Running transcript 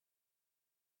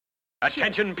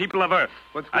Attention, people of Earth.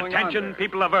 What's going on Attention, there?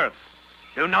 people of Earth.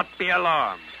 Do not be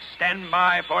alarmed. Stand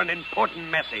by for an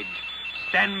important message.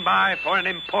 Stand by for an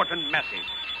important message.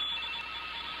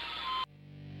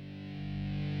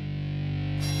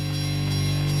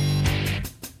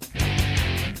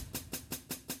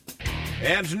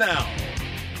 And now,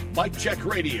 Mike Check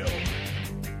Radio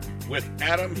with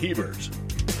Adam Hebert.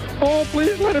 Oh,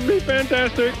 please let it be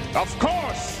fantastic. Of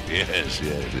course! Yes.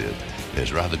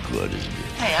 It's rather good, isn't it?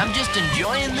 Hey, I'm just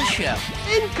enjoying the show.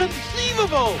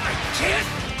 Inconceivable! I can't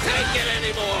take it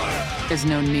anymore! There's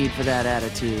no need for that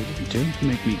attitude. Don't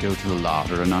make me go to the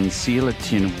larder and unseal a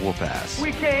tin of whoop-ass.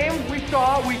 We came, we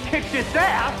saw, we kicked its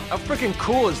ass. How freaking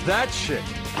cool is that shit?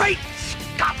 Great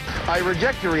Scott! I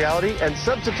reject your reality and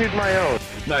substitute my own.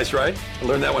 Nice, right? I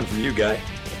learned that one from you, guy.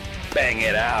 Bang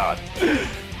it out.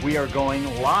 We are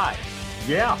going live.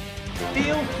 Yeah.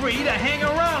 Feel free to hang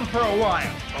around for a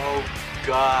while. Oh,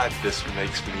 God, this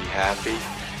makes me happy.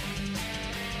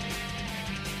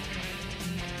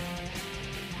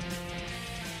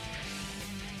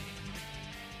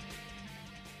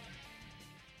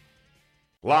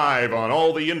 Live on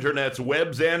all the internet's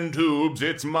webs and tubes,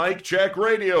 it's Mike Check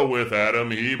Radio with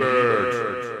Adam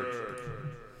Hebert.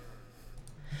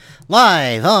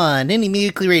 Live on Indie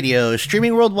Weekly Radio,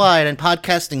 streaming worldwide and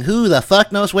podcasting who the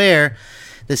fuck knows where.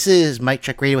 This is Mike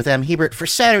Check Radio with Adam Hebert for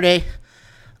Saturday,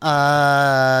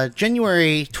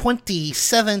 January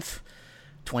 27th,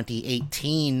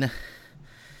 2018.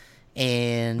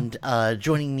 And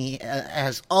joining me,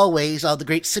 as always, out of the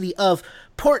great city of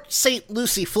Port St.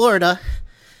 Lucie, Florida,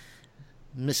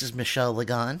 Mrs. Michelle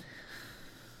Lagan.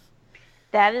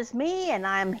 That is me, and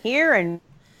I'm here and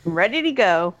ready to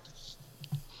go.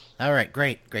 All right,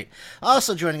 great.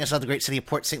 Also joining us out of the great city of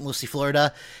Port St. Lucie,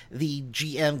 Florida, the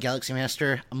GM Galaxy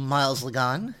Master, Miles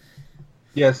Lagan.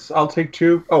 Yes, I'll take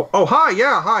two. Oh,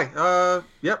 hi.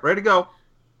 Yep, ready to go.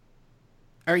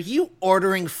 Are you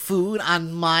ordering food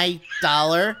on my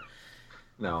dollar?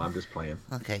 No, I'm just playing.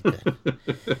 Okay, good.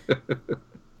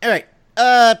 All right.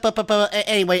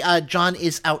 Anyway, John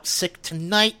is out sick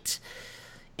tonight,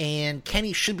 and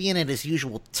Kenny should be in at his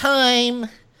usual time.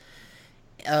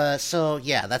 So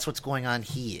yeah, that's what's going on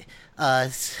here.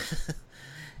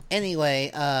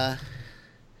 Anyway,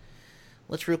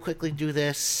 let's real quickly do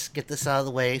this, get this out of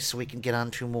the way so we can get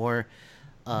on to more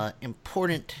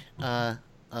important come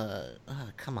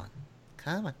on.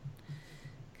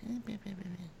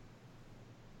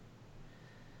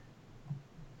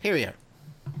 Here we are.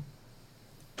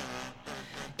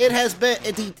 It has been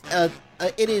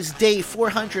it is day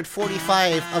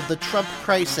 445 of the Trump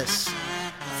crisis.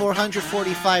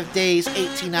 445 days,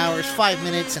 18 hours, 5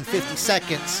 minutes, and 50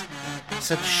 seconds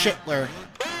since Hitler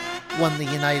won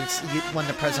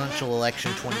the presidential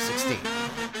election 2016.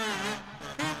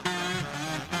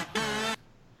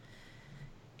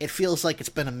 It feels like it's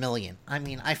been a million. I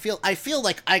mean, I feel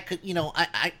like I could,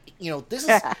 this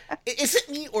is it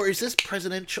me, or is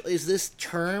this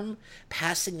term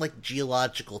passing like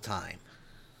geological time?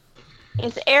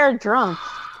 It's air drunk,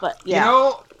 but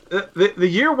yeah. The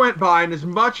year went by, and as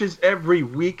much as every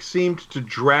week seemed to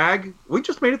drag, we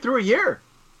just made it through a year,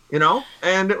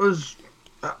 and it was,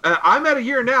 I'm at a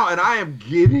year now, and I am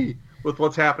giddy with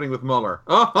what's happening with Mueller.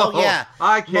 Oh yeah.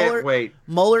 I can't wait.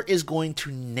 Mueller is going to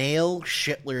nail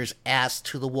Hitler's ass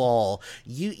to the wall.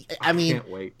 I can't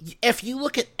wait. If you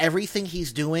look at everything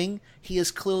he's doing, he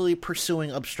is clearly pursuing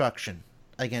obstruction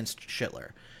against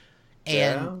Hitler.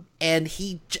 And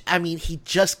he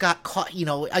just got caught.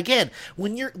 Again,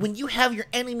 when you have your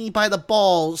enemy by the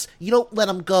balls, you don't let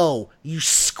him go. You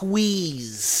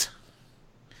squeeze.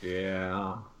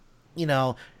 Yeah.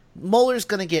 Mueller's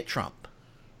gonna get Trump.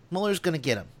 Mueller's gonna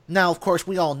get him. Now, of course,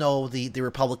 we all know the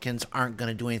Republicans aren't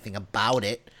gonna do anything about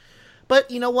it.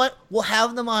 But you know what? We'll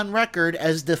have them on record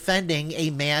as defending a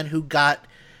man who got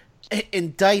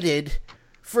indicted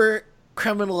for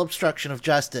criminal obstruction of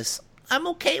justice. I'm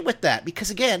okay with that because,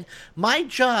 again, my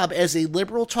job as a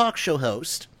liberal talk show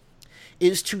host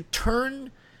is to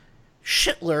turn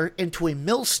Hitler into a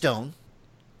millstone,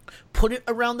 put it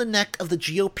around the neck of the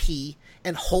GOP,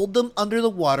 and hold them under the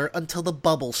water until the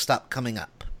bubbles stop coming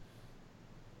up.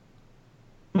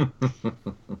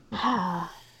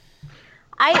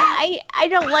 I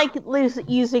don't like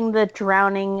using the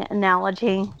drowning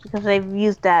analogy because they've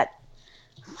used that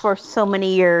for so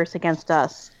many years against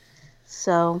us.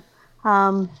 So...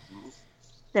 that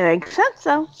makes sense,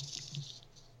 though.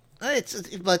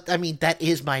 But I mean, that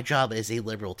is my job as a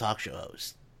liberal talk show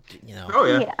host. Oh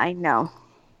yeah. Yeah, I know.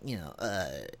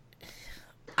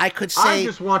 I could say I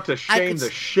just want to shame the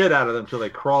shit out of them till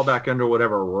they crawl back under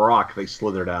whatever rock they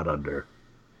slithered out under.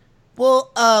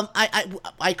 Well,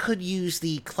 I could use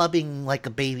the clubbing like a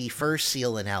baby fur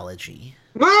seal analogy.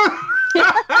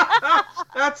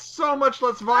 That's so much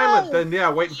less violent than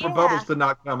waiting for bubbles to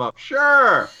not come up.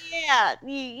 Sure. Yeah,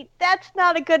 that's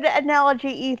not a good analogy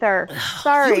either.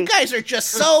 Sorry. You guys are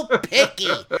just so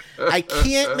picky. I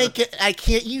can't make it. I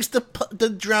can't use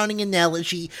the drowning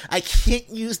analogy. I can't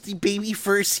use the baby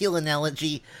fur seal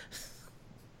analogy.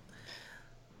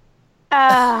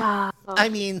 I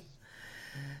mean,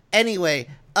 anyway,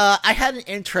 I had an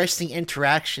interesting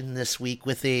interaction this week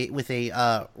with a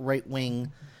right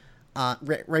winger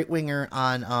on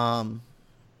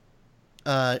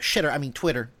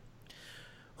Twitter,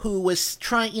 who was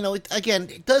trying.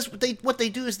 Again, what they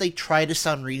do is they try to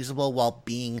sound reasonable while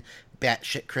being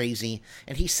batshit crazy.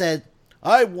 And he said,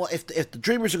 if the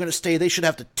Dreamers are going to stay, they should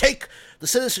have to take the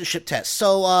citizenship test.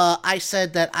 So I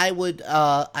said that I would.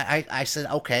 I said,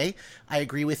 okay, I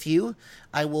agree with you.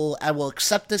 I will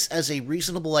accept this as a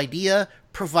reasonable idea,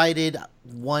 provided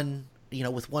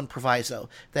with one proviso.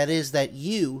 That is that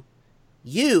you,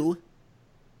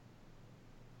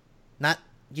 not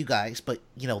you guys, but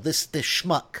this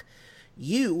schmuck,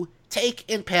 you take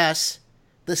and pass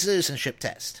the citizenship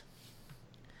test.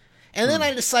 And then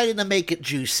I decided to make it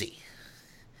juicy.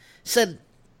 Said,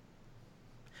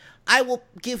 I will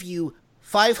give you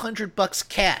 $500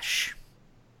 cash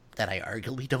that I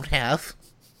arguably don't have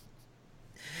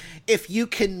if you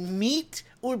can meet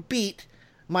or beat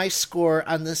my score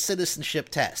on the citizenship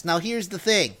test. Now, here's the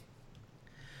thing.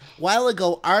 A while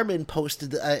ago, Armin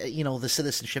posted, the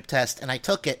citizenship test, and I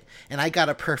took it, and I got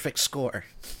a perfect score.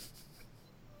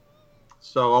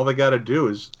 So all they got to do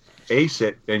is ace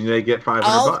it, and they get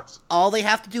 $500. All they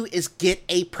have to do is get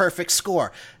a perfect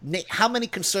score. How many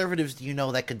conservatives do you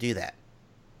know that could do that?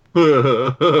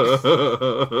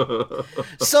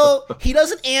 So he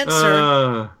doesn't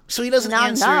answer. So he doesn't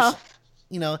answer. Enough.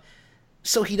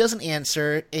 So he doesn't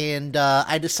answer, and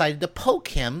I decided to poke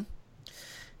him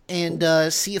and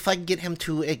see if I can get him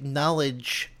to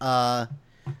acknowledge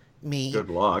me. Good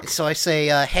luck. So I say,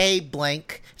 hey,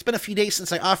 blank. It's been a few days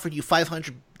since I offered you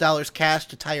 $500 cash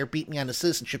to tie or beat me on the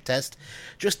citizenship test.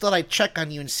 Just thought I'd check on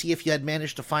you and see if you had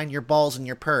managed to find your balls in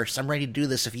your purse. I'm ready to do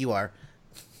this if you are.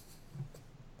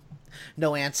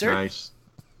 No answer. Nice.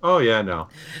 Oh yeah, no.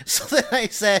 So then I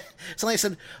said,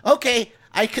 okay,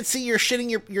 I could see you're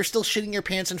still shitting your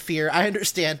pants in fear. I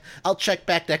understand. I'll check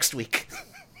back next week.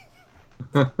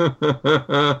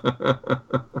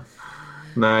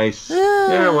 Nice.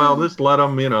 Yeah, well, just let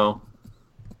him,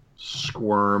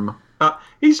 squirm.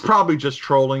 He's probably just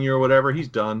trolling you or whatever. He's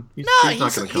done. He's not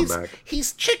going to come back.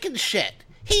 He's chicken shit.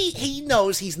 He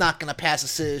knows he's not going to pass a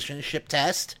citizenship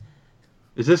test.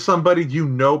 Is this somebody you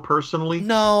know personally?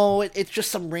 No, it's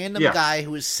just some random guy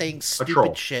who is saying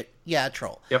stupid shit. Yeah, a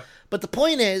troll. Yep. But the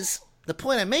point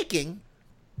I'm making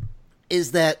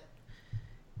is that,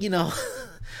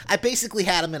 I basically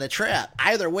had him in a trap.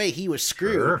 Either way, he was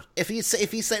screwed. Sure. If he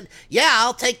said, yeah,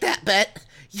 I'll take that bet,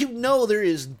 there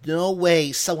is no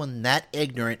way someone that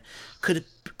ignorant could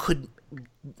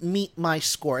meet my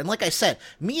score. And like I said,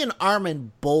 me and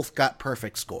Armin both got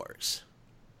perfect scores.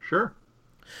 Sure.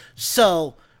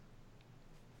 So,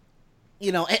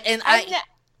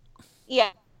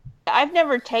 I've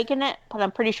never taken it, but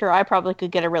I'm pretty sure I probably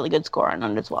could get a really good score on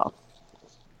it as well.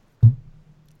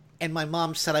 And my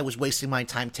mom said I was wasting my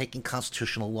time taking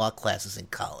constitutional law classes in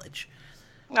college.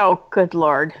 Oh, good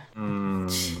Lord. I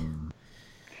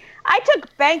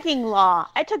took banking law.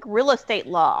 I took real estate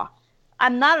law.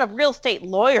 I'm not a real estate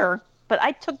lawyer, but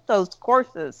I took those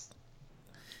courses.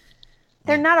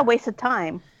 They're not a waste of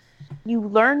time. You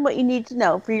learn what you need to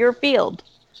know for your field.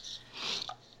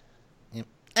 Yep.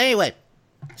 Anyway,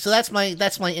 so that's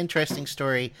my interesting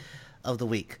story of the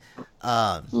week.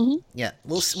 Yeah,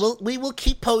 we will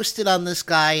keep posted on this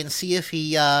guy and see if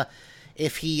he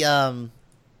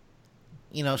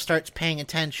starts paying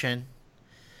attention.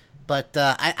 But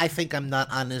I think I'm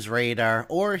not on his radar,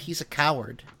 or he's a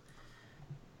coward.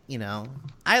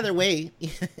 Either way,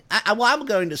 I'm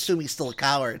going to assume he's still a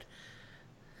coward.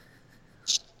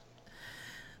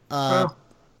 But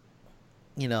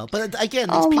again,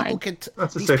 these people can.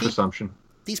 That's a safe assumption.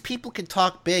 These people can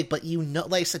talk big, but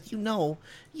like I said, Oh,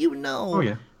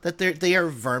 yeah. that they are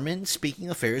vermin speaking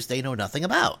affairs they know nothing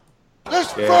about.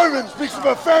 This vermin speaks of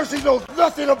affairs he knows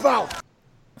nothing about.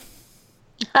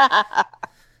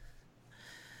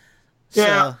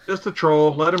 Yeah, just a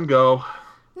troll. Let him go.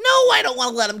 No, I don't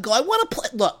want to let him go. I want to play.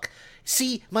 Look,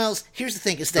 see, Miles. Here's the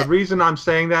thing: is that the reason I'm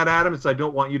saying that, Adam, is I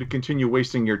don't want you to continue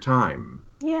wasting your time.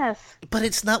 Yes, but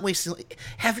it's not wasting.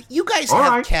 Have you guys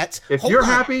have cats? If you're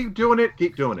happy doing it,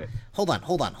 keep doing it. Hold on.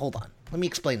 Let me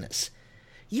explain this.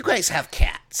 You guys have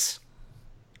cats.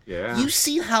 Yeah. You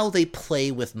see how they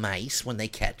play with mice when they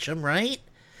catch them, right?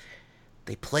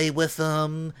 They play with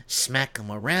them, smack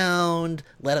them around,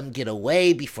 let them get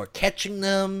away before catching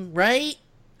them, right?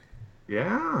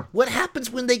 Yeah. What happens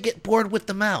when they get bored with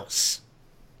the mouse?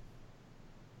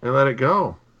 They let it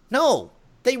go. No,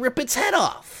 they rip its head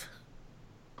off.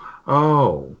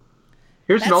 Oh.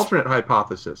 Here's an alternate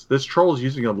hypothesis. This troll is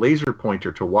using a laser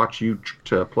pointer to watch you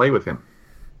to play with him.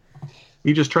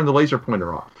 He just turned the laser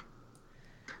pointer off.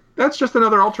 That's just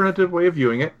another alternative way of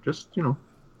viewing it. Just, You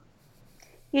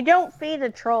don't feed the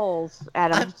trolls,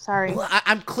 Adam. Sorry. Well,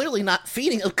 I'm clearly not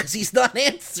feeding him because he's not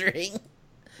answering.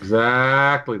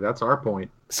 Exactly. That's our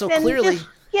point. So Then clearly...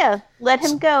 let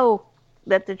him go.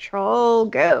 Let the troll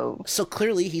go. So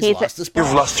clearly he's lost his balls.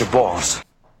 You've lost your balls.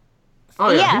 Oh,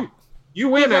 Yeah. You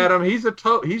win, Adam. He's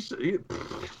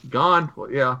gone.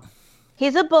 Well, yeah.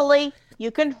 He's a bully.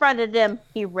 You confronted him.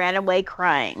 He ran away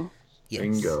crying. Yes.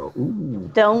 Bingo.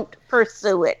 Ooh. Don't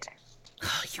pursue it.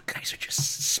 Oh, you guys are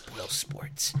just spoil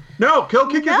sports. No,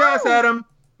 kick his ass, Adam.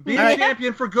 Be All a right.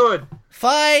 champion for good.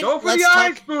 Fine. Go for the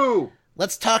ice, boo.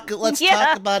 Let's talk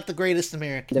about the greatest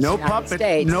Americans. No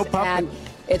puppet. No puppet. And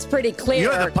it's pretty clear.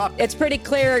 You're the puppet. It's pretty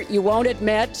clear you won't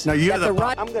admit No, you're that the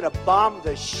the I'm gonna bomb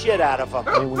the shit out of him.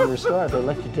 Hey, when you're a star, they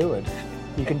let you do it.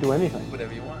 You can do anything.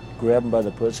 Whatever you want. Grab him by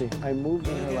the pussy. I moved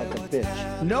in her like a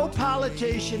bitch. No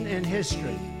politician in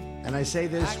history, and I say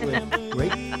this with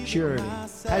great surety,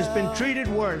 has been treated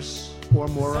worse or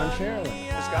more unfairly.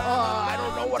 This guy, I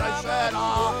don't know what I said.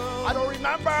 I don't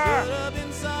remember.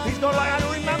 He's going like, I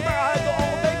don't remember.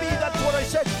 Maybe that's what I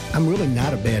said. I'm really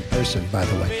not a bad person, by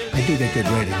the way. I do get good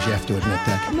ratings, you have to admit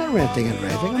that. I'm not ranting and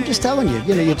raving. I'm just telling you,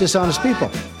 you're dishonest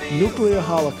people. Nuclear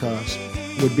holocaust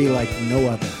would be like no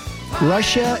other.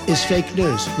 Russia is fake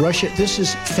news. This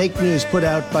is fake news put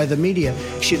out by the media.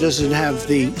 She doesn't have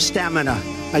the stamina.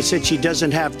 I said she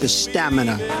doesn't have the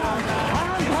stamina. Honk,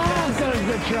 honk goes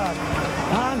the truck.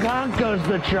 Honk, honk goes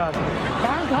the truck.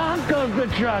 Honk, honk goes the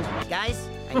truck. Guys,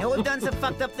 I know we've done some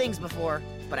fucked up things before,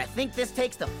 but I think this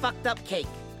takes the fucked up cake.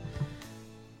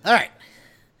 All right.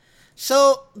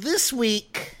 So this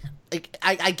week,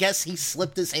 I guess he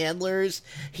slipped his handlers.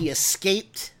 He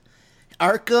escaped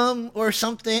Arkham or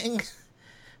something.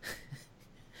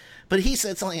 But he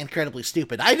said something incredibly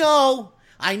stupid. I know.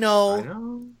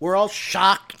 We're all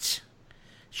shocked.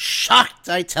 Shocked,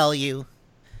 I tell you.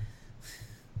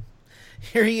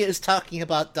 Here he is talking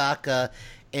about DACA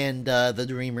and the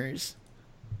Dreamers.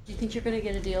 Do you think you're going to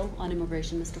get a deal on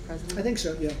immigration, Mr. President? I think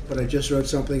so, yeah. But I just wrote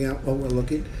something out while we're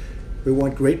looking. We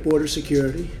want great border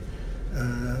security.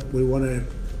 We want to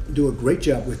do a great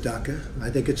job with DACA. I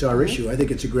think it's our issue. I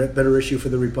think it's a better issue for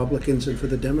the Republicans and for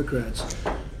the Democrats.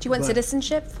 Do you want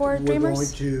citizenship for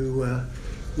Dreamers?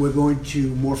 We're going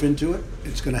to morph into it.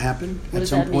 It's going to happen What at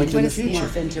some point in the future.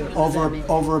 Morph into it? What does that mean?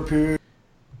 Over a period.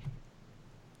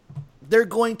 They're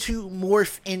going to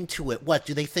morph into it. What,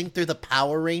 do they think they're the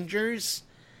Power Rangers?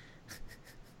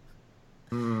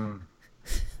 I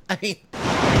mean,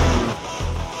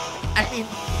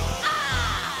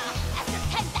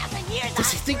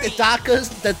 does he think the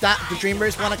the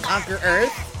Dreamers want to conquer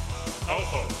Earth?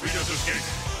 Alpha, Rita's escape.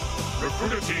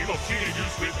 Recruit a team of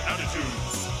teenagers with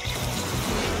attitudes.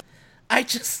 I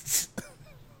just...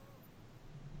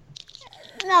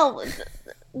 No,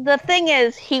 the thing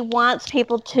is, he wants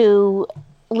people to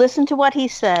listen to what he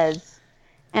says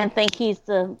and think he's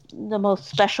the most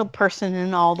special person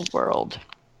in all the world.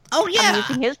 Oh, yeah. I'm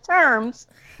using his terms.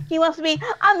 He wants to be,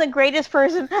 I'm the greatest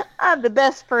person, I'm the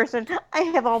best person, I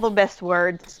have all the best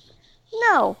words.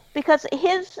 No, because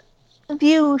his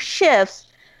view shifts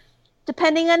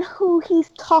depending on who he's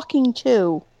talking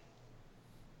to.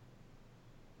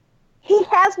 He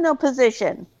has no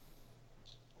position.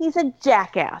 He's a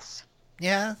jackass.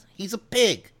 Yeah, he's a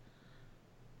pig.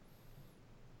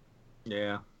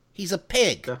 Yeah. He's a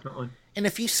pig. Definitely. And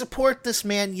if you support this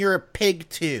man, you're a pig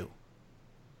too.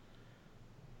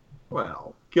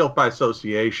 Well, guilt by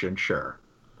association, sure.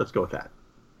 Let's go with that.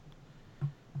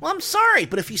 Well, I'm sorry,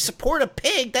 but if you support a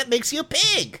pig, that makes you a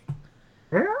pig.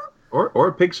 Yeah. Or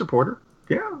a pig supporter.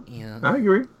 Yeah. I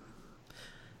agree.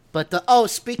 But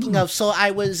speaking of, so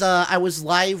I was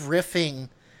live riffing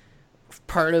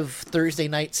part of Thursday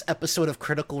night's episode of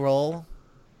Critical Role.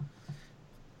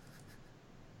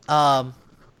 And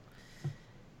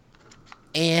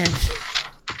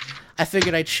I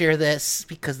figured I'd share this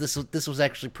because this was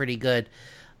actually pretty good.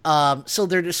 So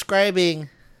they're describing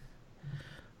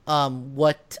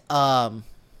what damn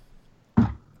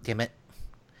it.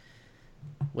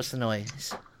 What's the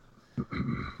noise?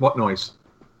 What noise?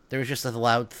 There was just a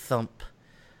loud thump.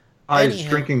 I was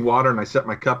drinking water and I set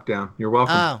my cup down. You're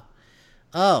welcome.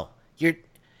 Oh,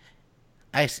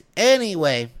 I see.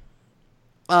 Anyway,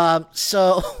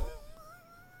 so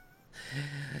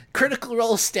Critical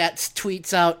Role Stats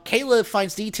tweets out, Caleb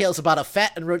finds details about a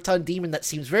fat and rotund demon that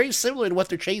seems very similar to what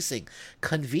they're chasing.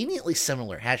 Conveniently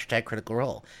similar. Hashtag Critical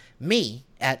Role. Me,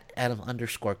 at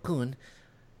Adam_Kuhn,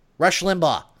 Rush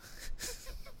Limbaugh.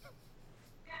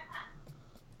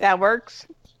 That works.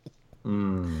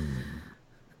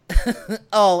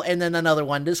 Oh, and then another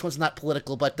one. This one's not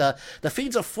political, but the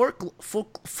Fiends of Folklore.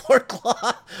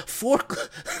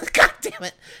 God damn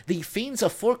it! The Fiends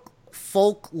of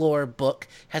Folklore book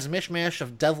has a mishmash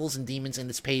of devils and demons in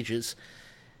its pages.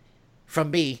 From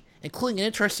me, including an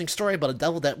interesting story about a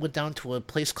devil that went down to a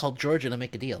place called Georgia to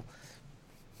make a deal.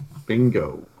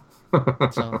 Bingo.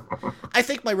 So, I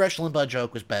think my Rush Limbaugh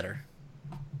joke was better.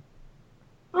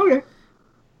 Okay.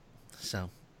 So,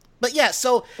 but yeah,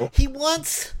 so he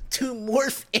wants to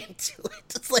morph into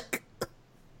it. It's like,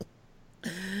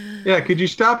 yeah, could you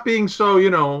stop being so,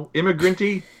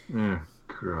 immigrant-y?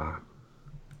 God.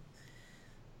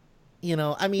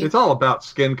 I mean, it's all about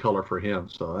skin color for him,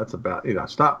 so that's about,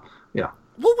 stop. Yeah.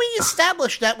 Well, we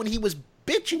established that when he was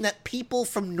bitching that people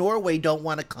from Norway don't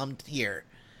want to come here.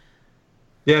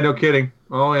 Yeah, no kidding.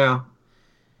 Oh, yeah.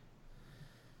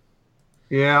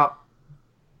 Yeah.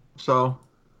 So,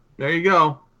 there you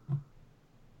go.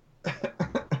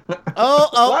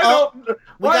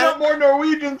 Why don't more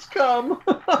Norwegians come?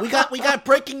 we got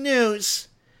breaking news.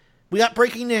 We got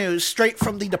breaking news straight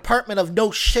from the Department of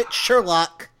No Shit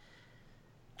Sherlock.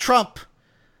 Trump.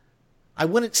 I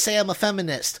wouldn't say I'm a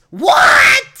feminist.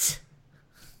 What?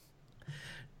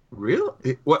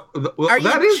 Really? What? Well,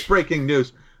 that is breaking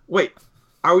news. Wait,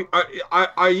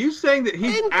 are you saying that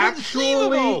he's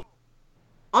actually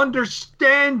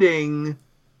understanding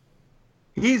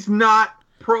he's not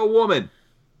pro-woman?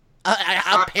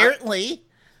 Apparently.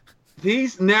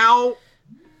 He's now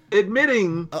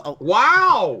admitting,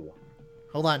 wow.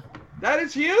 Hold on. That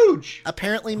is huge.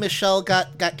 Apparently Michelle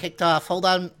got kicked off. Hold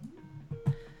on.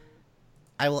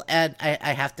 I will add,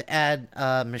 I have to add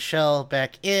Michelle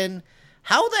back in.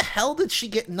 How the hell did she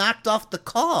get knocked off the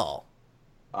call?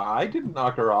 I didn't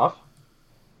knock her off.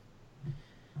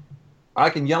 I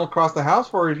can yell across the house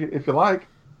for her if you like.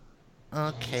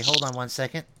 Okay, hold on one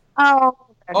second. Oh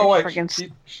wait.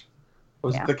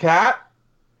 Was it the cat?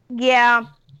 Yeah,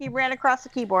 he ran across the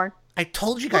keyboard. I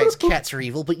told you guys cats are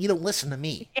evil, but you don't listen to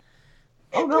me.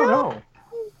 Oh, no.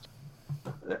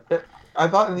 I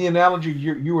thought in the analogy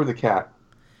you were the cat.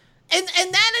 And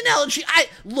that analogy,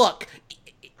 look,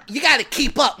 you got to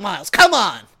keep up, Miles. Come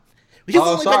on.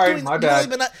 My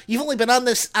bad. You've only been on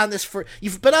this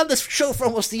you've been on this show for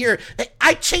almost a year.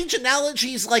 I change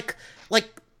analogies like a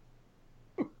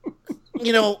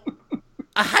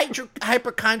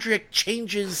hypochondriac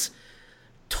changes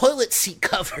toilet seat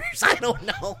covers. I don't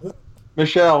know.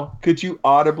 Michelle, could you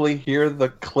audibly hear the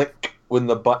click when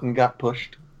the button got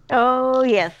pushed? Oh,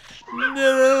 yes. No.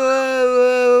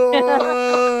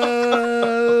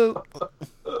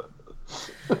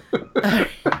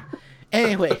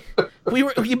 Anyway,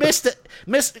 you missed it.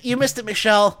 You missed it,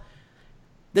 Michelle.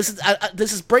 This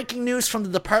is breaking news from the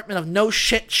Department of No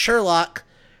Shit Sherlock.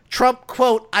 Trump,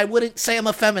 quote, I wouldn't say I'm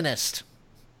a feminist.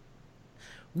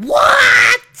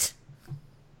 What?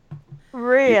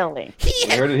 Really?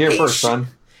 You heard it here first, son.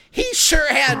 He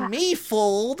sure had me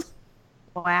fooled.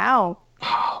 Wow.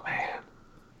 Oh, man.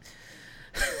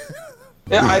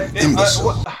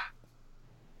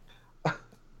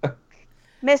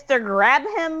 Mr.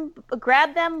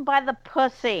 grab them by the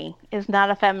pussy is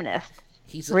not a feminist.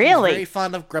 He's really very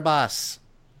fond of grabas.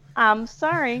 I'm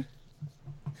sorry.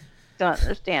 Don't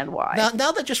understand why.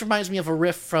 Now that just reminds me of a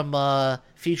riff from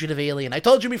Fugitive Alien. I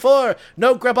told you before,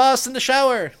 no grabas in the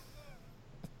shower.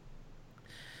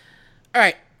 All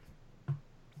right.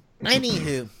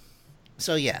 Anywho,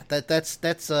 so yeah,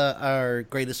 that's our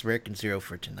greatest American Zero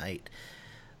for tonight.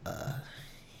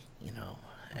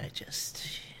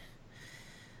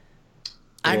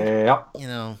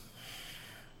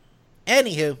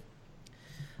 Anywho,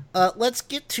 let's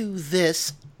get to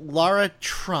this. Lara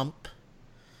Trump,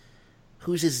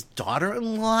 who's his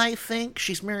daughter-in-law, I think.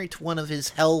 She's married to one of his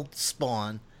hell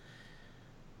spawn.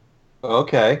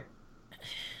 Okay.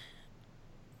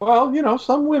 Well,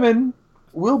 some women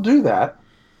will do that.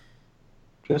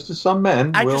 Just as some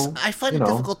men will. I find it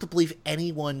difficult to believe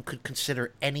anyone could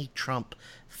consider any Trump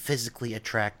physically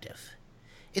attractive.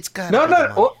 It's got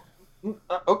to be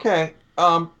okay.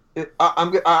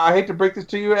 I hate to break this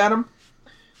to you, Adam.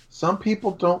 Some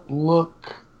people don't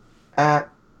look at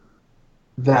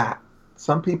that.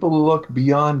 Some people look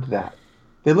beyond that.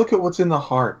 They look at what's in the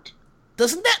heart.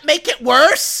 Doesn't that make it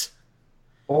worse?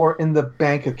 Or in the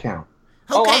bank account.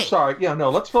 Oh, I'm sorry. Yeah, no,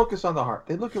 let's focus on the heart.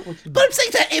 They look at what's in But I'm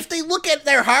saying that if they look at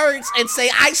their hearts and say,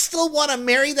 I still want to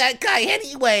marry that guy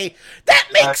anyway, that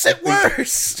makes it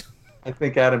worse. I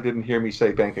think Adam didn't hear me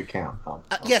say bank account.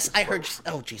 Yes, I heard.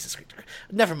 Oh, Jesus Christ.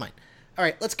 Never mind. All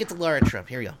right, let's get to Laura Trump.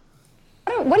 Here we go.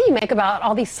 What do you make about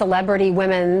all these celebrity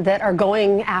women that are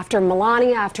going after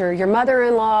Melania, after your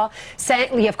mother-in-law?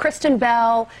 You have Kristen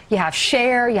Bell, you have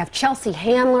Cher, you have Chelsea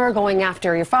Handler going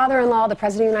after your father-in-law, the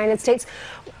President of the United States.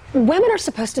 Women are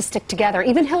supposed to stick together.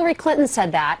 Even Hillary Clinton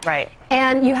said that. Right.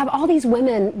 And you have all these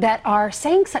women that are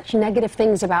saying such negative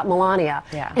things about Melania.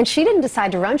 Yeah. And she didn't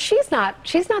decide to run. She's not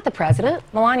the president.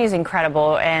 Melania's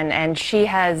incredible, and she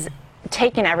has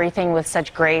taken everything with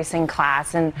such grace and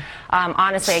class, and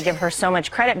honestly, I give her so much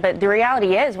credit. But the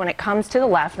reality is, when it comes to the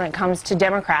left, when it comes to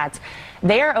Democrats,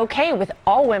 they are okay with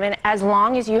all women as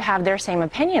long as you have their same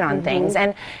opinion on things,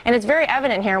 and it's very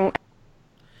evident here. All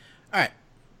right.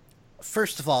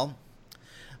 First of all,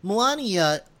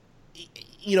 Melania,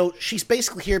 she's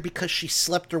basically here because she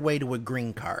slept her way to a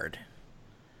green card.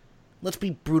 Let's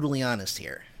be brutally honest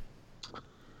here.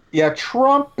 Yeah,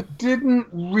 Trump didn't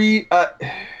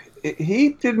he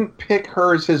didn't pick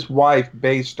her as his wife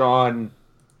based on,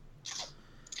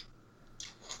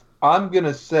 I'm going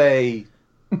to say,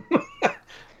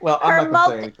 well, I'm not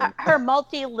going to say anything. Her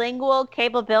multilingual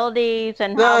capabilities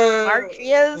and how smart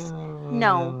she is?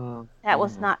 No, that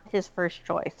was not his first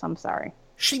choice. I'm sorry.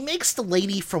 She makes the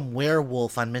lady from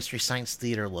Werewolf on Mystery Science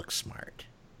Theater look smart.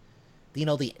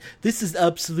 This is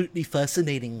absolutely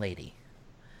fascinating lady.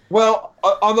 Well,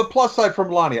 on the plus side for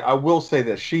Melania, I will say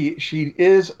this: she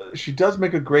does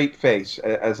make a great face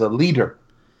as a leader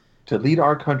to lead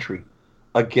our country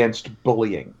against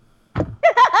bullying.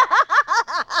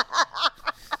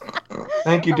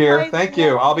 Thank you, dear. Thank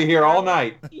you. I'll be here all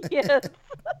night. Yes.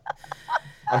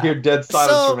 I hear dead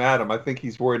silence from Adam. I think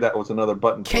he's worried that was another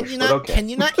button push. Can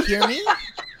you not hear me?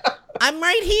 I'm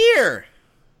right here.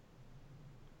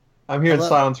 I'm hearing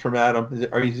silence from Adam.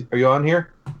 Are you on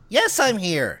here? Yes, I'm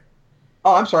here.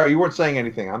 Oh, I'm sorry. You weren't saying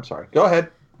anything. I'm sorry. Go ahead.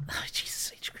 Oh,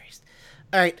 Jesus H. Christ.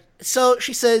 All right. So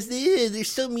she says, they're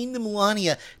so mean to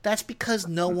Melania. That's because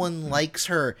no one likes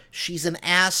her. She's an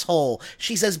asshole.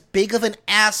 She's as big of an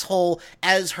asshole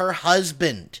as her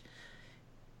husband.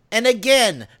 And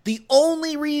again, the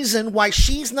only reason why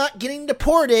she's not getting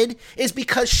deported is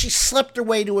because she slept her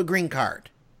way to a green card.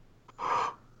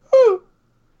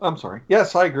 I'm sorry.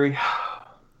 Yes, I agree.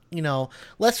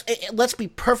 Let's be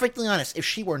perfectly honest. If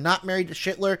she were not married to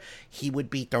Schittler, he would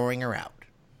be throwing her out.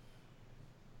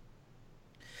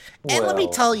 And let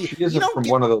me tell you, she isn't from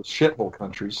one of those shithole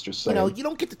countries. Just saying. You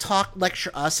don't get to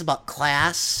lecture us about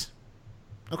class.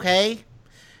 Okay,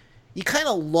 you kind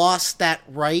of lost that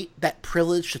right, that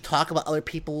privilege to talk about other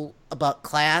people about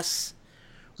class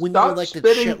when Stop you were like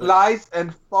spitting lies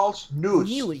and false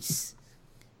news.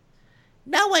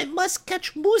 Now I must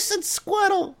catch moose and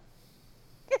squirrel.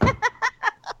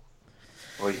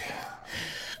 Oh, yeah.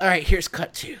 All right, here's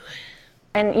cut 2.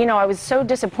 And, I was so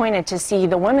disappointed to see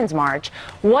the Women's March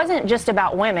wasn't just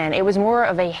about women. It was more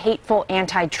of a hateful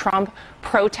anti-Trump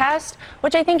protest,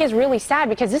 which I think is really sad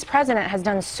because this president has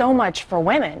done so much for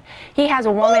women. He has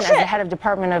a woman as the head of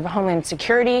Department of Homeland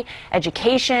Security,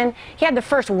 Education. He had the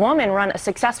first woman run a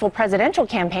successful presidential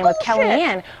campaign with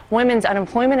Kellyanne. Women's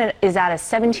unemployment is at a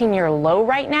 17-year low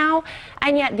right now.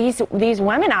 And yet these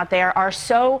women out there are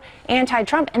so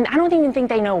anti-Trump, and I don't even think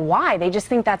they know why. They just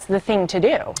think that's the thing to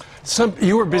do.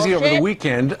 You were busy over the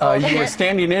weekend. You were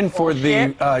standing in for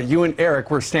you and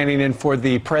Eric were standing in for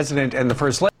the president and the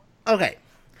first lady. Okay,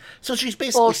 so she's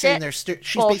basically saying they're stupid.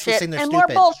 And more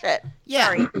bullshit. Yeah.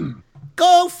 Sorry.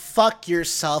 Go fuck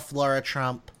yourself, Laura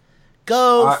Trump.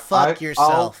 Go fuck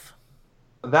yourself.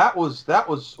 That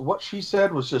was what she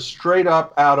said was just straight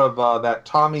up out of that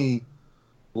Tommy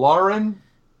Lauren.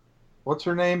 What's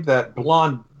her name? That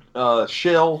blonde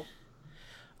shill.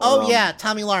 Oh yeah,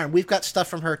 Tommy Lauren. We've got stuff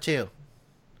from her too.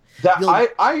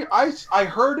 I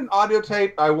heard an audio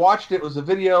tape. I watched it. It was a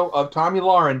video of Tommy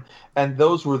Lauren, and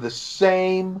those were the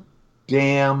same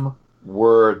damn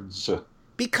words.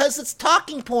 Because it's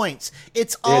talking points.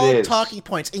 It's all talking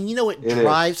points. And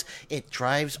it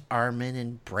drives Armin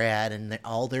and Brad and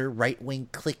all their right-wing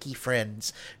cliquey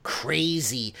friends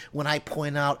crazy when I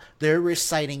point out they're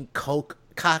reciting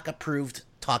cock-approved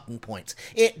talking points.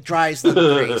 It drives them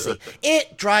crazy.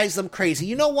 It drives them crazy.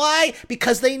 You know why?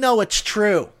 Because they know it's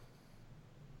true.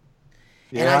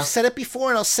 Yeah. And I've said it before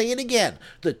and I'll say it again.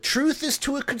 The truth is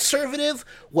to a conservative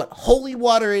what holy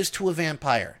water is to a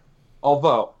vampire.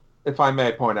 Although, if I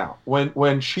may point out,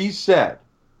 when she said,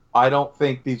 I don't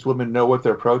think these women know what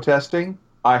they're protesting,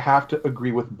 I have to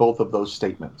agree with both of those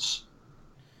statements.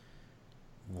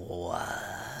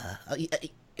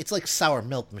 It's like sour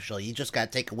milk, Michelle. You just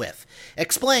got to take a whiff.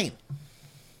 Explain.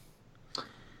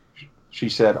 She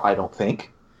said, I don't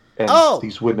think. And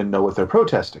these women know what they're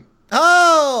protesting.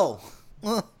 Oh!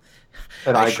 Well,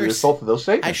 and I agree with both of those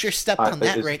statements. I sure stepped on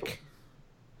that, Rick.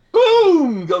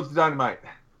 Boom! Goes the dynamite.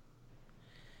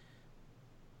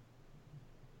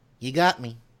 You got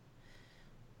me.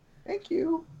 Thank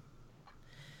you.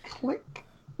 Click.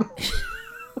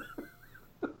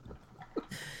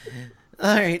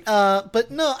 All right,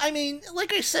 but no, I mean,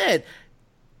 like I said,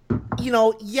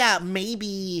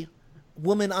 maybe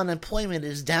women unemployment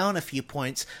is down a few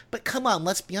points, but come on,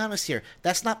 let's be honest here.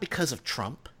 That's not because of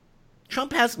Trump.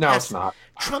 It's not.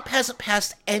 Trump hasn't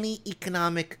passed any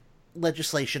economic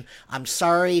legislation. I'm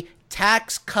sorry,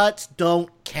 tax cuts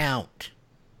don't count.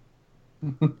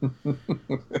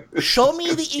 Show me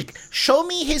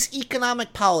his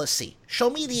economic policy.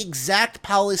 Show me the exact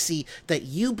policy that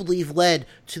you believe led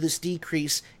to this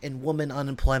decrease in woman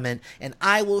unemployment, and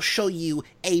I will show you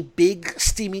a big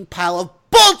steaming pile of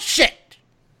bullshit.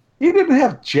 He didn't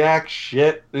have jack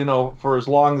shit, for as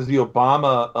long as the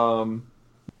Obama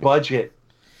budget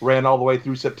ran all the way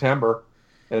through September,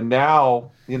 and now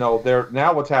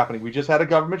now what's happening? We just had a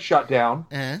government shutdown,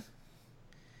 and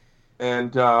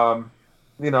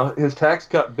his tax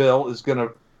cut bill is going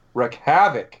to wreak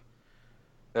havoc,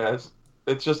 as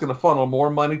it's just going to funnel more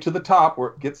money to the top where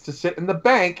it gets to sit in the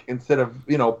bank instead of,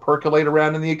 percolate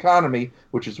around in the economy,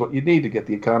 which is what you need to get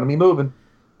the economy moving.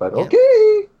 But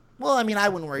okay. Well, I mean, I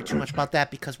wouldn't worry too much about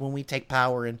that because when we take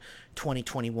power in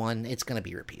 2021, it's going to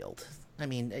be repealed. I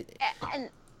mean...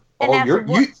 As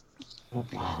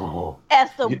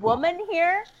the woman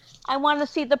here, I want to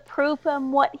see the proof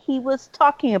on what he was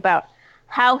talking about.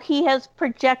 How he has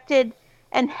projected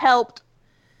and helped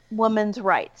women's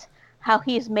rights. How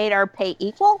he has made our pay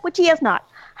equal, which he has not.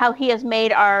 How he has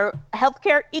made our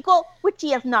healthcare equal, which he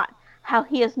has not. How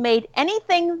he has made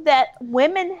anything that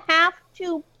women have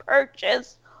to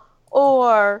purchase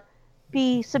or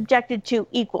be subjected to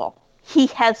equal. He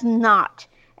has not.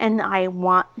 And I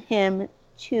want him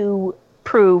to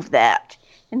prove that.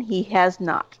 And he has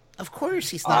not. Of course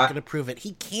he's not going to prove it.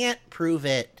 He can't prove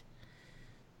it.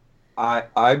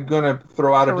 I'm going to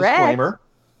throw out a disclaimer,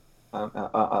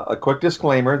 a quick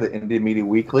disclaimer that India Media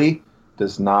Weekly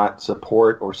does not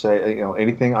support or say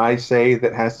anything I say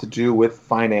that has to do with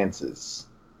finances.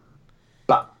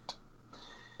 But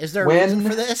is there a reason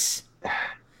for this?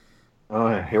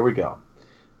 Here we go.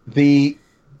 When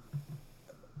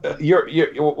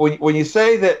you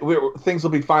say that things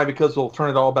will be fine because we'll turn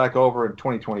it all back over in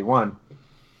 2021.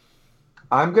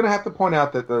 I'm going to have to point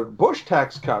out that the Bush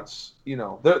tax cuts,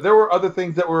 there were other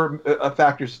things that were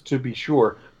factors to be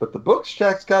sure, but the Bush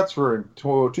tax cuts were in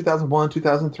 2001,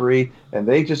 2003, and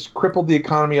they just crippled the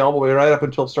economy all the way right up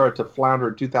until it started to flounder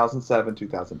in 2007,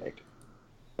 2008.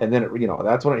 And then,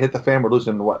 that's when it hit the fan. We're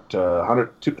losing,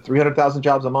 300,000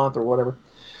 jobs a month or whatever.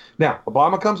 Now,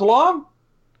 Obama comes along.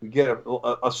 We get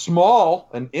a small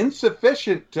and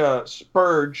insufficient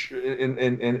spurge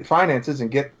in finances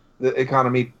and get the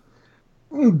economy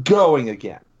going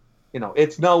again.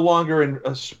 It's no longer in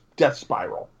a death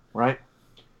spiral, right?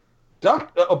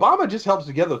 Obama just helps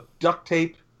together duct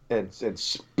tape and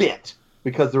spit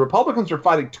because the Republicans are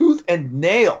fighting tooth and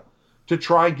nail to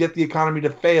try and get the economy to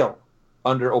fail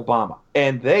under Obama,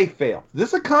 and they failed.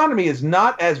 This economy is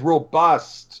not as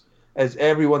robust as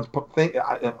everyone's think.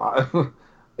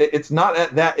 It's not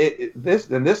at that.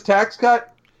 This tax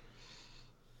cut.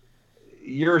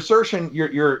 You're asserting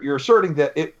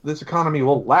that this economy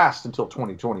will last until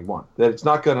 2021. That it's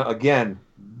not going to again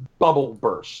bubble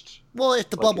burst. Well, if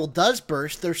the bubble does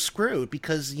burst, they're screwed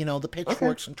because the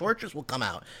pitchforks and torches will come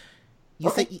out.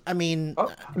 You think? I mean,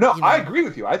 I agree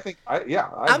with you. I think I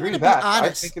agree with that. I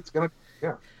think it's going to.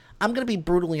 Yeah. I'm going to be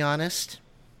brutally honest.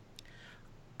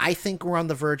 I think we're on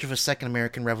the verge of a second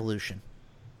American Revolution.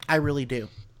 I really do.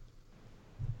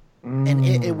 And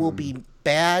it will be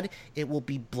bad. It will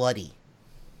be bloody.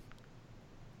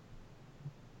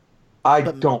 I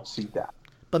don't see that.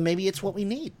 But maybe it's what we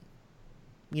need.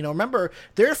 Remember,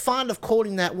 they're fond of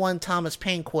quoting that one Thomas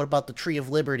Paine quote about the Tree of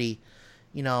Liberty.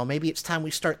 Maybe it's time we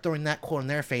start throwing that quote in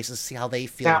their faces, see how they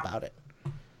feel about it.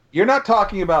 You're not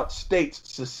talking about states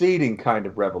seceding kind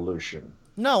of revolution.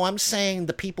 No, I'm saying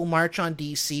the people march on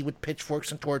D.C. with pitchforks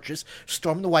and torches,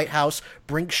 storm the White House,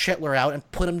 bring Schittler out,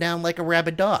 and put him down like a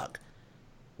rabid dog.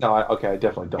 No, I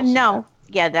definitely don't see that.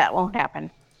 Yeah, that won't happen.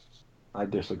 I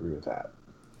disagree with that.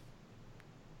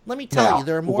 Let me tell you,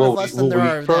 there are more of us than there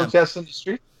are of them. Protests in the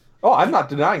street? Oh, I'm not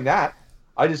denying that.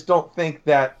 I just don't think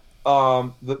that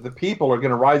the people are going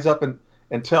to rise up and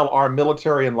tell our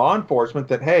military and law enforcement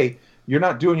that, hey, you're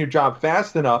not doing your job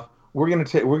fast enough. We're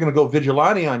gonna go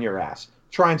vigilante on your ass.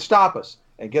 Try and stop us.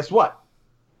 And guess what?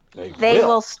 They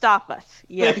will stop us.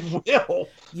 Yes. They will.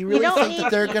 You really think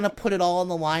that they're going to put it all on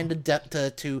the line to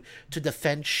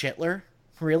defend Schittler?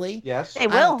 Really? Yes. They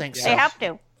will. I don't think so. They have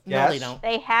to. No, they don't.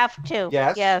 They have to.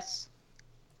 Yes. Yes.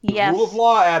 The rule of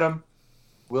law, Adam,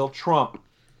 will trump.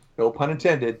 No pun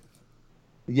intended.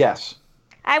 Yes.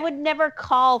 I would never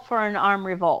call for an armed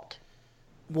revolt.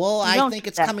 Well, I think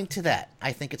it's coming to that.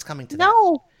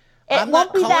 No. I'm won't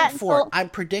not be calling that for it. until... I'm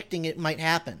predicting it might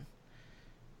happen.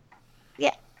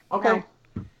 Yeah. Okay.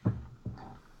 No.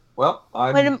 Well,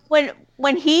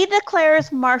 when he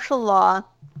declares martial law,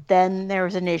 then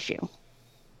there's an issue.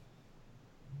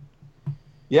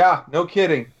 Yeah, no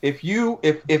kidding. If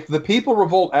the people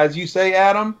revolt, as you say,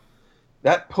 Adam,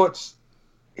 that puts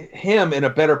him in a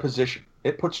better position.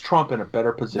 It puts Trump in a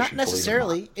better position. Not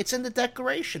necessarily. It's in the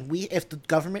Declaration. If the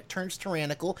government turns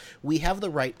tyrannical, we have the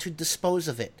right to dispose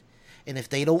of it. And if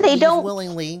they don't leave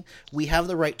willingly, we have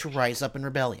the right to rise up in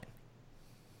rebellion.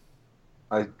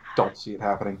 I don't see it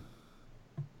happening.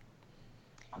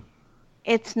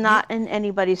 It's not in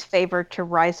anybody's favor to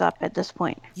rise up at this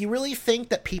point. You really think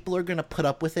that people are going to put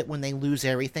up with it when they lose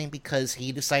everything because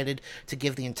he decided to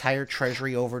give the entire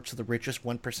treasury over to the richest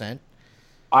 1%?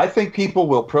 I think people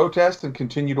will protest and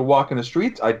continue to walk in the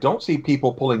streets. I don't see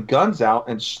people pulling guns out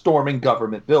and storming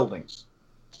government buildings.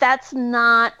 That's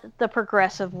not the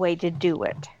progressive way to do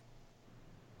it.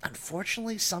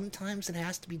 Unfortunately, sometimes it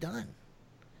has to be done.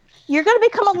 You're going to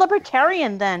become a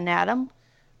libertarian then, Adam.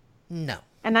 No.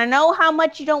 And I know how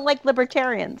much you don't like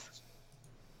libertarians.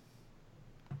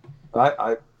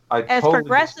 I As totally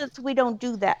progressives, we don't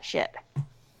do that shit.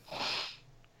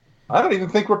 I don't even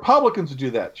think Republicans do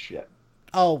that shit.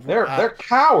 Oh, they're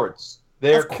cowards.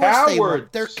 They're cowards.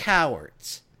 They're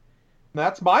cowards.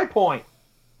 That's my point.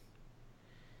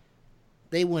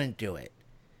 They wouldn't do it.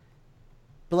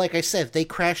 But like I said, if they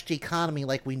crash the economy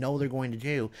like we know they're going to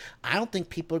do, I don't think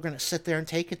people are going to sit there and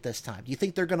take it this time. Do you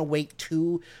think they're going to wait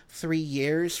 2-3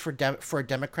 years for a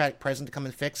Democratic president to come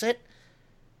and fix it?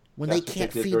 When That's they can't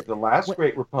what they did feed during the last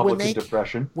great Republican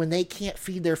depression. When they can't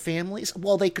feed their families,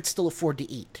 well, they could still afford to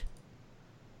eat.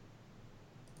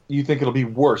 You think it'll be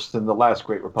worse than the last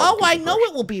great Republican Oh, I depression? know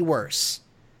it will be worse.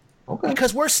 Okay.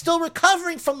 Because we're still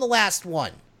recovering from the last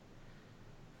one.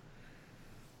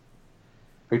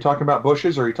 Are you talking about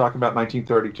Bush's or are you talking about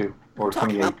 1932 or 28?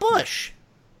 Talking about Bush.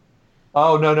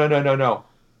 Oh, no.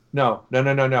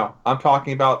 No. I'm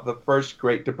talking about the first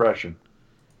Great Depression.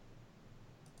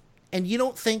 And you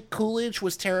don't think Coolidge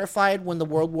was terrified when the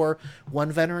World War I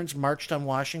veterans marched on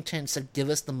Washington and said, give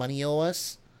us the money you owe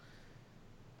us?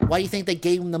 Why do you think they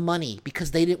gave him the money?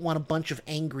 Because they didn't want a bunch of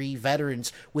angry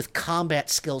veterans with combat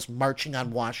skills marching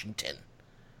on Washington.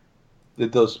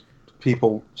 Did those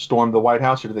people storm the White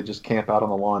House or did they just camp out on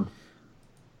the lawn?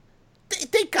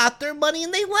 They got their money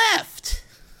and they left.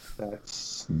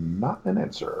 That's not an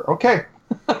answer. Okay.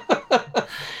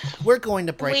 We're going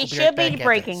to break. We should be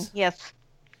breaking, yes.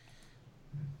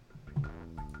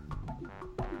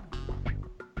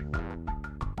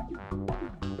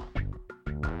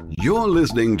 You're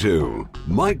listening to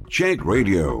Mike Check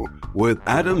Radio with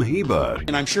Adam Hebert.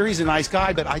 And I'm sure he's a nice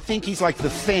guy, but I think he's like the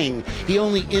Thing. He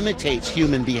only imitates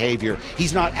human behavior.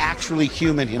 He's not actually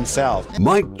human himself.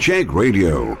 Mike Check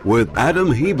Radio with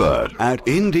Adam Hebert at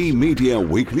Indie Media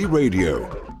Weekly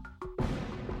Radio.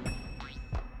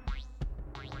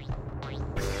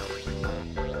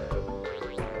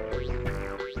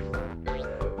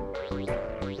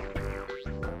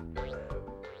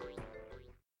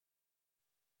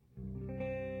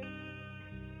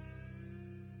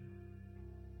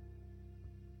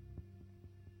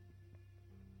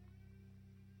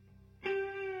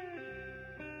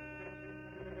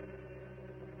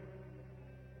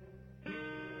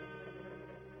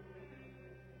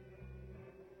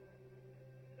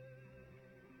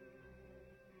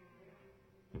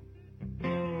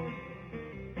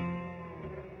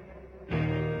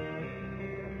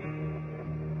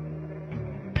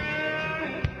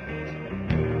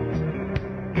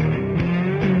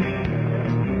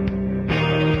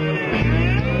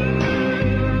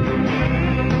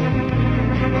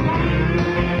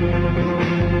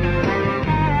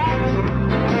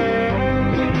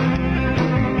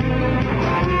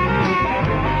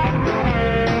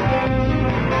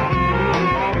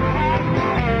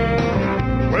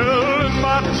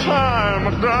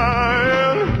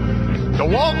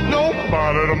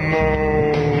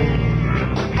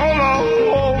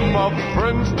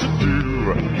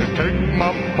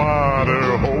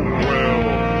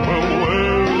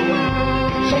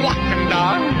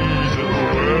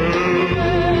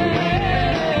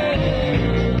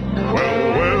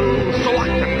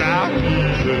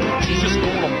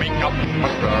 my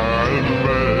dying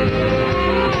bed.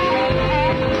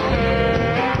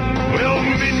 Well,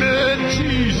 meet me,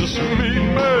 Jesus, meet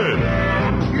me.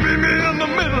 Meet me in the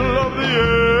middle of the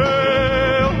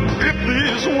air. If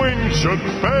these wings should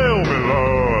fail me,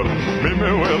 Lord, meet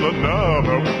me with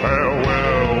another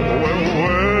farewell. Well,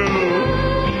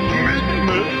 meet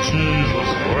me, Jesus,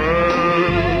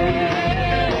 well,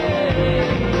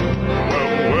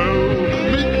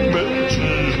 meet me,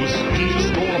 Jesus. Jesus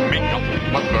gonna make up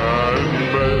my dying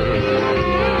bed.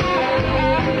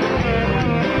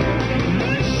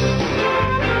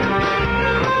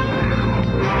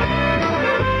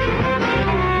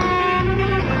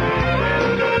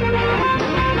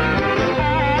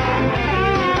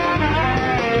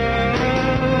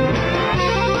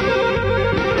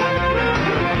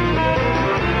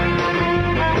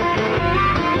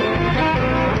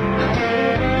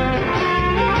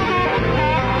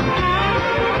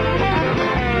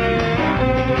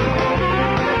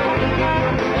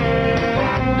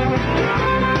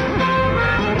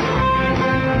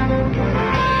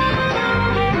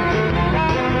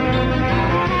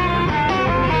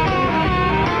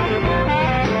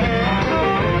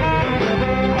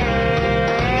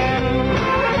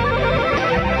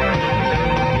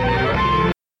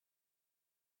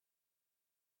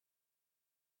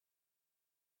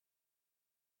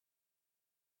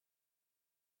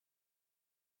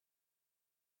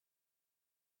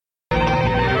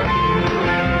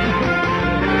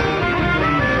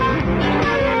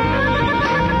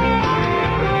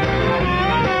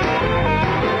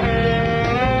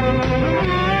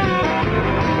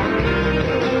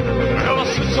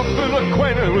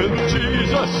 With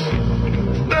Jesus,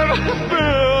 never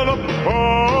been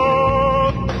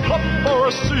apart. Cup for a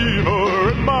receiver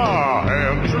in my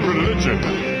hand, true religion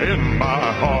in my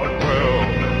heart.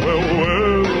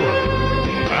 Well,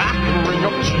 I can ring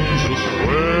up Jesus.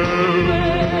 Well,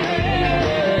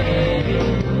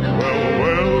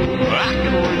 I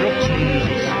can ring up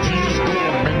Jesus. Jesus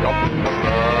gonna make up my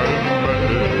dying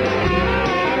bed.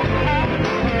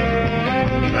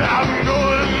 I'm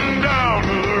going down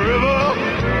to the river.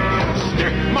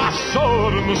 Stick my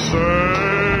sword in the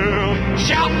sand.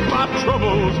 Shout my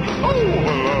troubles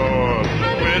over, Lord.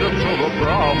 Made it to the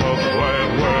promised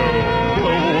land. Well,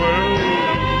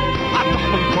 I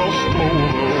done crossed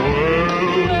over.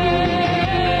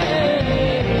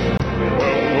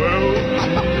 Well, I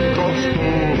done crossed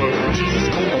over. Jesus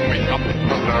gonna make up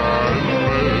my dying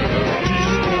bed.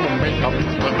 Jesus gonna make up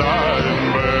my dying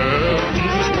bed.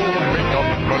 Jesus gonna make up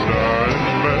my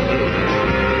dying bed.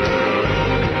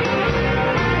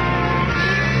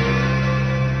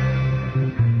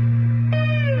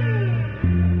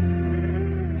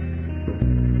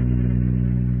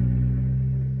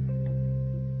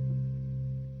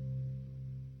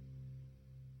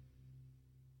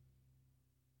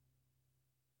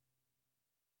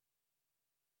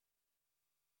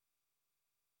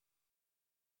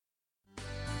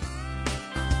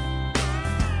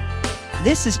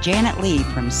 This is Janet Lee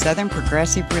from Southern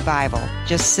Progressive Revival.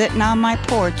 Just sitting on my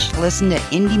porch, listen to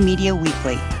Indie Media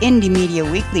Weekly.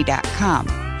 IndieMediaWeekly.com.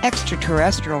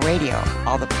 Extraterrestrial radio.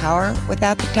 All the power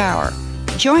without the tower.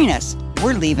 Join us.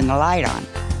 We're leaving the light on.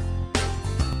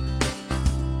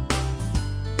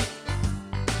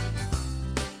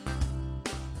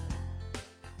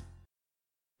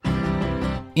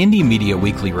 Indie Media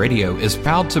Weekly Radio is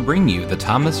proud to bring you the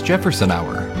Thomas Jefferson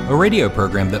Hour, a radio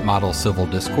program that models civil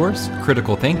discourse,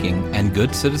 critical thinking, and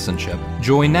good citizenship.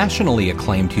 Join nationally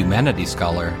acclaimed humanities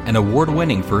scholar and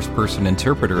award-winning first-person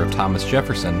interpreter of Thomas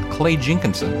Jefferson, Clay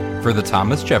Jenkinson, for the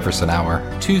Thomas Jefferson Hour,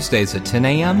 Tuesdays at 10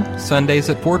 a.m., Sundays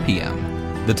at 4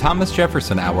 p.m. The Thomas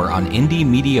Jefferson Hour on Indie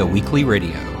Media Weekly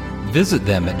Radio. Visit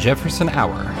them at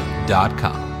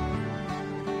jeffersonhour.com.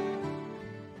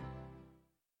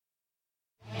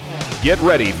 Get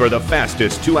ready for the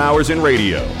fastest 2 hours in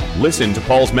radio. Listen to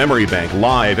Paul's Memory Bank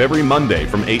live every Monday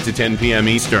from 8 to 10 p.m.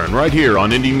 Eastern, right here on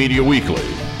Indie Media Weekly.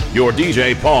 Your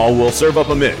DJ, Paul, will serve up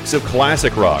a mix of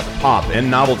classic rock, pop,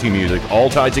 and novelty music, all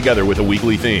tied together with a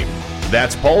weekly theme.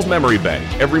 That's Paul's Memory Bank,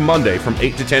 every Monday from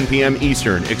 8 to 10 p.m.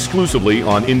 Eastern, exclusively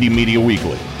on Indie Media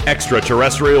Weekly.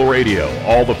 Extraterrestrial radio,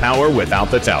 all the power without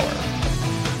the tower.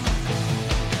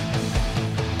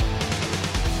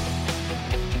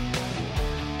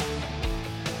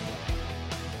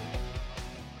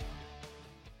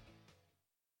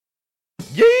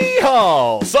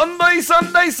 Yeehaw! Sunday,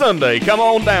 Sunday, Sunday. Come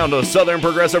on down to Southern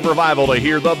Progressive Revival to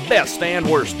hear the best and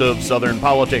worst of Southern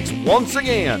politics once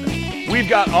again. We've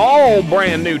got all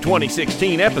brand new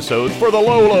 2016 episodes for the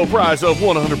low, low price of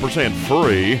 100%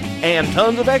 free, and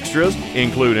tons of extras,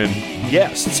 including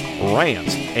guests,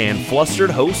 rants, and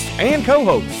flustered hosts and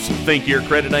co-hosts. Think your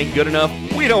credit ain't good enough?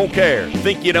 We don't care.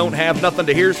 Think you don't have nothing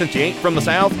to hear since you ain't from the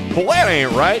South? Well, that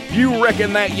ain't right. You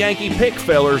reckon that Yankee pick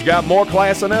feller's got more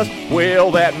class than us?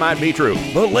 Well, that might be true.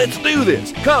 But let's do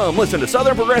this. Come listen to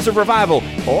Southern Progressive Revival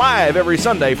live every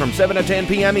Sunday from 7 to 10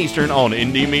 p.m. Eastern on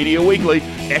Indie Media Weekly,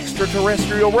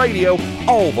 Extraterrestrial Radio,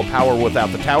 all the power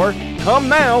without the tower. Come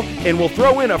now, and we'll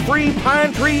throw in a free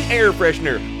Pine Tree air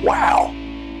freshener. Wow!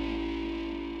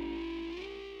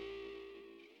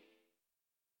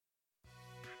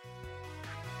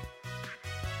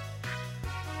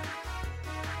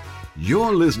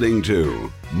 You're listening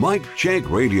to Mike Check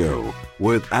Radio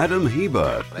with Adam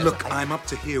Hebert. Look, I'm up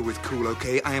to here with cool,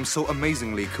 okay? I am so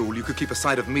amazingly cool, you could keep a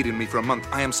sight of me in me for a month.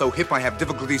 I am so hip, I have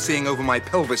difficulty seeing over my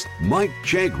pelvis. Mike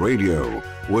Check Radio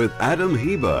with Adam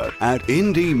Hebert at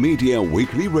Indie Media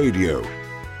Weekly Radio.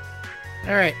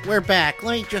 All right, we're back.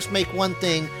 Let me just make one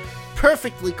thing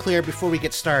perfectly clear before we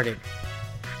get started.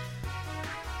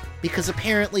 Because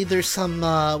apparently there's some,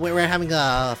 we're having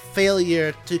a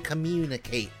failure to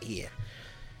communicate here.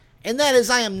 And that is,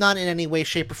 I am not in any way,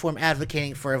 shape, or form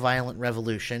advocating for a violent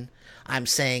revolution. I'm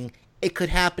saying it could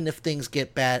happen if things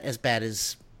get bad as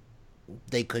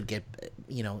they could get,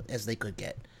 as they could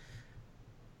get.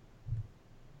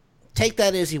 Take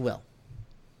that as you will.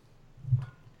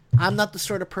 I'm not the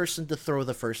sort of person to throw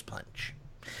the first punch.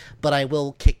 But I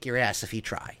will kick your ass if you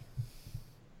try.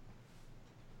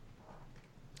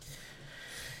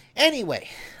 Anyway,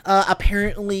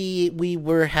 apparently we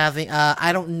were having,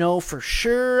 I don't know for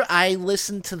sure. I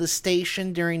listened to the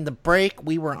station during the break.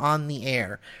 We were on the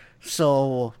air.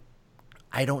 So,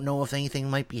 I don't know if anything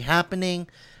might be happening,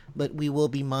 but we will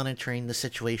be monitoring the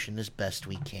situation as best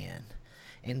we can.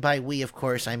 And by we, of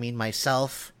course, I mean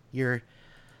myself, your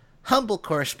humble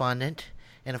correspondent,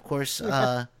 and of course,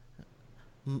 Miles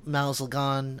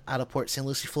Lagon out of Port St.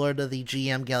 Lucie, Florida, the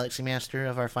GM Galaxy Master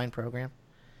of our fine program.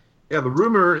 Yeah, the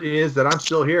rumor is that I'm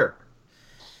still here.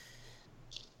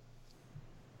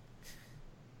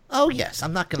 Oh yes,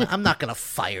 I'm not gonna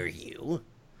fire you.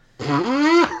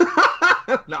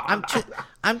 No,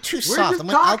 I'm too soft.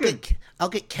 I'll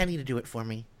get Kenny to do it for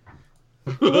me.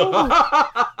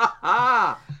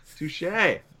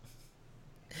 Touché.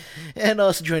 And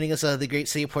also joining us, the great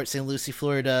city of Port St. Lucie,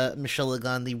 Florida, Michelle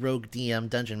Lagon, the rogue DM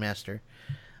Dungeon Master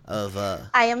of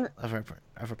our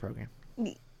program.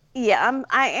 Yeah,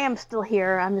 I am still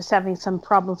here. I'm just having some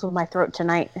problems with my throat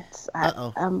tonight. It's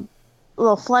a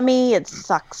little phlegmy. It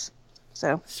sucks.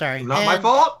 So sorry. Not my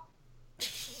fault.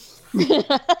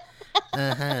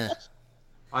 Uh-huh.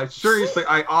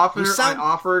 I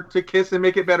offer to kiss and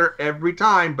make it better every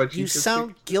time, but you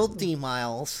sound guilty,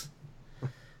 Miles.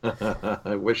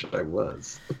 I wish I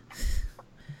was.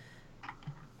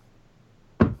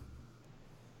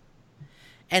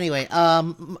 Anyway,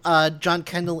 John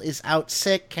Kendall is out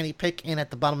sick. Kenny Pick in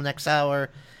at the bottom of next hour.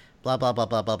 Blah, blah, blah,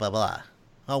 blah, blah, blah, blah.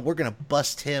 Oh, we're going to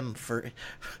bust him for...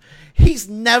 He's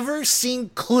never seen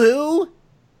Clue?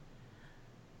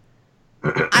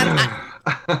 Thus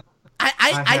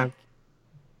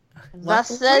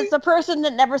says the person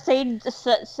that never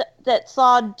that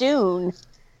saw Dune.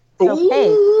 So, hey.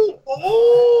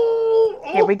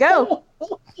 Here we go.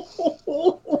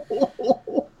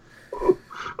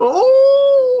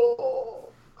 Oh!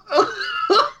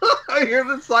 I hear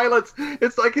the silence.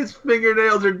 It's like his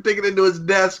fingernails are digging into his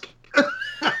desk.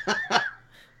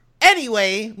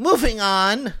 Anyway, moving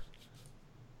on.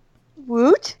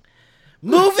 Woot?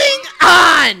 Moving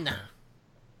on!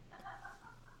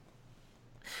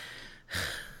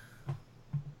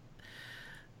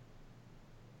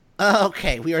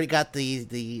 Okay, we already got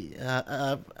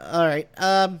all right.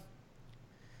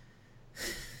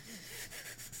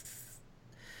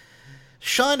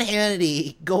 Sean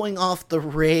Hannity going off the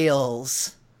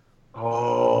rails.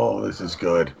 Oh, this is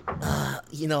good.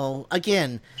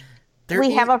 Again,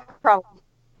 we have a problem.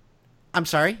 I'm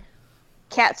sorry?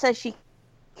 Kat says she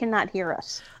cannot hear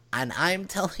us. And I'm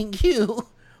telling you,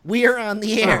 we are on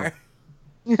the air.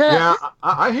 Yeah,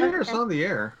 I hear us on the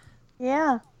air.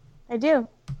 Yeah, I do.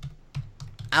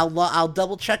 I'll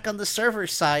double check on the server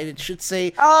side. It should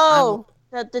say... Oh,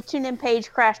 the TuneIn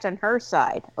page crashed on her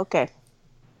side. Okay.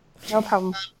 No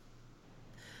problem.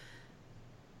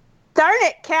 Darn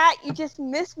it, Kat. You just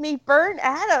missed me. Burn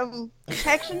Adam.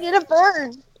 Actually did a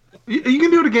burn. You can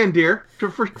do it again, dear.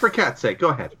 For Kat's sake. Go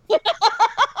ahead.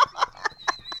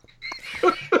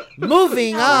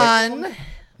 Moving on.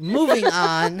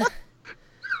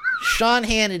 Sean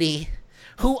Hannity,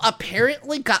 who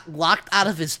apparently got locked out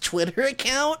of his Twitter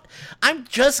account. I'm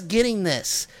just getting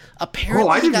this. Apparently,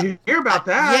 I didn't hear about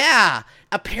that. Yeah,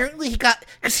 apparently he got,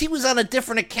 because he was on a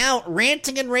different account,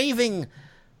 ranting and raving.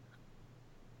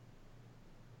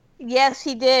 Yes,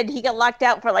 he did. He got locked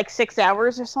out for like 6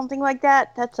 hours or something like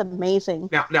that. That's amazing.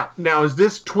 Now, is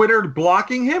this Twitter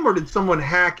blocking him, or did someone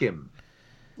hack him?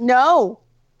 No,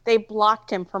 they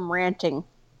blocked him from ranting.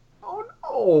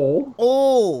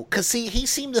 Oh, because he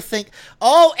seemed to think,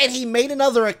 and he made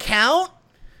another account?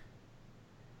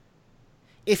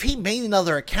 If he made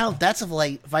another account, that's a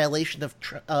violation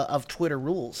of Twitter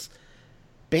rules.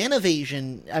 Ban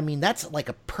evasion, I mean, that's like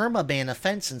a perma-ban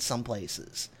offense in some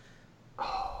places.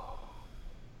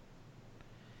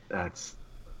 That's...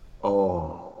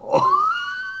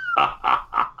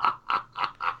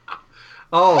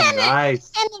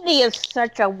 nice. Kennedy is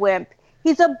such a wimp.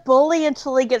 He's a bully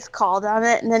until he gets called on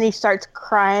it, and then he starts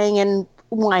crying and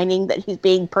whining that he's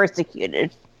being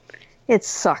persecuted. It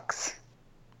sucks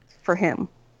for him.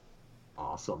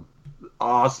 Awesome.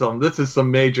 This is some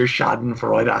major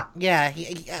schadenfreude. Yeah,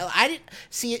 I didn't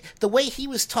see it. The way he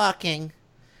was talking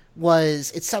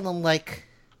it sounded like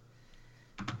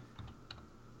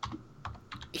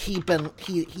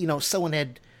someone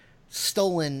had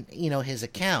stolen, his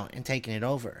account and taken it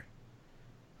over.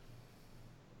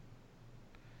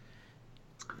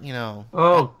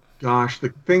 Oh, gosh, the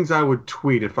things I would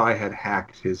tweet if I had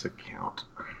hacked his account.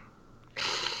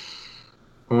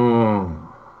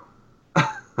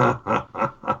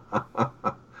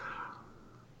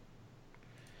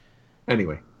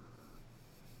 Anyway,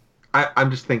 I'm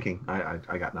just thinking. I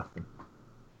got nothing.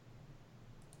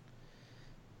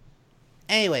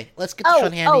 Anyway, let's get to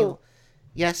Sean Hannity.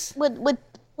 Yes.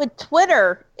 With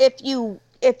Twitter, if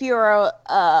you're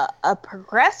a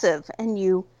progressive and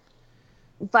you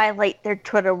violate their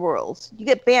Twitter rules, you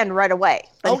get banned right away.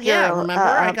 But remember?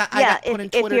 I got put in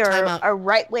Twitter if you're timeout. A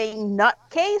right-wing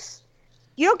nutcase,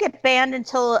 you don't get banned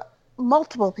until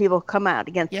multiple people come out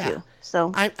against you.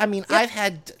 So I mean, I've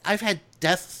had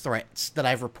death threats that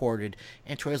I've reported,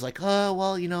 and Twitter's like,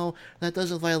 that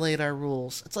doesn't violate our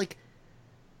rules. It's like,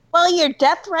 well, your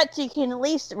death threats you can at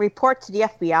least report to the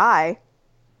FBI.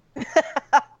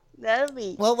 That'll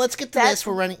be. Well, let's get to this.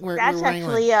 We're running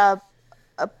actually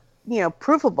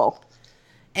provable.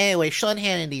 Anyway, Sean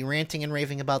Hannity ranting and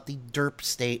raving about the derp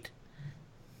state.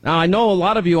 Now, I know a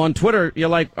lot of you on Twitter, you're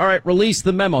like, all right, release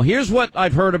the memo. Here's what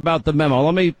I've heard about the memo.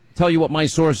 Let me tell you what my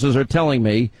sources are telling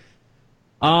me.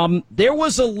 There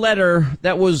was a letter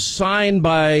that was signed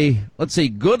by,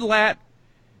 Goodlatte,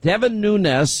 Devin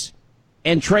Nunes,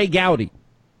 and Trey Gowdy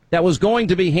that was going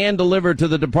to be hand-delivered to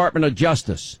the Department of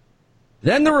Justice.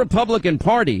 Then the Republican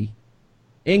Party,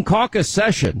 in caucus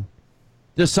session,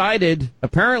 decided,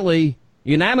 apparently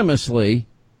unanimously,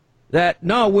 that,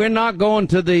 no, we're not going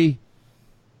to the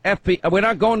FBI, we're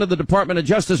not going to the Department of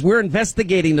Justice. We're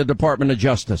investigating the Department of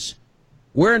Justice.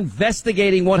 We're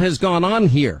investigating what has gone on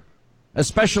here,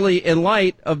 especially in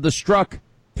light of the Strzok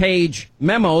Page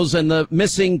memos and the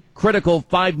missing critical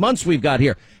 5 months we've got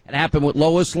here. It happened with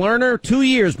Lois Lerner 2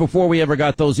 years before we ever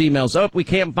got those emails. We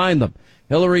can't find them.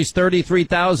 Hillary's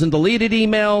 33,000 deleted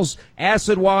emails,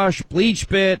 acid wash, bleach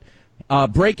bit,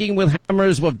 breaking with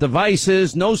hammers with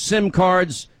devices, no SIM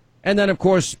cards, and then, of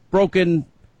course, broken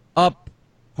up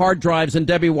hard drives and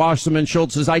Debbie Wasserman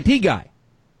Schultz's IT guy.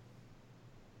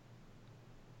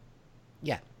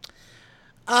 Yeah.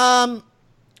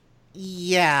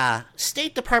 Yeah.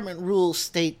 State Department rules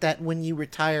state that when you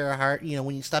retire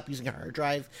when you stop using a hard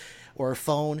drive or a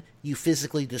phone, you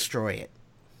physically destroy it.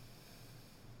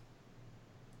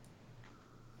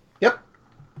 Yep.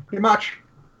 Pretty much.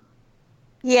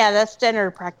 Yeah, that's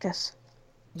standard practice.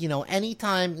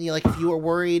 Anytime, if you are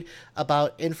worried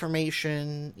about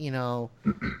information, Oh,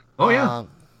 yeah.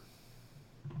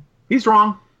 He's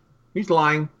wrong. He's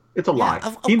lying. It's a lie.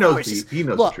 He knows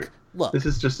the truth. Look, this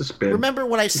is just a spin. Remember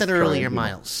what I said earlier,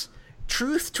 Miles.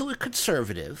 Truth to a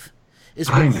conservative is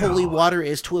what holy water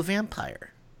is to a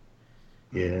vampire.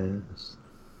 Yes.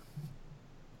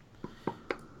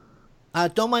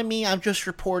 Don't mind me. I'm just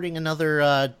reporting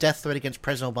another death threat against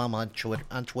President Obama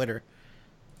on Twitter.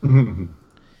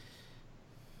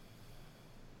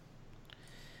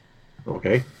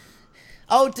 Okay.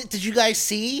 Oh, did you guys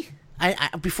see?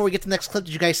 Before we get to the next clip,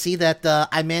 did you guys see that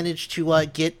I managed to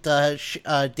get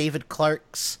David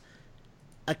Clark's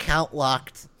account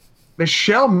locked?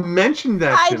 Michelle mentioned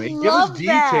that to me. Give us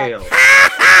details.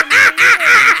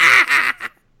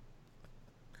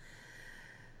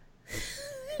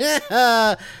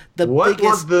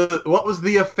 What was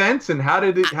the offense and how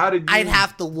did I'd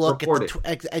have to look at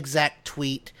the exact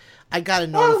tweet. I got a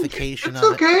notification It's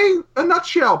of okay. it. A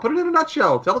nutshell. Put it in a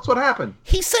nutshell. Tell us what happened.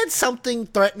 He said something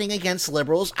threatening against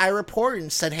liberals. I reported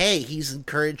and said, hey, he's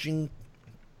encouraging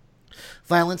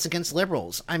violence against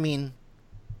liberals. I mean...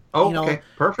 Okay,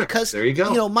 perfect. Because, there you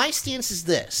go. My stance is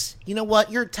this. You know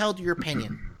what? You're entitled to your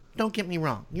opinion. Don't get me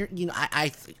wrong. You're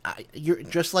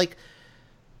just like,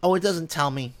 it doesn't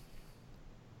tell me.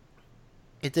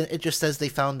 It just says they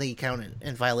found the account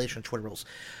in violation of Twitter rules.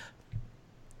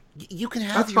 You can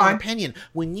have your own opinion.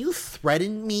 When you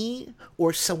threaten me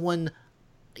or someone,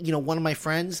 one of my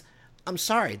friends, I'm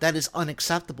sorry, that is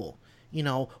unacceptable.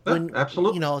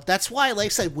 Absolutely. That's why, like I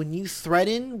said, when you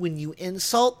threaten, when you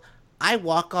insult, I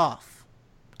walk off.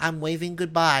 I'm waving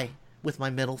goodbye with my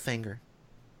middle finger.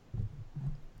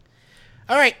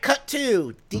 All right, cut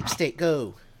to Deep State,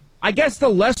 go. I guess the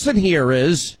lesson here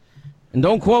is, and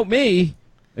don't quote me,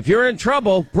 if you're in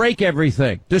trouble, break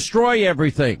everything, destroy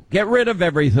everything, get rid of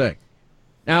everything.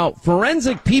 Now,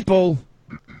 forensic people,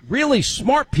 really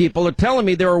smart people, are telling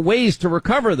me there are ways to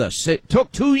recover this. It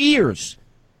took 2 years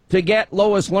to get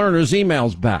Lois Lerner's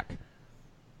emails back.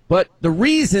 But the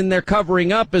reason they're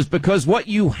covering up is because what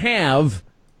you have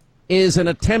is an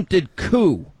attempted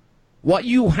coup. What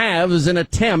you have is an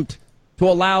attempt to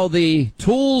allow the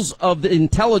tools of the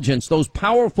intelligence, those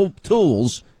powerful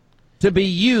tools, to be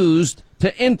used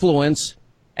to influence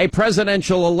a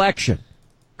presidential election,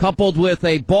 coupled with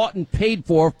a bought and paid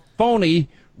for phony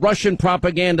Russian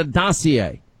propaganda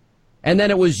dossier. And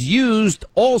then it was used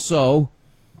also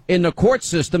in the court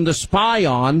system to spy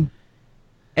on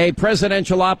a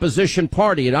presidential opposition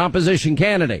party, an opposition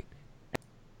candidate.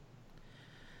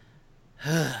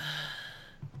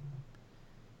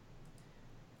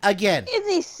 Again. Is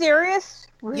he serious?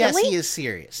 Really? Yes, he is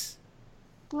serious.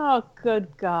 Oh, good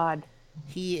God.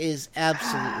 He is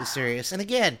absolutely serious. And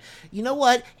again, you know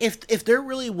what? If there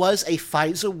really was a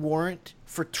FISA warrant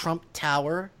for Trump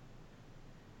Tower,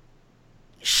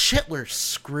 Schittler's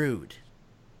screwed.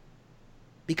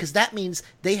 Because that means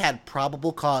they had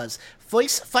probable cause.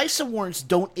 FISA warrants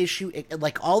don't issue,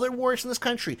 like all their warrants in this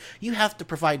country, you have to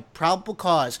provide probable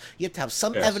cause. You have to have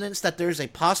some evidence that there's a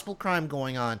possible crime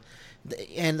going on.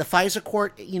 And the FISA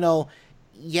court,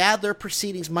 their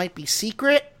proceedings might be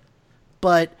secret,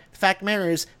 but the fact of the matter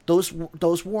is,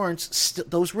 those warrants,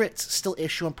 those writs still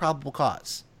issue on probable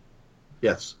cause.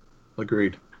 Yes,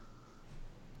 agreed.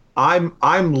 I'm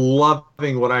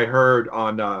loving what I heard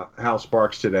on Hal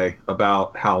Sparks today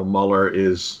about how Mueller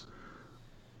is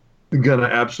gonna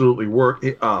absolutely work.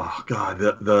 Oh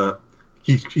God,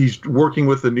 he's working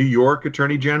with the New York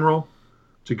Attorney General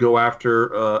to go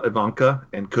after Ivanka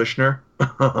and Kushner.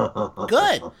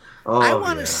 Good. I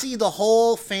want to see the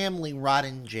whole family rot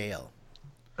in jail.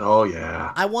 Oh,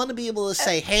 yeah. I want to be able to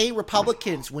say, hey,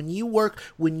 Republicans, when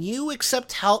you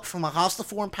accept help from a hostile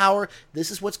foreign power,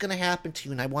 this is what's going to happen to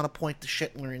you, and I want to point to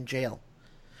Schittler in jail.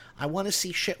 I want to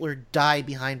see Schittler die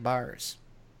behind bars.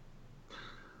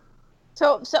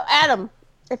 So Adam,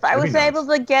 if I was able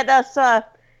to get us an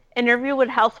interview with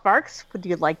Hal Sparks, would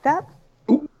you like that?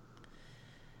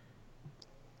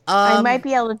 I might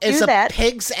be able to do that. Is a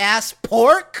pig's ass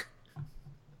pork?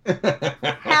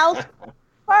 Hal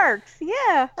Sparks,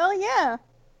 yeah. Hell yeah.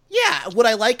 Yeah, would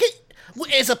I like it?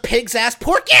 Is a pig's ass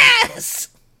pork? Yes!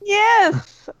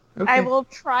 Yes! Okay. I will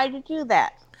try to do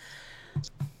that.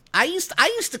 I used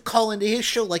to call into his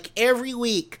show like every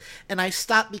week, and I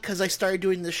stopped because I started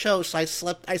doing the show, so I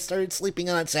started sleeping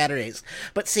on Saturdays.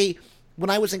 But see, when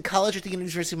I was in college at the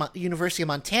University of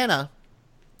Montana,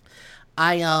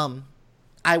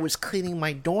 I was cleaning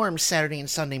my dorm Saturday and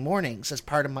Sunday mornings as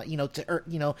part of my,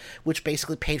 which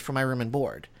basically paid for my room and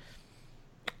board.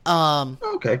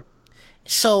 Okay.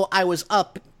 So I was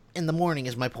up in the morning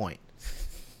is my point.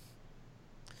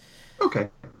 Okay.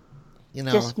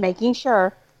 Just making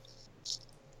sure.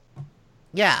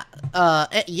 Yeah.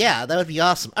 That would be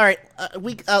awesome. All right.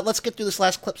 Let's get through this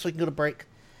last clip so we can go to break.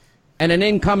 And an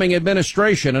incoming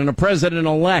administration and a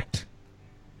president-elect.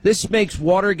 This makes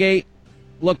Watergate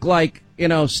look like,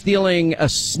 stealing a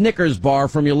Snickers bar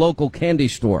from your local candy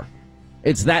store.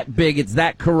 It's that big, it's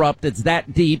that corrupt, it's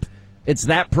that deep, it's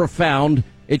that profound.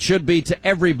 It should be to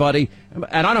everybody.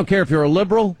 And I don't care if you're a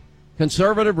liberal,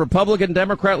 conservative, Republican,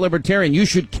 Democrat, Libertarian, you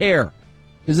should care.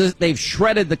 Because they've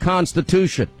shredded the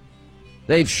Constitution.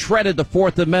 They've shredded the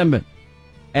Fourth Amendment.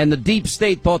 And the deep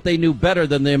state thought they knew better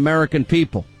than the American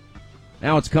people.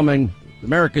 Now it's coming,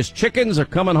 America's chickens are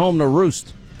coming home to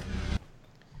roost.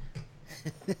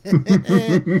 He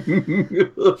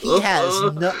has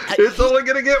no. It's only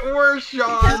going to get worse,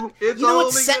 Sean. It's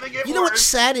only going to get worse. You know what's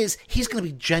sad is he's going to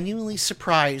be genuinely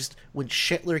surprised when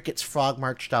Schittler gets frog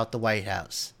marched out the White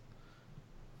House.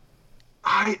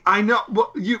 I know.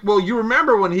 Well, you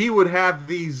remember when he would have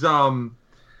these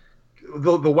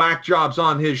the whack jobs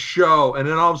on his show, and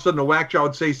then all of a sudden the whack job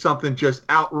would say something just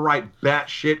outright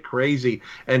batshit crazy,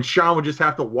 and Sean would just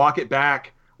have to walk it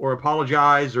back or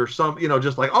apologize or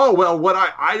just like, oh well, what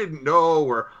I didn't know,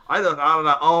 or I don't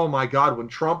know. Oh my God, when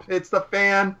Trump hits the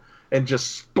fan and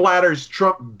just splatters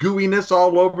Trump gooiness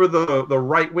all over the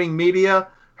right wing media,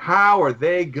 how are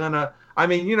they gonna? I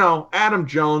mean, Adam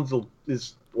Jones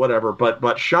is whatever,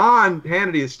 but Sean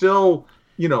Hannity is still,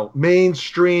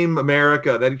 mainstream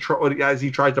America as he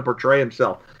tries to portray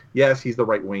himself. Yes, he's the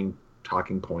right wing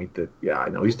talking point. I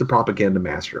know he's the propaganda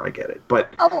master. I get it,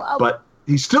 but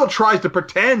he still tries to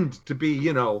pretend to be,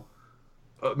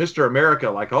 Mr. America.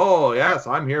 Like, oh yes,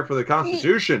 I'm here for the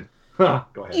Constitution. Go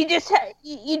ahead.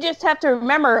 You just have to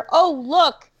remember. Oh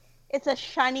look, it's a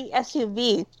shiny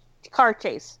SUV car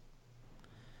chase.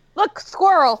 Look,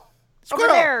 squirrel. Over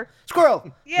there.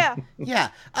 Squirrel. Yeah. Yeah.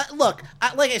 Look,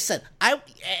 like I said,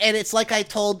 it's like I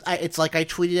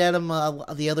tweeted at him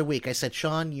the other week. I said,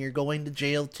 Sean, you're going to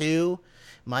jail too.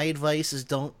 My advice is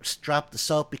don't drop the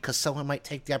soap because someone might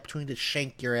take the opportunity to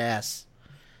shank your ass.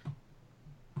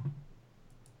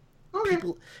 Okay.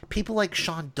 People like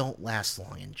Sean don't last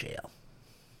long in jail.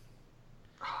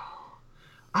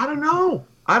 I don't know,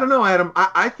 Adam.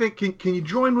 I think can you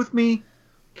join with me?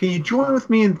 Can you join with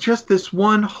me in just this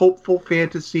one hopeful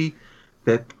fantasy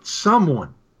that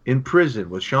someone in prison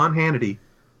with Sean Hannity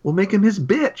will make him his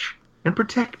bitch and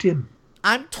protect him?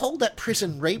 I'm told that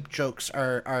prison rape jokes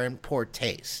are in poor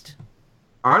taste.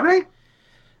 Are they?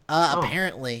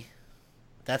 Apparently.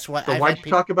 That's why. So why'd you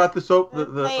talk about the soap?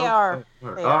 They are.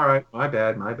 All right, my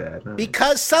bad.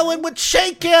 Because someone would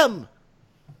shake him.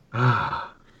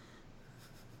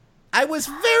 I was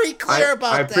very clear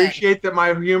about that. I appreciate that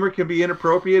my humor can be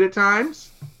inappropriate at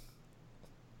times.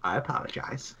 I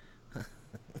apologize.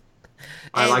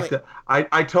 Anyway,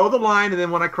 I toe the line, and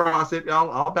then when I cross it,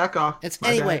 I'll back off.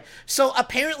 So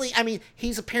apparently, I mean,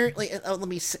 he's apparently. Let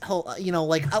me see,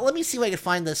 let me see if I can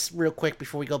find this real quick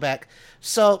before we go back.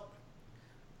 So,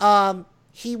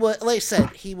 he was, like I said,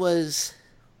 he was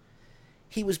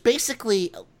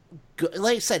basically,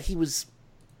 like I said, he was,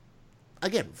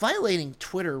 again, violating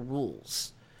Twitter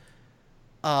rules,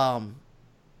 by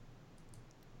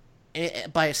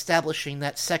establishing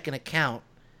that second account.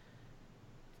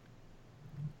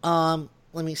 Let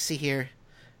me see here.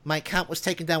 My account was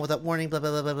taken down without warning, blah, blah,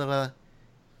 blah, blah, blah, blah.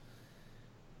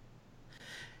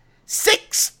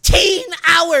 16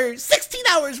 hours! 16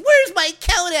 hours! Where's my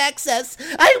account access?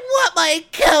 I want my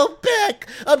account back!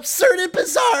 Absurd and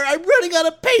bizarre! I'm running out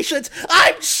of patience!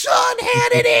 I'm Sean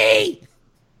Hannity!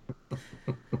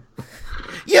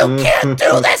 You can't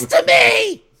do this to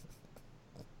me!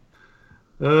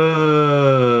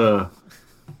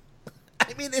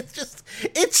 I mean,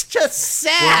 it's just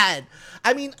sad.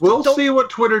 I mean, we'll see what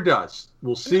Twitter does.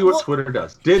 Twitter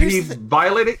does. Did he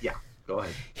violate it? Yeah. Go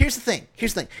ahead. Here's the thing.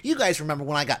 You guys remember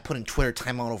when I got put in Twitter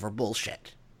timeout over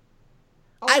bullshit?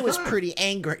 I was pretty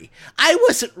angry. I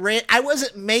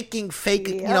wasn't making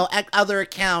fake, other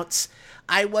accounts.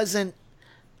 I wasn't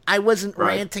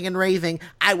ranting and raving.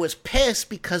 I was pissed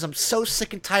because I'm so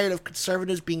sick and tired of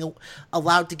conservatives being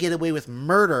allowed to get away with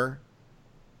murder.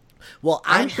 Well,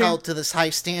 I'm held to this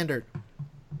high standard.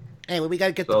 Anyway, we got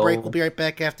to get the break. We'll be right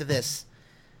back after this.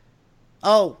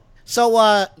 Oh,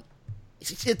 so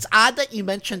it's odd that you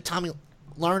mentioned Tommy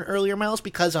Lauren earlier, Miles,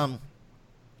 because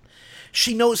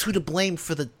she knows who to blame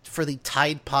for the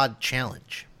Tide Pod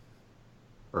challenge.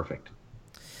 Perfect.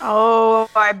 Oh,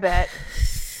 I bet.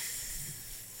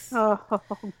 Oh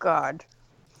God.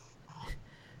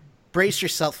 Brace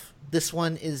yourself. This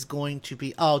one is going to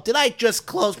be. Oh, did I just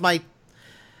close my?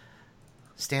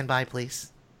 Stand by,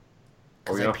 please.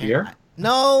 Are we off here?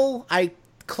 No, I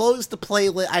closed the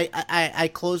playlist. I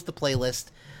closed the playlist.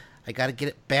 I got to get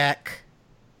it back.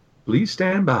 Please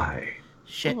stand by.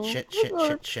 Shit.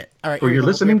 All right. For your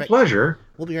listening pleasure.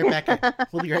 We'll be right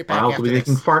back. We'll be right back. Miles will be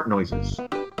making fart noises.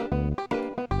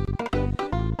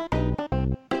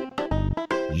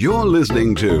 You're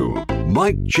listening to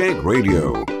Mike Check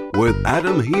Radio with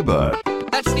Adam Hebert.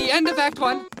 That's the end of Act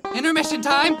 1. Intermission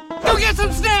time. Go get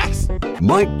some snacks!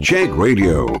 Mike Check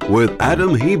Radio with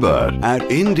Adam Hebert at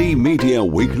Indie Media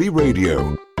Weekly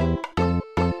Radio.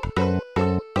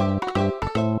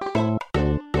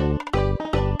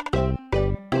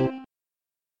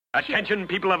 Attention,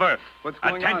 people of Earth. What's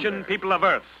going on there? People of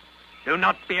Earth. Do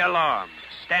not be alarmed.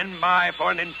 Stand by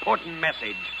for an important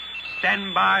message.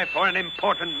 Stand by for an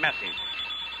important message.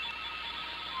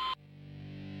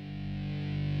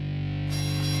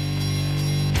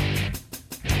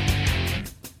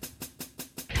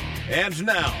 And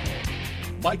now,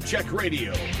 Mike Check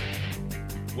Radio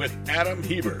with Adam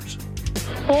Hebert.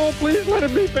 Oh, please let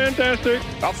it be fantastic.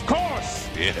 Of course.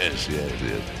 Yes.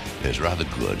 It's rather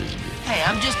good, isn't it? Hey,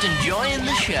 I'm just enjoying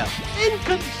the show.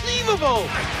 Inconceivable!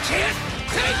 I can't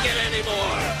take it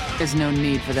anymore! There's no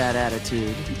need for that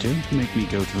attitude. Don't make me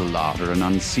go to the larder and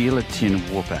unseal a tin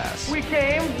of whoop ass. We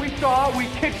came, we saw, we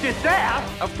kicked his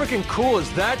ass. How freaking cool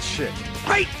is that shit?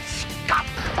 Great Scott!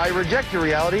 I reject your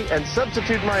reality and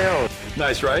substitute my own.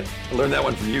 Nice, right? I learned that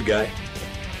one from you, guy.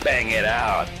 Bang it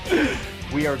out.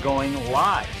 We are going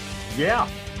live. Yeah.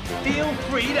 Feel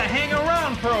free to hang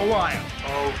around for a while.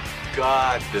 Oh,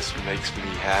 God, this makes me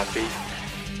happy.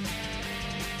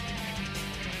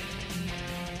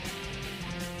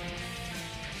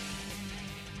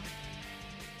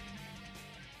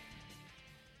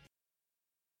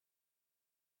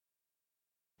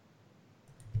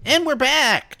 And we're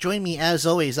back. Join me, as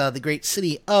always, out of the great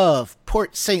city of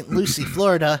Port St. Lucie,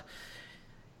 Florida.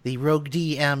 The Rogue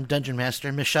DM Dungeon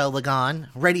Master, Michelle Lagan,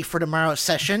 ready for tomorrow's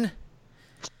session.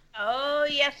 Oh,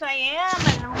 yes, I am.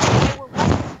 And what I want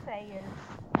to say is,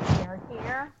 we're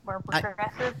here, we're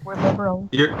progressive, we're liberal.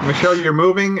 Michelle, you're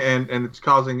moving, and it's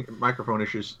causing microphone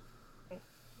issues.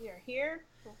 We are here,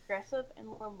 we're progressive, and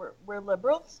we're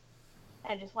liberals.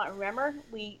 And just want to remember,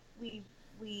 we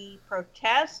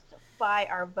protest by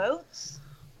our votes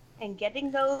and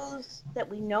getting those that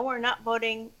we know are not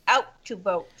voting out to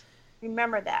vote.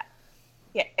 Remember that.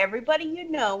 Get everybody you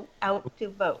know out to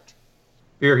vote.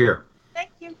 Here. Thank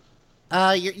you.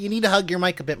 You need to hug your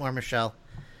mic a bit more, Michelle.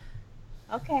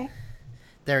 Okay.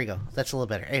 There we go. That's a little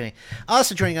better. Anyway,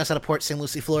 also joining us out of Port St.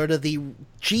 Lucie, Florida, the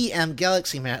GM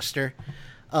Galaxy Master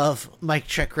of Mike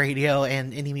Check Radio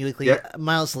and Indie Media Weekly,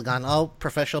 Miles Lagan, all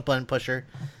professional button pusher.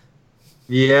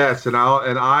 Yes, and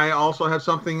I also have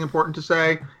something important to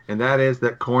say, and that is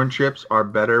that corn chips are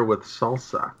better with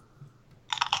salsa.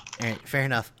 All right, fair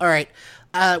enough. All right,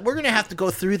 we're going to have to go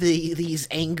through these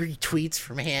angry tweets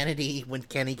from Hannity when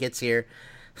Kenny gets here.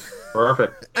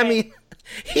 Perfect. I mean,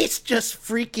 he's just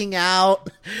freaking out.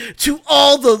 To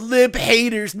all the lib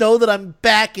haters, know that I'm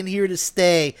back and here to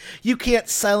stay. You can't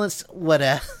silence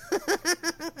whatever.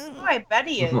 Oh, I bet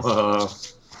he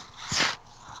is.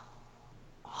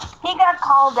 He got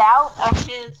called out of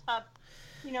his,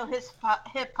 his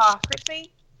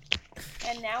hypocrisy,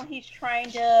 and now he's trying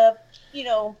to,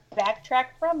 backtrack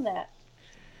from that.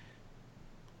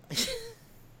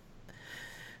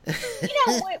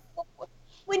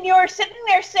 When you're sitting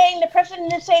there saying the president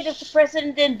didn't say this, the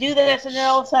president didn't do this, and then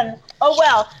all of a sudden, oh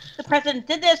well, the president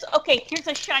did this. Okay, here's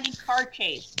a shiny car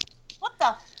chase. What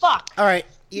the fuck? All right.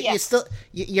 You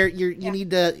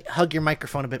need to hug your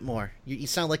microphone a bit more. You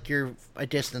sound like you're a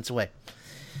distance away.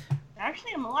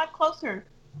 Actually, I'm a lot closer.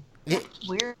 It's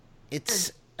weird.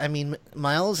 I mean,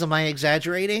 Miles, am I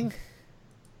exaggerating?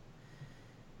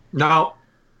 No.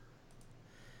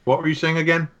 What were you saying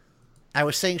again? I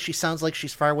was saying she sounds like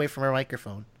she's far away from her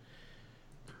microphone.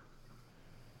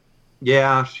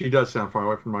 Yeah, she does sound far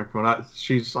away from the microphone.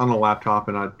 She's on a laptop,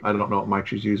 and I don't know what mic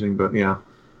she's using, but yeah.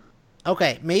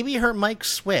 Okay, maybe her mic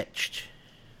switched.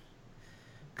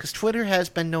 Because Twitter has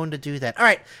been known to do that. All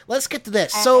right, let's get to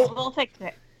this. So we'll fix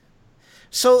it.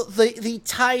 So the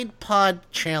Tide Pod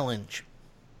Challenge.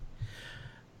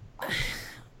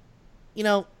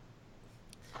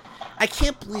 I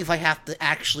can't believe I have to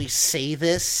actually say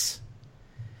this.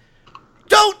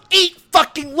 Don't eat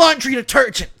fucking laundry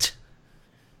detergent!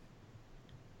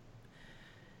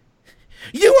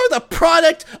 You are the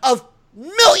product of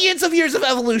millions of years of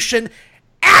evolution.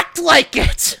 Act like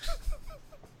it!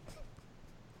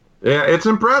 Yeah, it's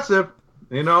impressive.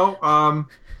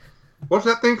 What's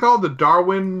that thing called? The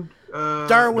Darwin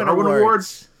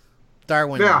Awards?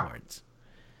 Darwin Awards.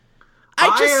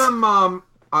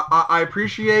 I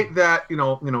appreciate that,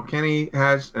 Kenny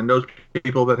has, and those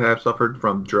people that have suffered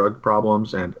from drug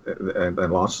problems and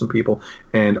lost some people.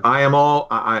 And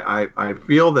I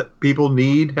feel that people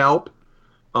need help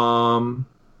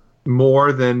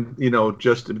more than,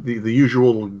 just the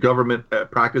usual government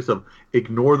practice of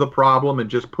ignore the problem and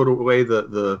just put away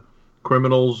the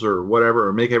criminals or whatever,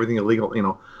 or make everything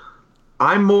illegal.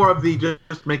 I'm more of the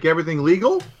just make everything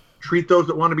legal, treat those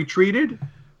that want to be treated.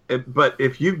 But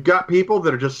if you've got people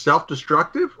that are just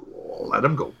self-destructive, let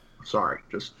them go. Sorry,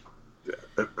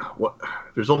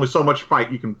 there's only so much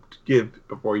fight you can give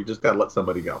before you just gotta let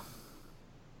somebody go.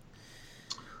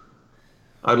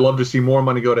 I'd love to see more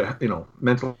money go to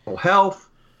mental health,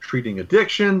 treating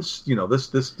addictions.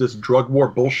 This drug war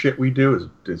bullshit we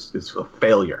do is a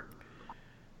failure.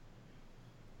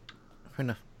 Fair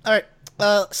enough. All right.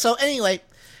 So anyway,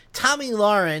 Tommy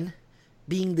Lauren,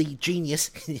 being the genius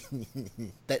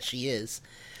that she is,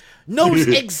 knows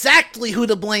exactly who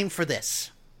to blame for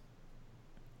this.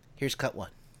 Here's cut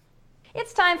one.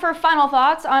 It's time for final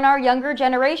thoughts on our younger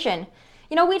generation.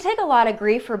 You know, we take a lot of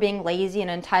grief for being lazy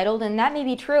and entitled, and that may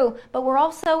be true, but we're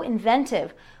also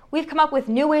inventive. We've come up with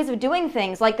new ways of doing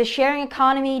things like the sharing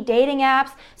economy, dating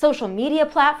apps, social media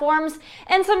platforms,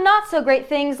 and some not so great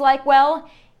things like, well,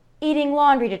 eating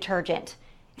laundry detergent.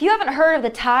 If you haven't heard of the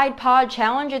Tide Pod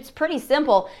Challenge, it's pretty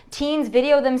simple. Teens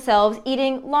video themselves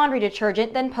eating laundry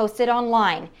detergent, then post it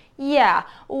online. Yeah,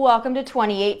 welcome to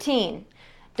 2018.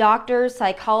 Doctors,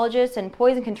 psychologists, and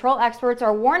poison control experts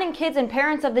are warning kids and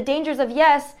parents of the dangers of,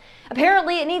 yes,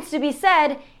 apparently it needs to be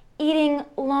said, eating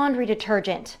laundry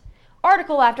detergent.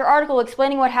 Article after article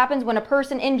explaining what happens when a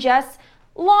person ingests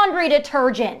laundry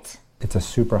detergent. It's a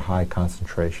super high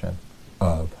concentration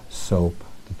of soap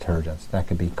detergents. That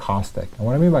could be caustic. And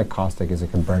what I mean by caustic is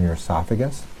it can burn your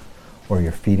esophagus or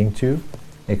your feeding tube.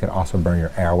 It could also burn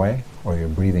your airway or your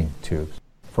breathing tubes.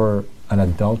 For an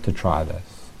adult to try this,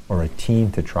 or a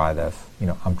teen to try this,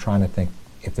 I'm trying to think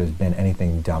if there's been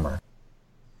anything dumber.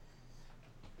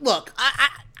 Look,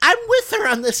 I'm with her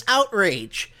on this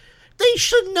outrage. They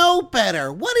should know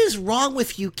better. What is wrong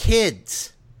with you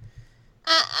kids?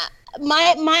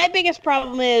 My biggest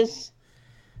problem is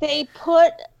they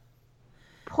put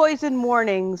poison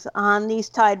warnings on these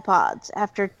Tide Pods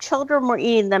after children were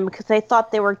eating them because they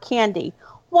thought they were candy.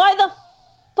 Why the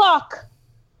fuck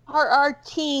are our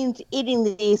teens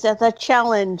eating these as a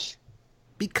challenge?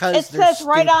 Because it says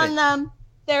right on them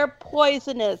they're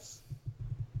poisonous.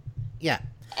 Yeah.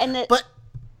 But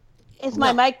is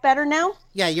my mic better now?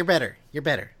 Yeah, you're better.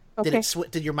 Okay.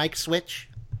 Did your mic switch?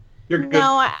 You're good.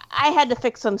 No, I had to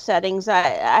fix some settings.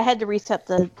 I had to reset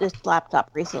this laptop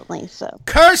recently, so.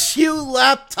 Curse you,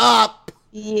 laptop!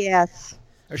 Yes.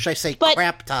 Or should I say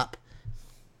crap top?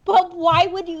 But why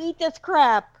would you eat this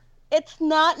crap? It's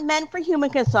not meant for human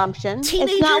consumption.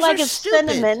 Teenagers it's not like are it's stupid.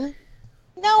 Cinnamon.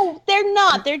 No, they're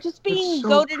not. They're just being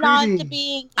goaded on to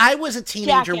being. I was a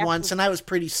teenager jackasses. once, and I was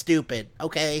pretty stupid,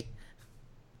 okay?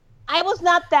 I was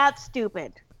not that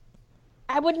stupid.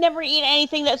 I would never eat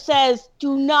anything that says,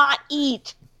 do not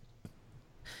eat.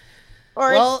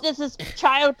 Or this is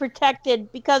child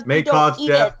protected because may you don't cause eat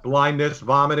death, it. blindness,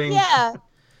 vomiting. Yeah.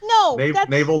 No, that's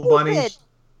navel stupid. bunnies.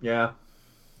 Yeah.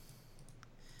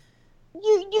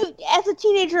 You as a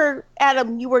teenager,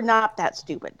 Adam, you were not that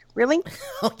stupid. Really?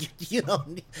 You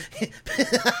don't.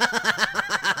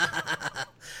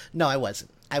 No, I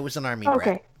wasn't. I was an army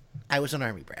brat. I was an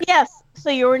army brat. Yes, so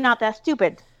you were not that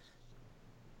stupid.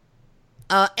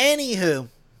 Anywho.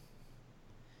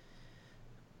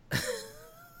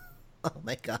 Oh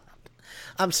my god.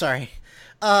 I'm sorry.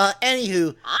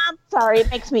 Anywho. I'm sorry, it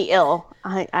makes me ill.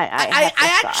 I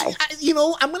actually,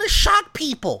 I'm going to shock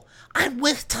people. I'm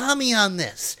with Tommy on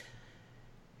this.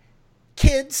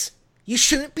 Kids, you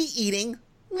shouldn't be eating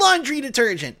laundry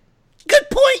detergent. Good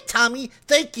point, Tommy.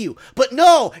 Thank you. But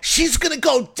no, she's going to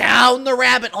go down the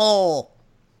rabbit hole.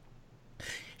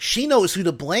 She knows who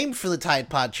to blame for the Tide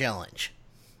Pod Challenge.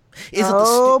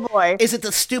 Boy. Is it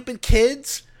the stupid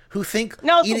kids who think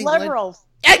No, eating the liberals.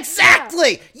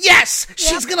 Exactly. Yeah. Yes,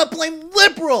 she's going to blame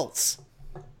liberals.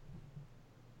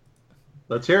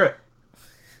 Let's hear it.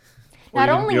 Not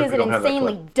only is it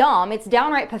insanely dumb, it's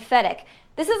downright pathetic.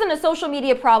 This isn't a social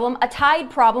media problem, a Tide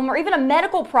problem, or even a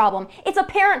medical problem. It's a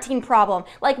parenting problem,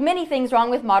 like many things wrong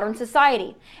with modern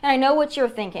society. And I know what you're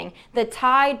thinking. The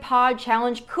Tide Pod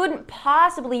Challenge couldn't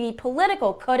possibly be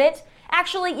political, could it?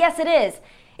 Actually, yes, it is.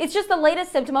 It's just the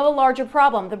latest symptom of a larger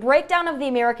problem, the breakdown of the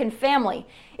American family.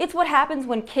 It's what happens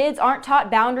when kids aren't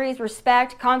taught boundaries,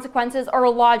 respect, consequences, or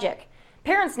logic.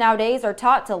 Parents nowadays are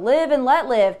taught to live and let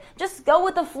live. Just go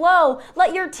with the flow.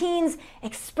 Let your teens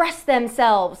express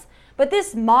themselves. But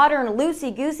this modern,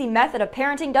 loosey-goosey method of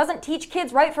parenting doesn't teach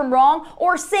kids right from wrong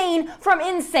or sane from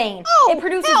insane. Oh, it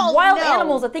produces wild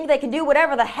animals that think they can do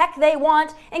whatever the heck they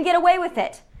want and get away with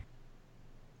it.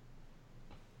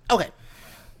 Okay.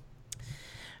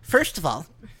 First of all,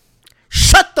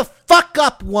 shut the fuck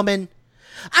up, woman.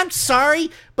 I'm sorry,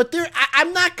 but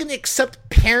I'm not going to accept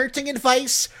parenting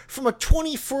advice from a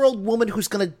 24-year-old woman who's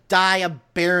going to die a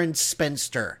barren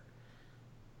spinster.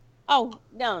 Oh,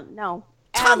 no.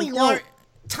 Tommy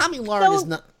Lauren is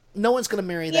not... No one's going to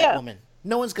marry that woman.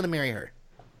 No one's going to marry her.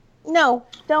 No,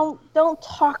 don't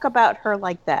talk about her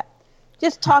like that.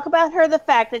 Just talk about her the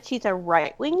fact that she's a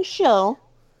right-wing shill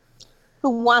who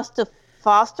wants to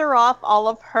foster off all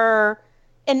of her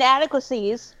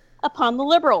inadequacies upon the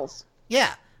liberals.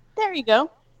 Yeah. There you go.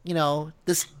 You know,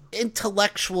 this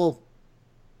intellectual...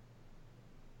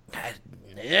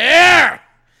 Yeah!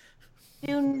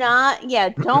 Do not... Yeah,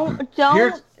 don't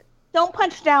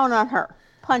punch down on her.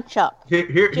 punch up.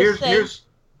 Here's.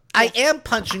 I am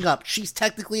punching up. She's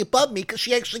technically above me because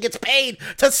she actually gets paid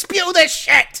to spew this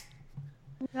shit.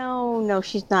 No,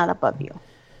 she's not above you.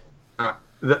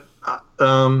 The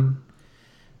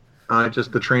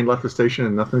train left the station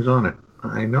and nothing's on it.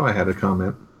 I know I had a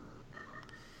comment.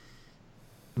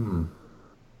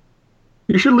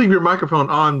 You should leave your microphone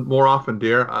on more often,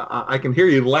 dear. I can hear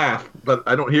you laugh, but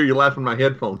I don't hear you laugh in my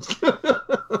headphones.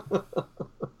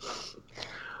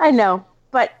 I know,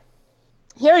 but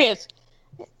here it is.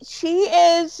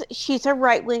 She's a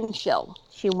right-wing shill.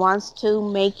 She wants to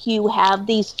make you have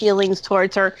these feelings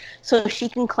towards her so she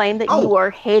can claim that you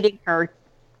are hating her,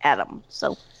 Adam.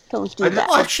 So don't do that.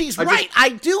 Oh, she's right. I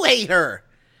do hate her.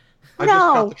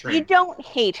 No, you don't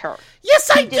hate her.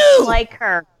 Yes, I do. You dislike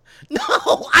her.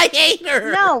 No, I hate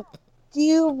her. No, do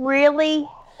you really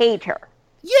hate her?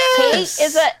 Yes.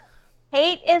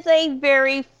 Hate is a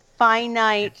very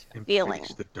finite feeling.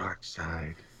 The dark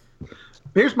side.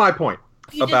 Here's my point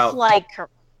You about dislike her.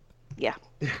 Yeah.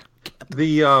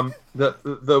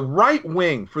 The right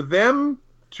wing, for them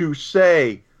to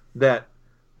say that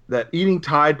eating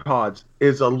Tide Pods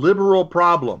is a liberal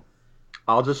problem,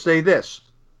 I'll just say this: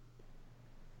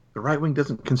 the right wing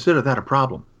doesn't consider that a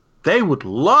problem. They would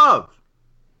love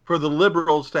for the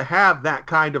liberals to have that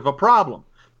kind of a problem.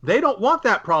 They don't want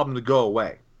that problem to go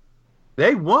away.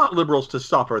 They want liberals to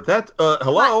suffer.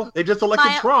 They just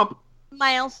elected Trump.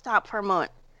 Miles, stop for a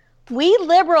moment. We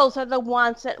liberals are the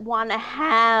ones that want to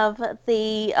have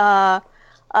the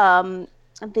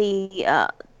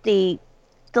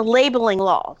labeling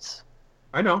laws.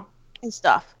 I know. And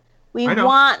stuff. We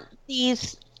want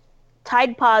these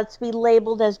Tide Pods to be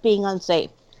labeled as being unsafe.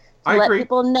 To let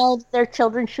people know that their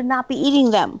children should not be eating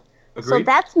them. Agreed. So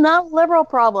that's not a liberal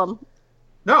problem.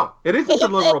 No, it isn't a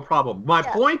liberal problem. My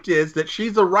point is that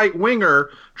she's a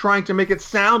right-winger trying to make it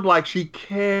sound like she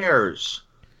cares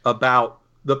about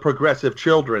the progressive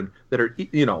children that are,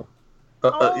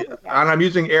 and I'm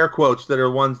using air quotes these are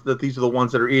the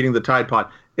ones that are eating the Tide Pod.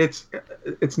 It's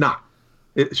not.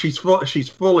 She's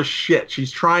full of shit.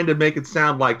 She's trying to make it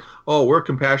sound like, oh, we're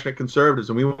compassionate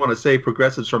conservatives and we want to save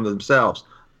progressives from themselves.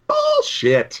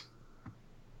 Bullshit.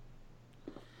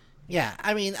 Yeah,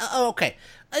 I mean, okay.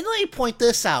 And let me point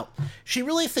this out. She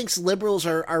really thinks liberals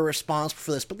are responsible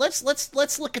for this, but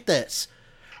let's look at this.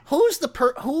 Who's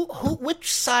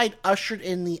which side ushered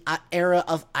in the era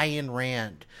of Ayn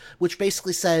Rand, which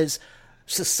basically says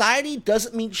society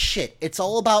doesn't mean shit. It's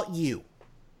all about you.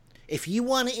 If you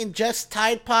want to ingest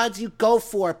Tide Pods, you go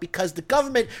for it because the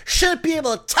government shouldn't be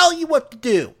able to tell you what to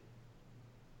do.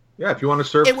 Yeah, if you want to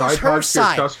serve Tide Pods to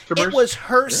your customers. It was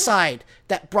her side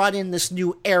that brought in this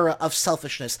new era of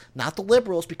selfishness, not the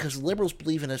liberals, because the liberals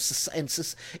believe in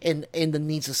the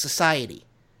needs of society.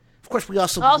 Of course, we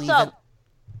also believe in...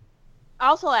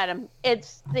 Also, Adam,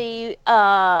 it's the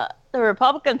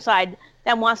Republican side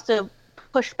that wants to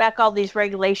push back all these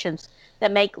regulations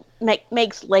that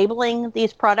makes labeling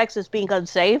these products as being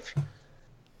unsafe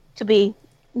to be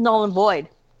null and void.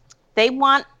 They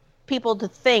want people to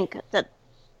think that,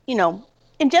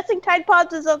 ingesting Tide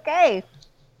Pods is okay.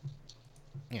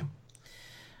 Yeah.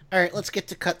 All right, let's get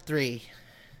to cut 3.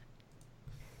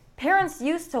 Parents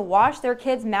used to wash their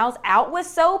kids' mouths out with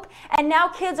soap, and now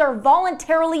kids are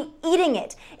voluntarily eating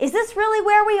it. Is this really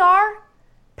where we are?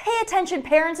 Pay attention,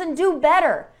 parents, and do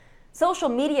better. Social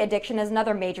media addiction is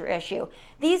another major issue.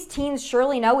 These teens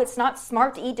surely know it's not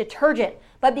smart to eat detergent,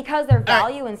 but because their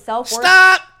value and self-worth...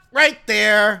 Stop right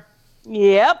there.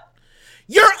 Yep.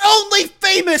 You're only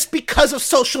famous because of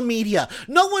social media.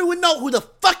 No one would know who the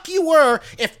fuck you were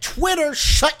if Twitter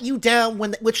shut you down,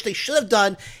 which they should have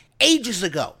done ages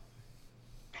ago.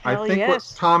 I think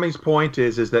what Tommy's point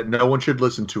is that no one should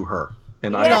listen to her,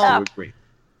 and I do agree.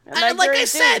 And like I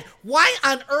said, why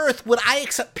on earth would I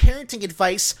accept parenting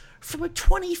advice from a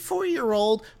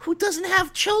 24-year-old who doesn't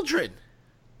have children?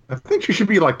 I think she should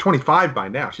be like 25 by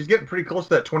now. She's getting pretty close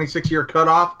to that 26-year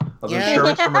cutoff of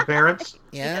insurance from her parents.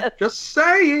 Yeah. Just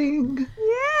saying.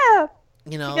 Yeah.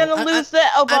 You're going to lose the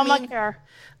Obamacare.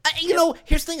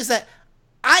 Here's the thing is that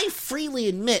I freely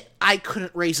admit I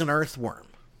couldn't raise an earthworm.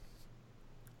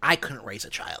 I couldn't raise a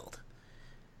child.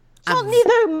 Well,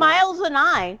 neither Miles and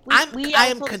I. I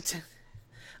am content.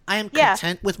 I am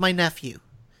content with my nephew.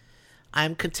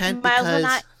 I'm content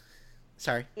because...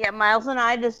 Sorry. Yeah, Miles and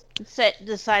I just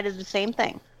decided the same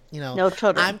thing. No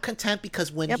children. I'm content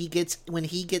because when he gets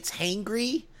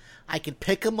hangry, I can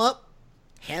pick him up,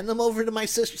 hand him over to my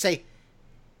sister, say,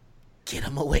 "Get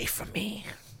him away from me."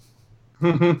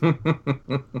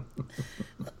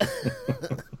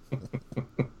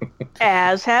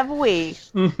 As have we.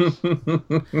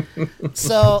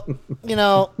 So,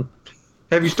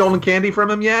 Have you stolen candy from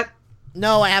him yet?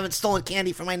 No, I haven't stolen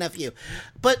candy from my nephew.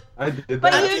 But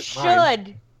you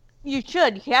should. You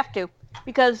should. You have to.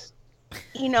 Because,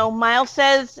 Miles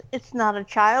says it's not a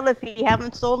child if you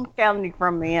haven't stolen candy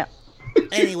from me yet.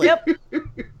 Anyway. Yep.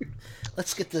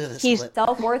 Let's get to this. His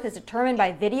self-worth is determined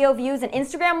by video views and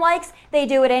Instagram likes. They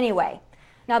do it anyway.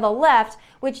 Now the left,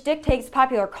 which dictates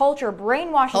popular culture,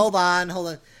 brainwashes... Hold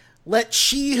on. Let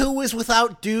she who is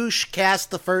without douche cast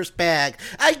the first bag.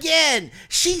 Again,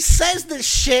 she says this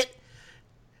shit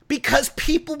because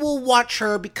people will watch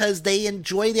her because they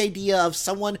enjoy the idea of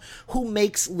someone who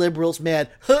makes liberals mad.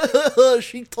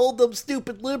 She told them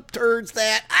stupid lib turds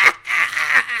that.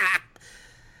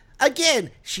 Again,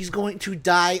 she's going to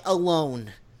die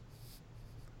alone.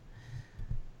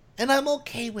 And I'm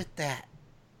okay with that.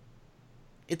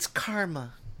 It's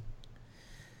karma.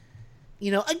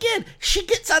 Again, she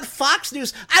gets on Fox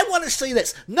News. I want to say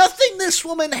this. Nothing this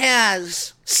woman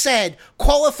has said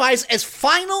qualifies as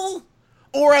final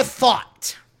or a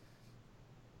thought.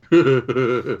 I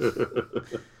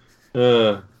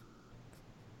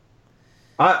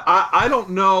don't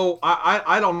know.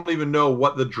 I don't even know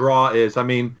what the draw is. I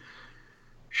mean,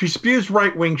 she spews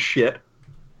right-wing shit.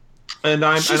 And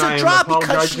I am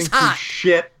apologizing for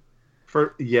shit.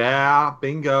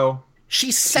 Bingo.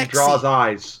 She's sexy. She draws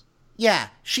eyes. Yeah,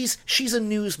 she's a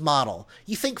news model.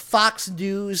 You think Fox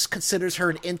News considers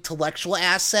her an intellectual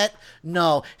asset?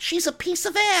 No, she's a piece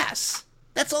of ass.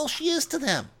 That's all she is to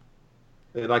them.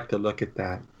 They like to look at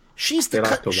that. She is the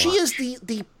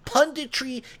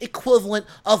punditry equivalent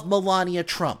of Melania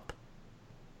Trump.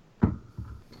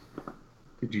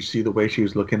 Did you see the way she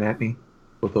was looking at me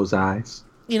with those eyes?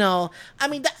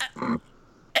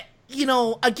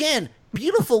 Again,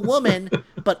 beautiful woman,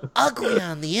 but ugly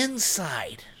on the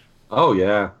inside. Oh,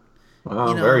 yeah.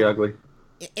 Very ugly.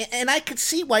 And I could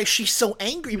see why she's so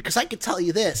angry, because I could tell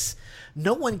you this.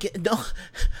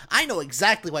 I know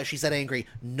exactly why she's that angry.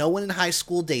 No one in high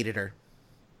school dated her.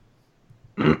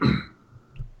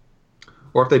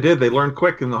 Or if they did, they learned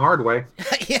quick in the hard way.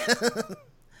 Yeah.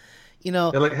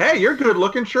 They're like, hey, you're good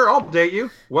looking. Sure, I'll date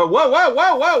you. Whoa.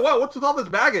 What's with all this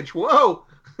baggage? Whoa.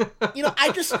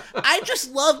 I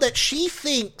just love that she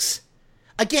thinks,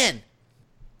 again,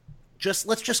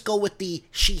 let's just go with the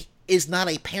she is not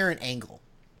a parent angle.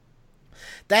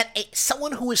 That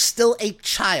someone who is still a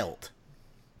child.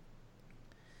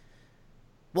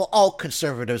 Well, all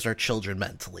conservatives are children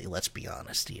mentally, let's be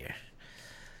honest here.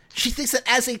 She thinks that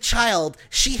as a child,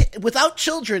 without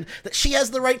children, that she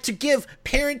has the right to give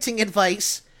parenting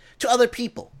advice to other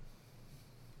people.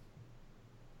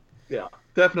 Yeah,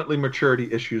 definitely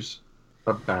maturity issues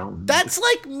abound. That's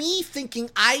like me thinking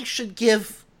I should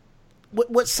give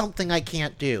what's something I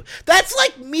can't do. That's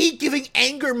like me giving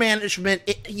anger management,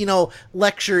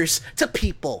 lectures to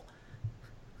people.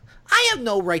 I have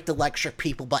no right to lecture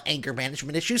people about anger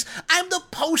management issues. I'm the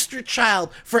poster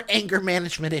child for anger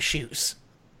management issues.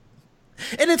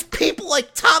 And it's people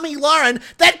like Tommy Lauren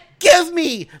that give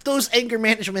me those anger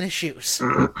management issues.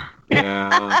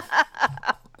 Yeah.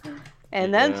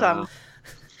 And then some.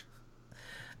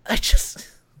 Let's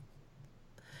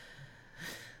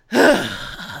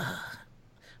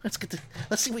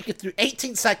see if we get through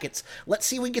 18 seconds. Let's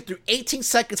see if we can get through 18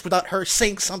 seconds without her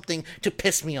saying something to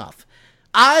piss me off.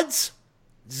 Odds,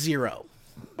 0.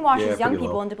 Brainwashes young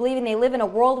people into believing they live in a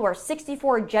world where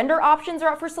 64 gender options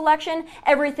are up for selection,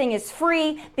 everything is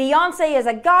free, Beyonce is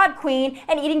a god queen,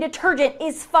 and eating detergent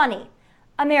is funny.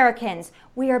 Americans,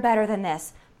 we are better than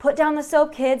this. Put down the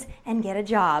soap, kids, and get a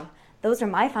job. Those are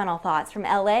my final thoughts from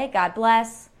LA. God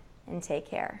bless, and take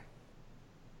care.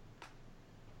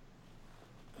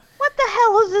 What the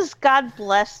hell is this God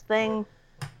bless thing?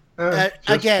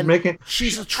 Again,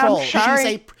 she's a troll. I'm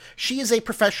sorry. She is a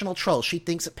professional troll. She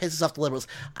thinks it pisses off the liberals.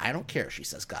 I don't care if she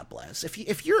says God bless.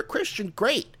 If you're a Christian,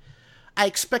 great. I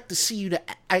expect to see you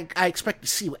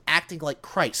acting like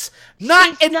Christ,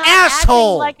 not She's an not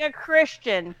asshole. Acting like a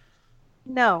Christian.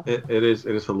 No. It is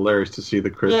hilarious to see the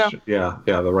Christian,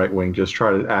 the right wing just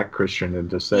try to act Christian and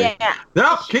just say,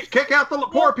 no, kick out the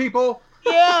poor people.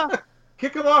 Yeah.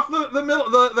 Kick them off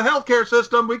the healthcare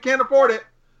system. We can't afford it.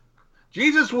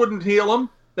 Jesus wouldn't heal them.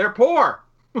 They're poor.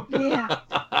 Yeah.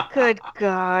 Good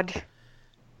God.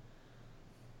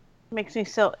 Makes me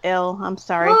so ill. I'm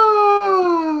sorry.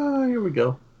 Oh, here we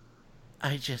go. I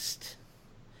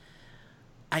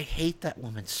hate that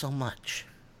woman so much.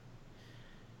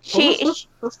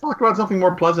 Let's talk about something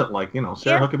more pleasant, like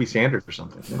Sarah Huckabee Sanders or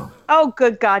something. Oh,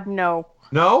 good God, no.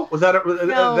 No, was that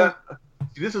No.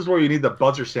 this is where you need the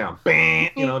buzzer sound.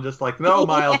 Bang, just like no,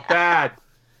 Miles, bad.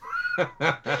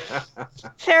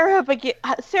 Sarah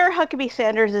Huckabee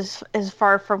Sanders is as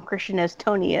far from Christian as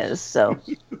Tony is, so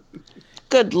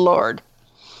good Lord.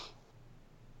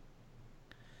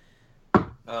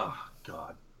 Oh,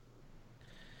 God.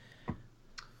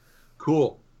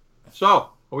 Cool. So,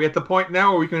 are we at the point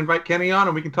now where we can invite Kenny on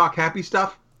and we can talk happy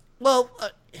stuff? Well,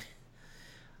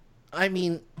 I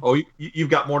mean... Oh, you've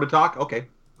got more to talk? Okay.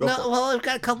 Well, I've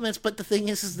got a couple minutes, but the thing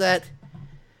is that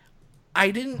I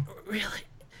didn't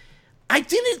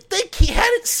think he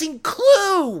hadn't seen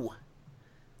Clue!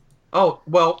 Oh,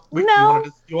 well, you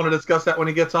want to discuss that when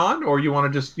he gets on? Or you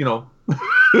want to just, Well,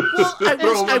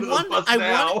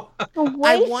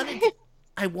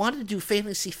 I wanted to do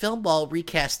Fantasy Film Ball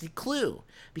recasting Clue,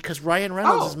 because Ryan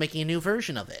Reynolds is making a new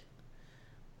version of it.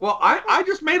 Well, I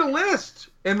just made a list,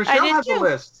 and Michelle has a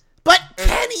list. But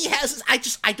Kenny has.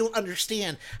 I don't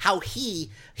understand how he's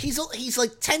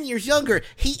like 10 years younger.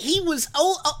 He was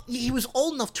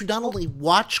old enough to not only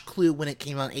watch Clue when it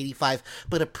came out in '85,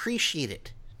 but appreciate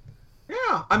it.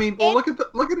 Yeah, I mean, well, look at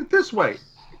it this way.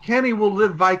 Kenny will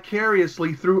live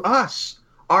vicariously through us,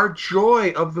 our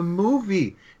joy of the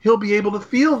movie. He'll be able to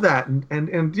feel that, and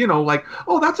like,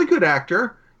 oh, that's a good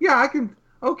actor. Yeah, I can.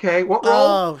 Okay, what role?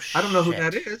 Oh, I don't know who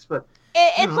that is, but.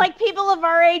 It's like people of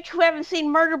our age who haven't seen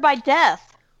Murder by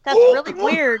Death. That's really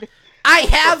weird. I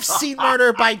have seen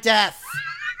Murder by Death.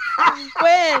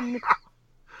 When?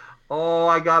 Oh,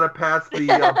 I gotta pass the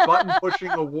button-pushing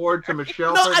award to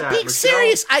Michelle No, for that. I'm being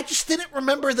serious. I just didn't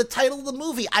remember the title of the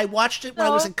movie. I watched it when I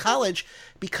was in college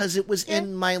because it was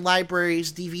in my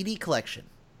library's DVD collection.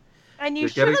 And you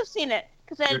should have seen it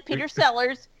because it had Peter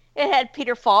Sellers, it had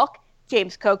Peter Falk,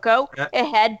 James Coco,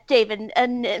 it had David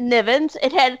Nivens,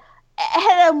 it had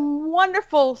a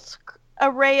wonderful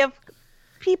array of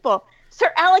people.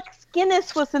 Sir Alex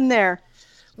Guinness was in there.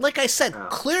 Like I said,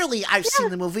 clearly I've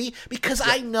seen the movie because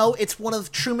I know it's one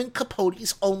of Truman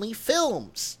Capote's only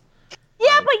films.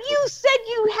 Yeah, but you said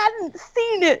you hadn't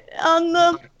seen it on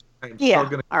the... Yeah, all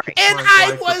right. And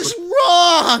I was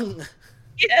wrong!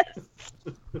 Yes.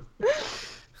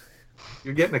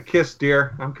 You're getting a kiss,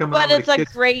 dear. I'm coming But it's a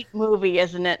kiss. great movie,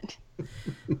 isn't it?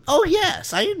 Oh,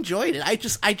 yes, I enjoyed it. I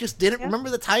just didn't remember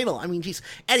the title. I mean, geez.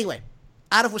 Anyway,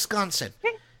 out of Wisconsin,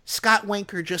 Scott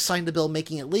Wanker just signed a bill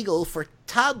making it legal for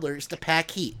toddlers to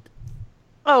pack heat.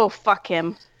 Oh, fuck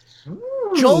him.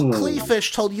 Joel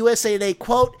Kleefish told USA Today,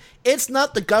 quote, "It's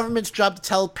not the government's job to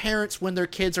tell parents when their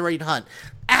kids are ready to hunt."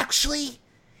 Actually,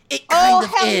 it kind of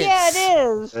hell is. Yeah, it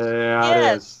is. Yeah,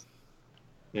 it is.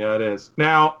 Yeah, it is.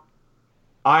 Now,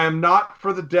 I am not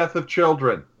for the death of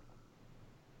children.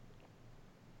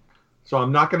 So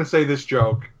I'm not going to say this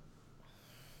joke.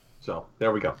 So,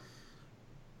 there we go.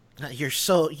 You're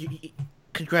so...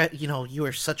 you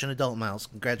are such an adult, Miles.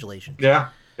 Congratulations. Yeah.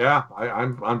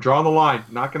 I'm drawing the line.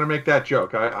 Not going to make that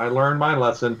joke. I learned my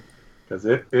lesson because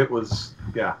it was...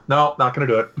 Yeah. No, not going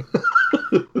to do it.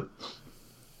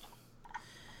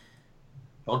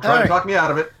 Don't try to talk me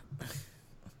out of it.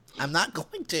 I'm not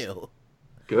going to.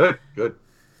 Good. Look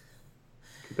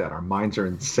at that. Our minds are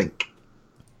in sync.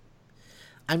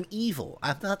 I'm evil.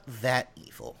 I'm not that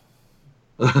evil.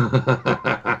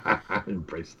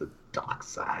 Embrace the dark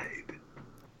side.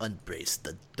 Embrace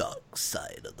the dark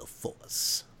side of the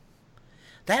Force.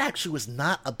 That actually was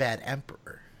not a bad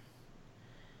emperor.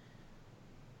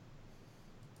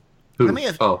 Who?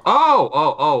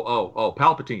 Oh,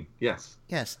 Palpatine. Yes.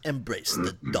 Yes, embrace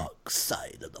the dark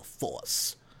side of the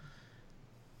Force.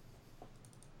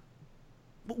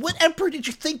 What emperor did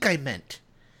you think I meant?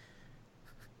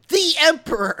 The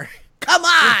Emperor! Come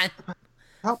on!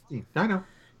 Palpatine, I know.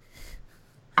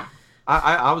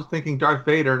 I was thinking Darth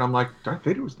Vader, and I'm like, Darth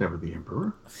Vader was never the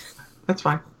Emperor. That's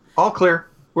fine. All clear.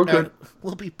 We're good. Right,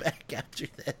 we'll be back after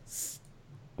this.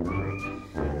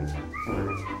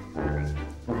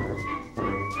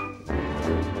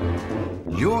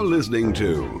 You're listening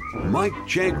to Mike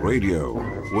Check Radio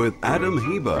with Adam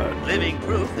Hebert. Living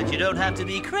proof that you don't have to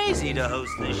be crazy to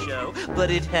host this show,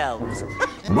 but it helps.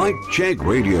 Mike Check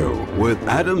Radio with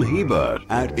Adam Hebert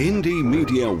at Indie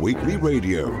Media Weekly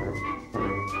Radio.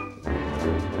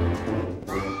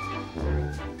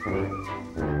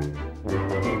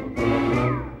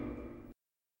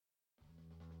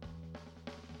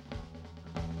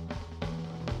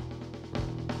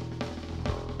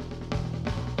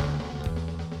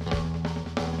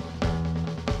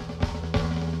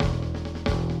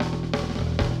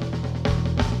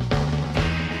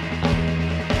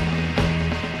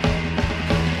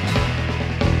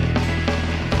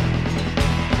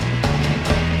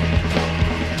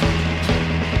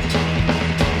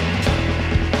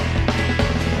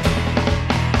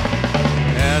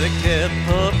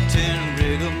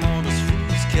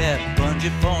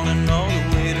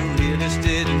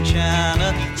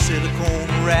 silicone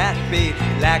rat bait,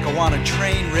 like I want a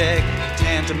train wreck,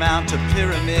 tantamount to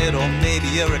pyramid or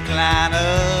maybe a recliner.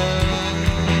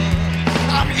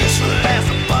 I'm useful as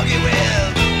a buggy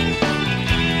whip.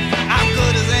 I'm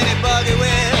good as any buggy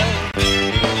whip.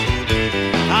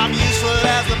 I'm useful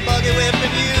as a buggy whip,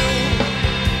 and you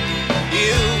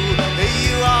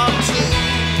are too.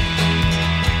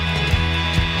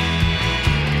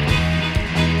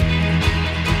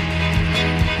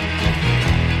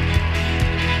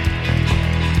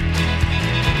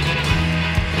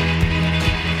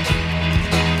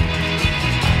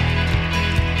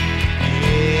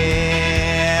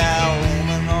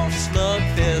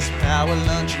 Power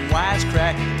lunch and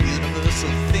wisecrack, universal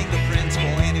fingerprints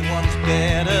for anyone who's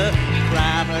better.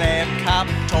 Crime lab, cop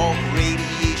talk,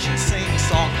 radiation, sing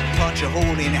song, punch a hole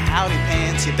in your howdy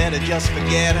pants, you better just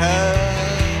forget her.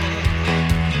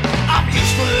 I'm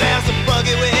useful as a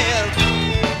buggy whip.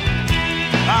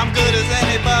 I'm good as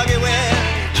any buggy whip.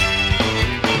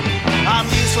 I'm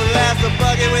useful as a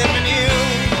buggy whip, and you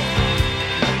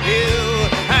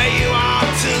are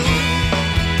too.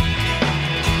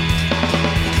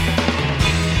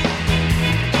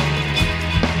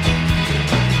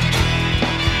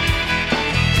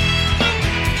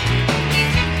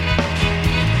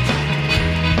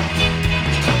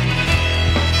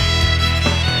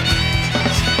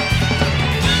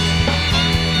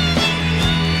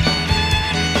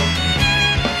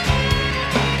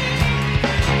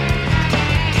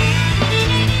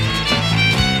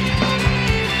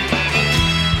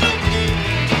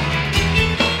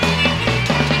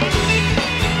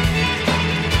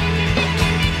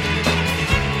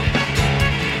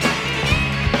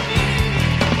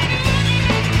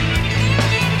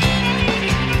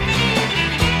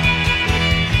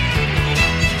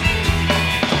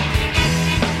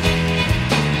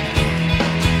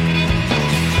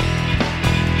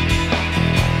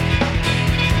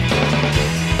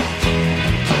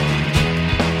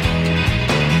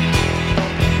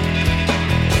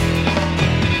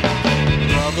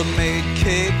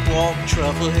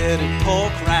 Truffle-headed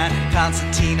pork rind,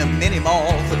 concertina mini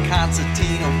mall for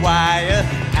concertina wire,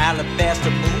 alabaster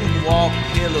moonwalk,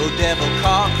 pillow devil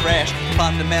car crash,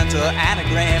 fundamental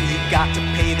anagram, you got to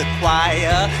pay the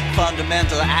choir,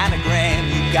 fundamental anagram,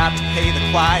 you got to pay the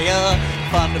choir,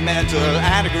 fundamental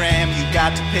anagram, you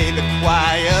got to pay the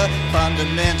choir,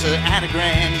 fundamental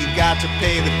anagram, you got to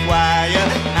pay the choir.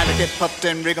 And I get puffed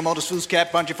and rigor mortis,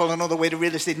 foolscap, bungee falling all the way to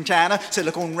real estate in China,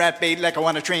 silicone rat bait like I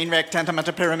want a train wreck, tantamount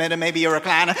to pyramid and maybe a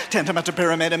recliner, tantamount to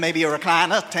pyramid and maybe a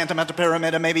recliner, tantamount to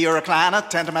pyramid and maybe a recliner,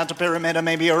 tantamount to pyramid and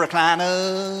maybe a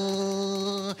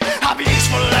recliner. I'll be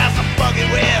useful as a buggy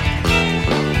whip.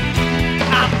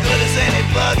 I'm good as any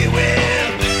buggy whip.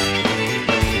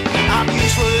 I'm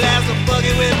useful as a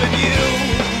buggy whip, and you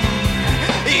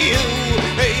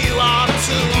are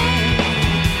too.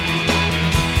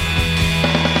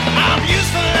 I'm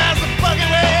useful as a buggy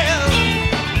whip.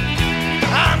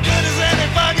 I'm good as any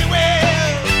buggy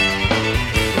whip.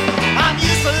 I'm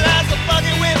useful as a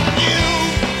buggy whip, and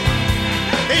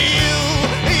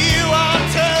you are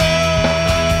too.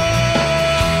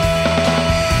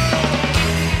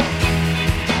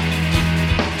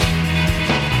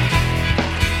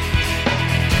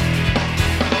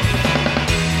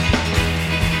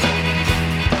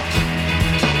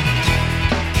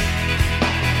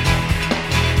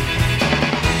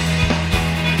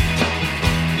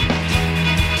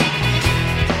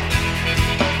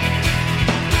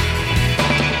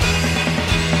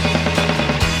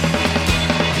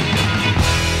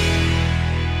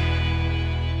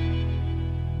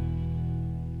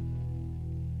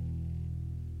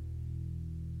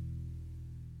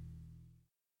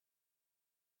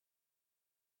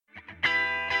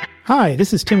 Hi,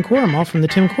 this is Tim Quormal from The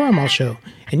Tim Quormal Show,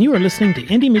 and you are listening to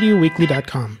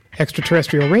IndieMediaWeekly.com.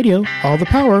 Extraterrestrial radio, all the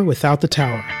power without the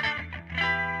tower.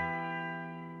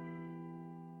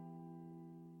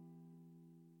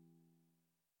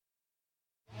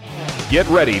 Get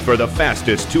ready for the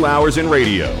fastest 2 hours in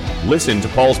radio. Listen to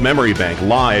Paul's Memory Bank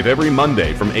live every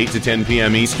Monday from 8 to 10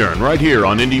 p.m. Eastern, right here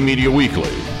on Indie Media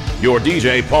Weekly. Your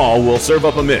DJ, Paul, will serve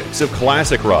up a mix of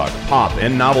classic rock, pop,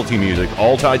 and novelty music,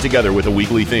 all tied together with a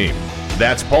weekly theme.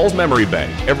 That's Paul's Memory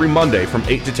Bank, every Monday from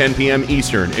 8 to 10 p.m.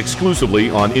 Eastern, exclusively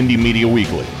on Indie Media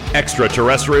Weekly.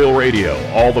 Extraterrestrial radio,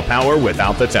 all the power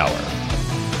without the tower.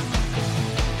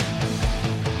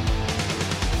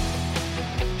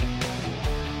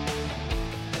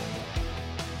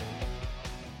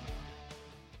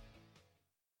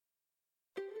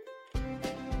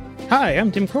 Hi,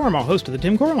 I'm Tim Quormal, host of The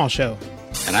Tim Quormal Show.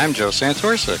 And I'm Joe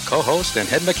Santorsa, co-host and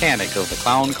head mechanic of the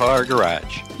Clown Car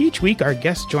Garage. Each week, our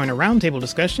guests join a roundtable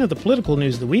discussion of the political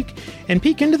news of the week and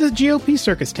peek into the GOP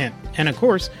circus tent. And of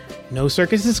course, no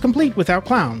circus is complete without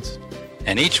clowns.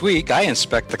 And each week, I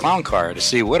inspect the clown car to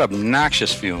see what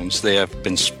obnoxious fumes they have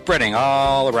been spreading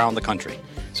all around the country.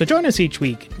 So join us each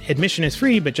week. Admission is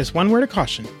free, but just one word of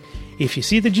caution. If you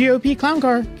see the GOP clown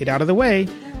car, get out of the way.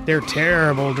 They're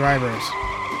terrible drivers.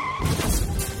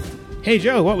 Hey,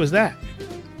 Joe, what was that?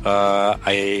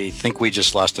 I think we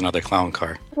just lost another clown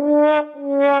car.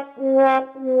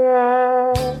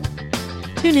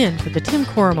 Tune in for the Tim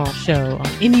Corrimal Show on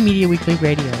Indie Media Weekly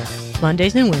Radio.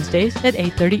 Mondays and Wednesdays at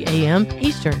 8:30 a.m.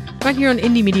 Eastern, right here on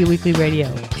Indie Media Weekly Radio.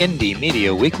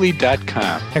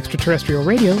 IndieMediaWeekly.com. Extraterrestrial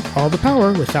radio, all the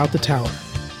power without the tower.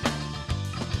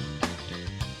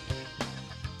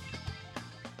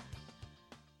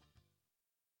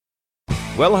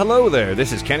 Well, hello there.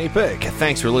 This is Kenny Pick.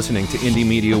 Thanks for listening to Indie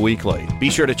Media Weekly.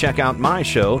 Be sure to check out my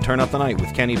show, Turn Up the Night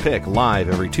with Kenny Pick, live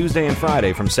every Tuesday and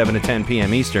Friday from 7 to 10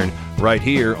 p.m. Eastern, right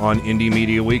here on Indie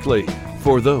Media Weekly.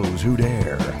 For those who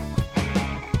dare.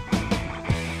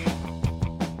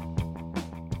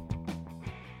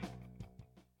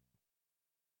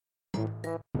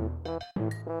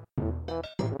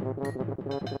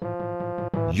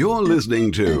 You're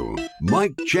listening to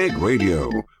Mike Check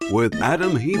Radio with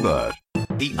Adam Hebert.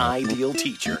 The ideal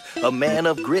teacher, a man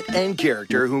of grit and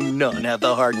character whom none have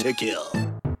the heart to kill.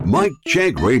 Mike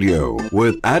Check Radio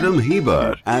with Adam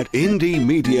Hebert at Indie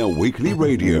Media Weekly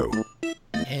Radio.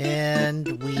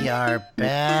 And we are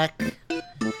back.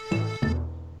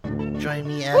 Join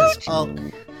me as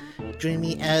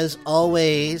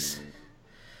always,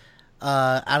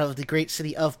 out of the great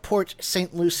city of Port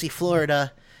St. Lucie,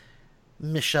 Florida,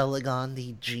 Michelle Lagon,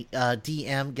 the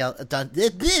DM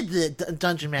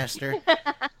Dungeon Master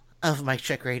of Mike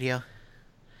Check Radio.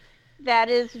 That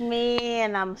is me,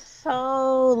 and I'm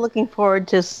so looking forward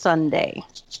to Sunday.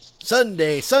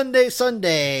 Sunday.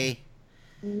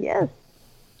 Yes.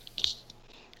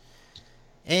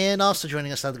 And also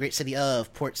joining us out of the great city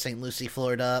of Port St. Lucie,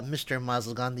 Florida, Mr.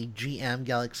 Mazlagan, the GM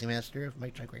Galaxy Master of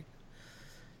Mike Check Radio.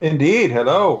 Indeed.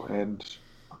 Hello, and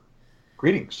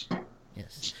greetings.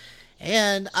 Yes.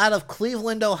 And out of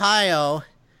Cleveland, Ohio,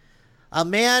 a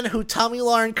man who Tommy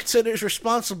Lauren considers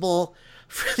responsible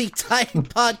for the Titan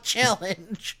Pod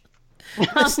Challenge,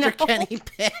 Mr. Kenny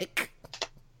Pick.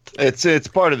 It's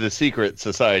part of the secret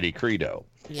society credo.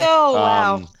 Yeah. Oh,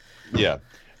 wow. Yeah.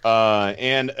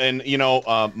 And you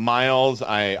know, Miles,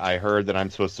 I heard that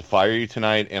I'm supposed to fire you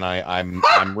tonight, and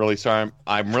I'm really sorry.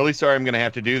 I'm really sorry I'm going to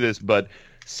have to do this, but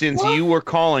since you were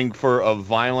calling for a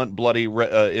violent, bloody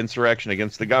insurrection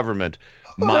against the government,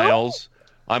 Miles,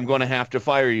 I'm going to have to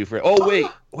fire you for. Oh wait,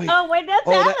 that's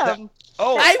Adam.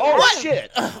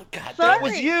 Shit! Oh God, Sorry. That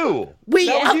was you.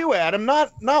 That was you, Adam,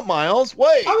 not Miles.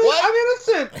 Wait, what? I'm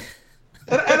innocent,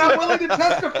 and I'm willing to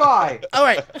testify. All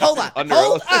right, hold on.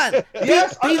 Hold on.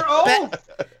 Yes, under oath.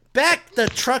 Back the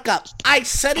truck up. I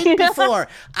said it before.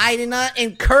 I did not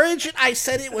encourage it. I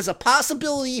said it was a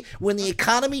possibility when the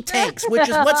economy tanks, which is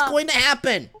what's going to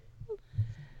happen.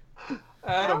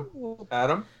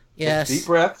 Adam. Yes. Deep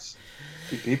breaths.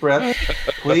 Deep breaths.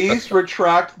 Please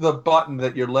retract the button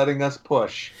that you're letting us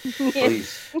push.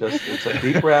 Please. It's a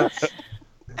deep breath.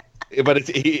 But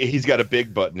he's got a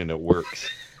big button and it works.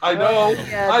 I know.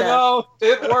 I know.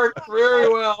 It worked very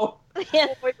well.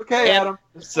 Okay, Adam.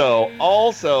 So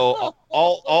also,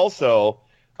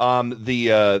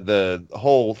 the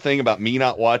whole thing about me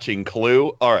not watching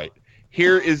Clue. All right,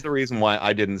 here is the reason why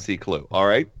I didn't see Clue. All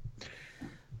right.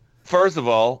 First of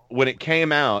all, when it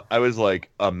came out, I was like,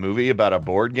 a movie about a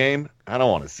board game? I don't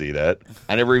want to see that.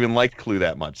 I never even liked Clue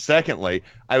that much. Secondly,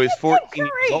 I was 14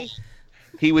 years old.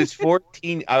 He was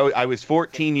 14. I was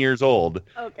 14 years old.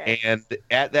 Okay. And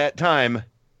at that time,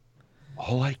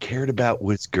 all I cared about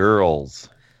was girls.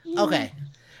 Okay.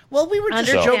 Well, we were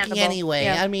just joking anyway.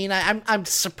 Yeah. I mean, I'm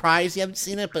surprised you haven't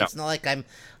seen it, but it's not like I'm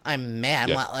mad.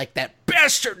 I'm not like that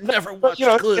bastard never watched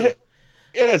Clue.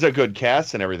 It has a good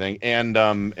cast and everything. And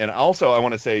also I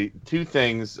want to say two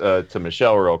things to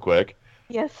Michelle real quick.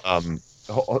 Yes.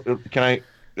 Can I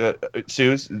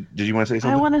Suze, did you want to say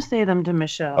something? I want to say them to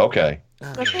Michelle. Okay.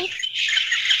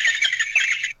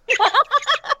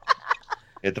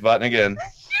 Hit the button again.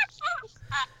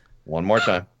 One more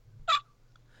time.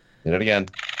 Hit it again.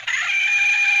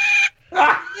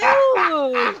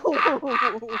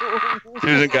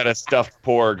 Susan got a stuffed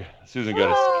porg.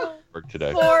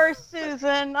 Today. Poor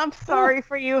Susan. I'm sorry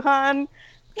for you, hon.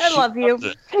 I love you.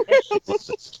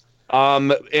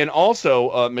 And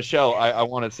also, Michelle, I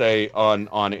want to say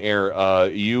on air,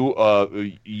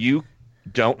 you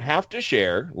don't have to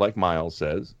share, like Miles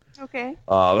says. Okay.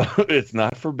 It's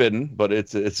not forbidden, but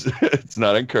it's it's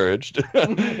not encouraged.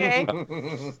 Okay.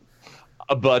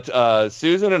 But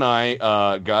Susan and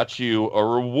I got you a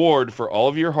reward for all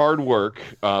of your hard work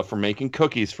for making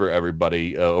cookies for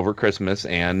everybody over Christmas,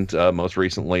 and most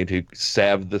recently to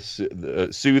soothe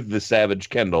the savage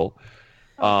Kendall.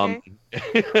 Okay.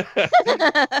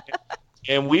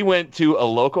 And we went to a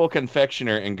local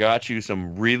confectioner and got you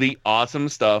some really awesome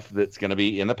stuff that's going to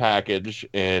be in the package,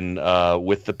 and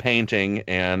with the painting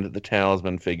and the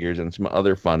talisman figures and some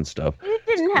other fun stuff. You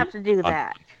didn't have to do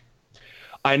that.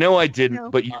 I know I didn't,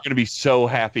 but you're going to be so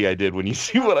happy I did when you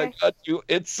see what I got you.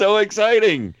 It's so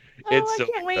exciting. It's so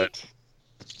can't wait.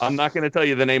 I'm not going to tell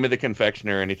you the name of the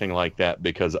confectioner or anything like that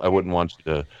because I wouldn't want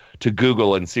you to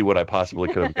Google and see what I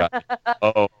possibly could have gotten.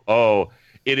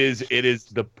 It is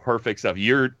the perfect stuff.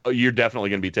 You're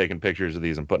definitely going to be taking pictures of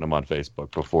these and putting them on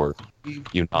Facebook before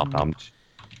you nom nom.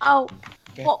 Oh,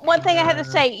 well, one thing I had to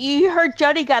say, you heard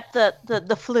Jody got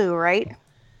the flu, right?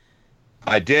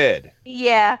 I did.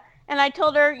 Yeah, and I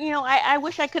told her, I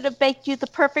wish I could have baked you the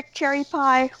perfect cherry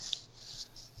pie.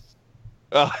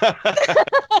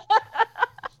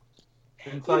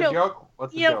 Inside joke?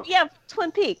 What's the joke? Yeah,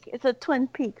 Twin Peak. It's a Twin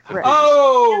Peak.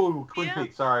 Oh, Twin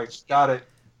Peaks. Sorry, got it.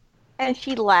 And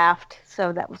she laughed,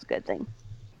 so that was a good thing.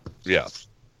 Yeah.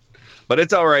 But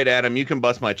it's all right, Adam. You can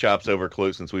bust my chops over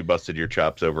Clue since we busted your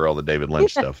chops over all the David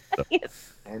Lynch stuff. So.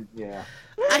 Yes. And yeah.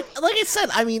 Like I said,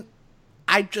 I mean,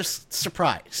 I'm just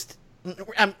surprised.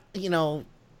 I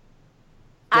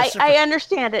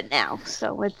understand it now,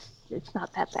 so it's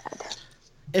not that bad.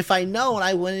 If I know and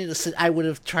I wanted to, I would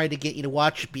have tried to get you to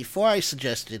watch it before I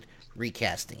suggested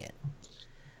recasting it.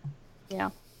 Yeah.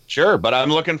 Sure, but I'm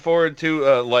looking forward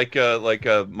to like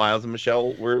Miles and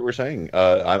Michelle were saying.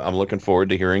 I'm looking forward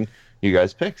to hearing you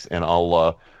guys' picks, and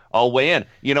I'll weigh in.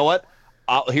 You know what?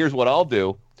 Here's what I'll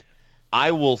do.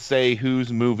 I will say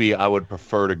whose movie I would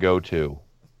prefer to go to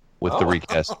with the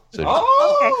recast.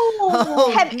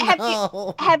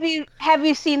 Have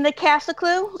you seen the cast of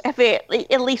Clue? Have you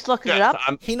at least looked it up?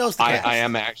 He knows the cast. I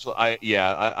am actually.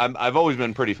 I've always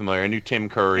been pretty familiar. I knew Tim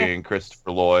Curry and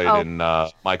Christopher Lloyd and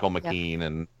Michael McKean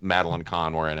and Madeline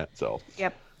Kahn were in it. So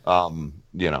yep. Nah.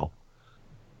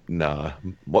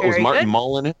 What was Martin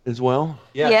Mull in it as well?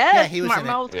 Yeah, he was Martin in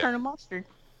it. Mull was Colonel Mustard.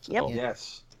 Yep.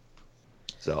 Yes.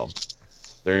 So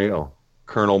there you go,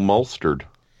 Colonel Mustard.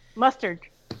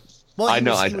 Well, I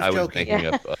know. I was thinking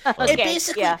of.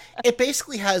 It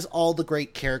basically has all the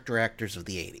great character actors of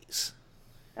the 80s.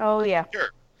 Oh yeah. Sure.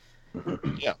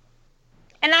 Yeah.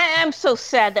 And I'm so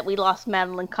sad that we lost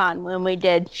Madeline Kahn when we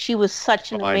did. She was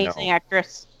such an amazing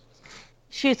actress.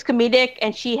 She was comedic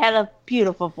and she had a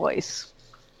beautiful voice.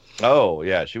 Oh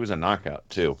yeah, she was a knockout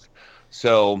too.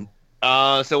 So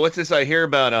what's this I hear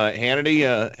about? Hannity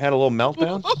had a little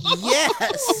meltdown.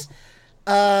 Yes.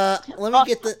 Let me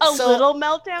get the little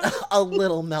meltdown. A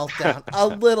little meltdown. A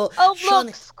little. Oh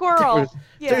look, squirrel.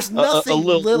 There's nothing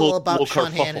little about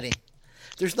Sean Hannity.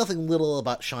 There's nothing little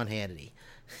about Sean Hannity.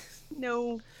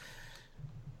 No.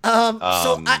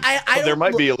 So I there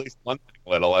might be at least one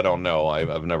thing little. I don't know.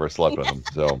 I've never slept with him.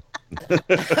 So.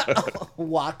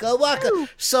 Waka waka.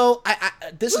 So I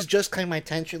this is just kind of my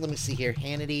attention. Let me see here.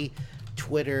 Hannity,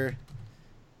 Twitter.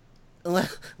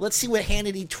 Let's see what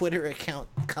Hannity Twitter account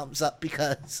comes up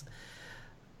because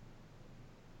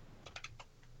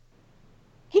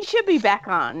he should be back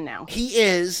on now. He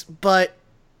is, but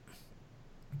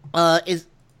is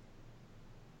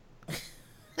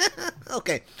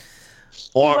okay.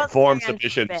 Form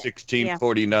submission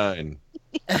 1649.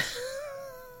 Yeah.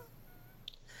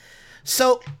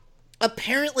 So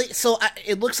apparently,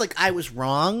 it looks like I was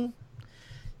wrong.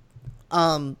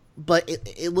 But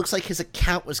it looks like his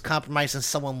account was compromised and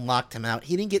someone locked him out.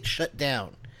 He didn't get shut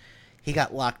down. He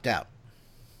got locked out.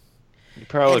 He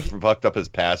probably fucked up his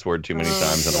password too many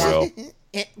times in a row.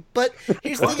 But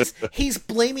here's the thing is, he's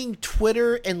blaming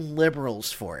Twitter and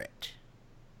liberals for it.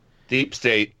 Deep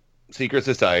State, Secret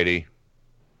Society,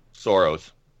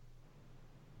 Soros.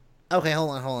 Okay,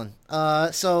 hold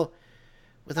on. So...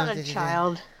 Not a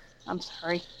child. I'm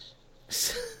sorry.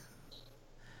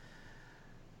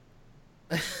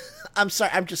 I'm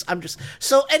sorry. I'm just.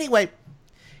 So anyway,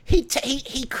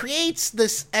 he creates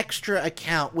this extra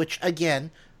account, which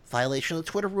again, violation of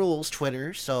the Twitter rules.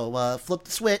 Twitter. So flip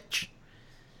the switch.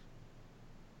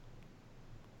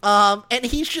 And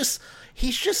he's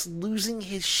just losing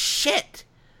his shit.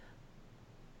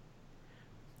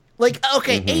 Like,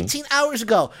 okay, 18 hours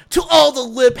ago, to all the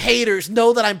lib haters,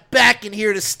 know that I'm back and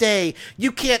here to stay.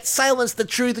 You can't silence the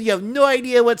truth and you have no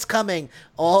idea what's coming.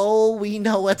 Oh, we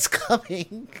know what's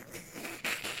coming.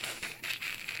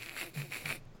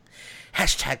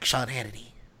 Hashtag Sean Hannity.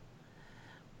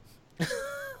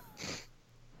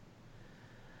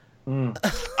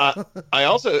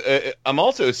 I'm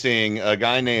also seeing a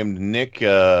guy named Nick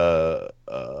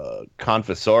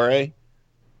Confessore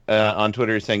on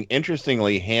Twitter saying,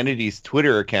 interestingly, Hannity's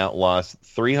Twitter account lost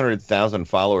 300,000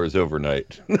 followers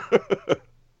overnight.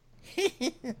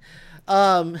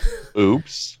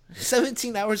 Oops.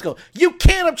 17 hours ago. You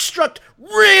can't obstruct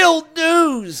real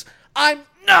news. I'm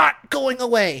not going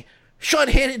away. Sean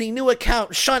Hannity, new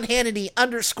account, Sean Hannity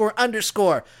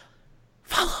 __.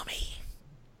 Follow me.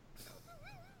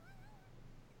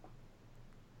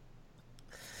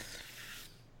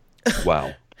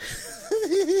 Wow.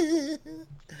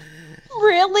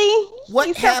 Really? What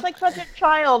you sound like such a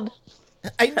child.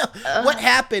 I know. What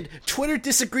happened? Twitter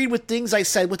disagreed with things I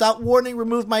said. Without warning,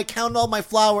 removed my account and all my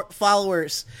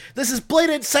followers. This is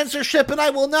blatant censorship, and I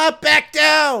will not back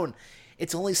down.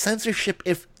 It's only censorship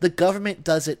if the government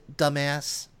does it,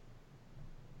 dumbass.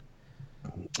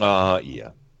 Yeah.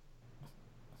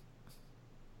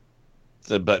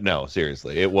 So, but no,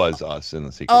 seriously, it was us in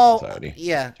the secret society.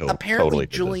 Yeah. Apparently,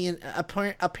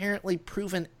 apparently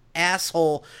proven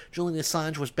asshole Julian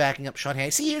Assange was backing up Sean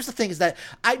Hannity. See, here's the thing: is that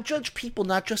I judge people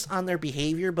not just on their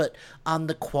behavior, but on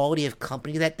the quality of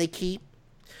company that they keep.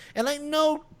 And I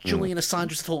know Julian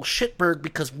Assange is a total shitbird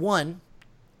because 1,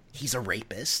 he's a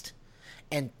rapist,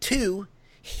 and 2,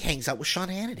 he hangs out with Sean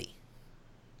Hannity.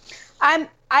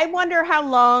 I wonder how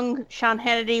long Sean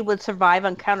Hannity would survive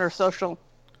on Counter Social.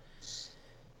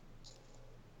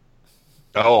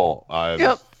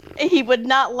 Yep. He would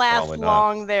not last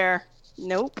long there.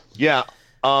 Nope. Yeah.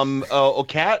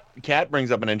 Kat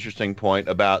brings up an interesting point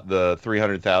about the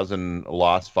 300,000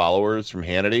 lost followers from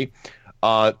Hannity.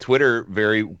 Twitter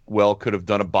very well could have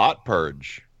done a bot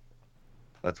purge.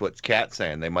 That's what Kat's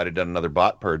saying. They might have done another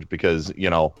bot purge because,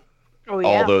 all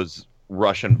those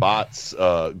Russian bots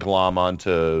glom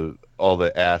onto all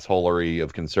the assholery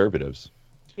of conservatives.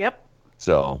 Yep.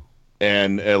 So,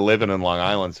 and living in Long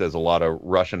Island says a lot of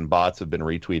Russian bots have been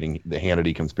retweeting the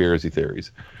Hannity conspiracy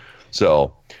theories.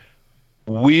 So,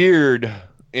 weird.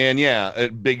 And yeah, a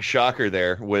big shocker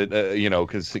there with,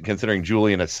 considering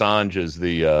Julian Assange is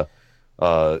the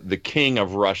king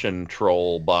of Russian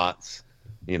troll bots,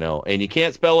 and you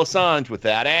can't spell Assange with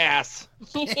that ass.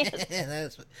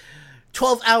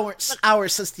 12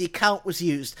 hours since the account was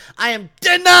used. I am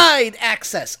denied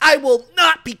access. I will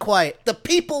not be quiet. The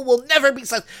people will never be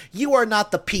silent. You are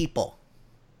not the people.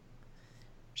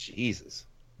 Jesus.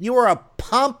 You are a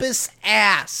pompous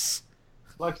ass.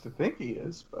 Likes to think he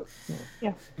is, but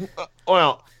yeah.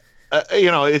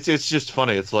 It's just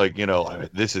funny. It's like,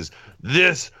 this is.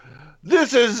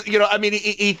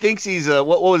 He thinks he's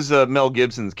what was Mel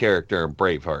Gibson's character in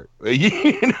Braveheart?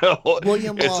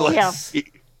 William Wallace.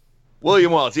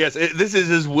 William Wallace, yes. This is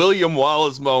his William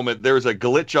Wallace moment. There's a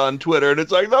glitch on Twitter, and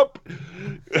it's like, nope.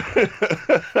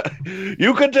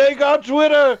 You can take out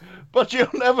Twitter, but you'll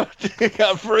never take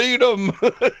out freedom.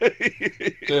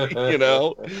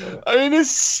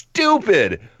 It's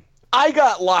stupid. I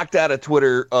got locked out of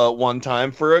Twitter one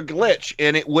time for a glitch,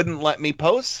 and it wouldn't let me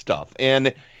post stuff.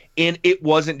 And it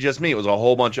wasn't just me. It was a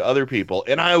whole bunch of other people,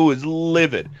 and I was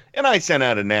livid. And I sent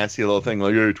out a nasty little thing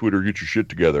like, hey, Twitter, get your shit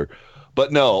together.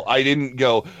 But no, I didn't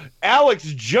go, Alex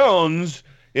Jones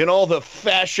and all the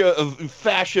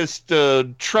fascist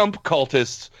Trump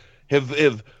cultists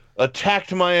have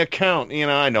attacked my account.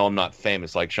 I know I'm not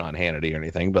famous like Sean Hannity or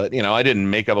anything, but, I didn't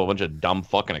make up a bunch of dumb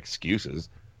fucking excuses,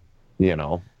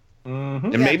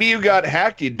 And maybe you got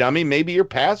hacked, you dummy. Maybe your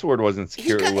password wasn't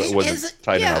secure, wasn't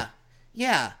tight enough.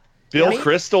 Yeah. Bill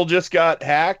Kristol just got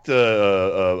hacked.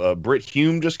 Brit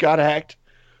Hume just got hacked.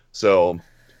 So...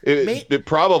 It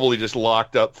probably just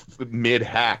locked up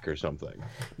mid-hack or something.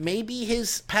 Maybe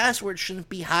his password shouldn't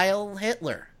be Heil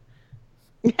Hitler.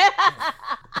 Could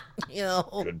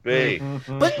be.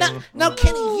 But now,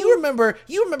 Kenny, you remember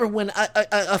when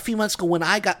a few months ago when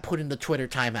I got put into Twitter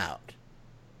timeout,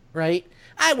 right?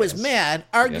 I was mad,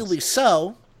 arguably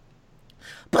so,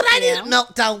 but I didn't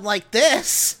melt down like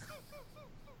this.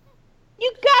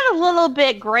 You got a little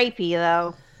bit grapey,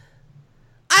 though.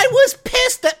 I was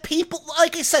pissed that people,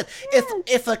 like I said,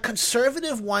 if a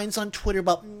conservative whines on Twitter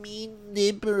about mean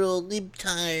liberal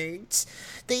libtards,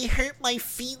 they hurt my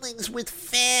feelings with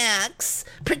facts.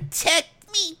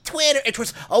 Protect me, Twitter. It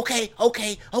was, okay,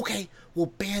 we'll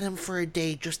ban him for a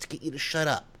day just to get you to shut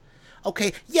up.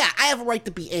 Okay, yeah, I have a right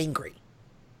to be angry.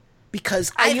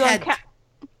 Because Are you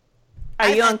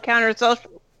on Counter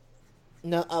Social?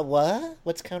 No, what?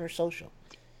 What's Counter Social?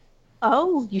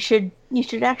 Oh, you should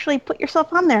actually put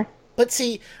yourself on there. But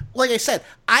see, like I said,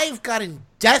 I've gotten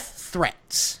death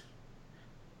threats.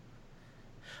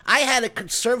 I had a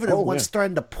conservative once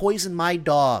threaten to poison my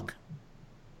dog.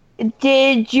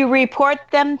 Did you report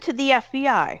them to the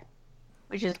FBI?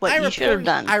 Which is what you should have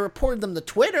done. I reported them to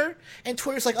Twitter, and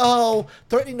Twitter's like, "Oh,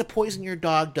 threatening to poison your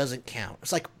dog doesn't count."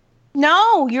 It's like,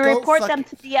 no, you report them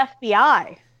to the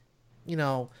FBI. You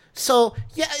know, so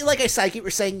yeah, like I said, I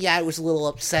keep saying, yeah, I was a little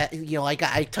upset. You know, I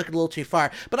took it a little too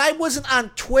far, but I wasn't on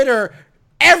Twitter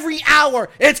every hour.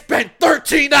 It's been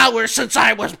 13 hours since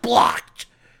I was blocked.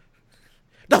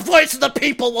 The voice of the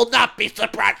people will not be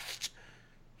suppressed.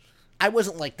 I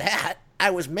wasn't like that. I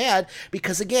was mad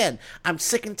because, again, I'm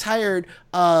sick and tired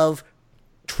of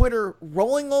Twitter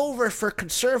rolling over for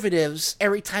conservatives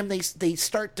every time they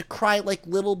start to cry like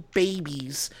little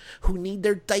babies who need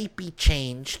their diaper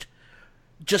changed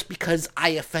just because I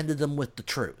offended them with the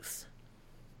truth.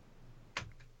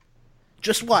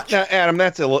 Just watch. Now, Adam,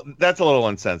 that's a little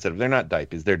insensitive. They're not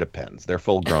diapers. They're Depends. They're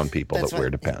full-grown people that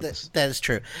wear Depends. That is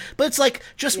true. But it's like,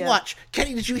 just watch.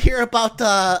 Kenny, did you hear about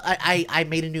I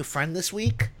made a new friend this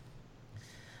week?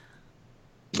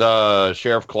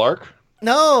 Sheriff Clark?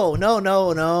 No.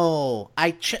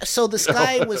 So this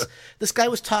guy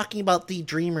was talking about the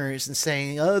Dreamers and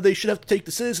saying, "Oh, they should have to take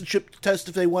the citizenship test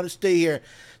if they want to stay here." I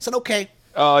said, "Okay."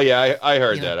 Oh yeah, I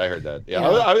heard that. I heard that. Yeah,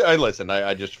 I listened.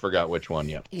 I just forgot which one.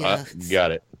 Yeah,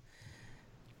 got it.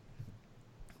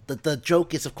 The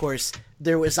joke is, of course,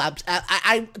 there was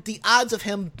the odds of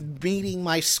him meeting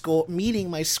my score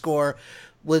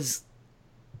was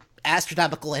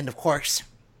astronomical, and of course,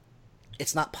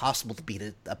 it's not possible to beat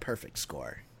a perfect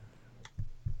score.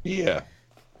 Yeah.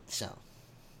 So.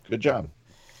 Good job.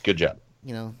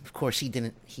 You know, of course, he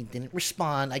didn't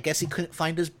respond. I guess he couldn't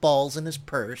find his balls in his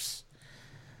purse.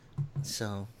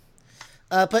 So,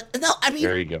 but no, I mean,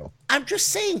 there you go. I'm just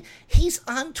saying, he's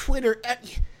on Twitter.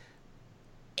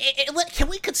 Can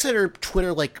we consider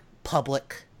Twitter like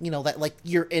public? You know, that like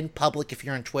you're in public if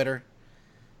you're on Twitter.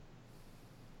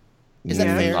 Is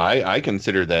that fair? I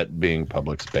consider that being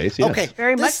public space. Yes. Okay,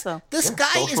 very much so. This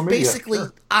guy is basically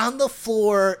on the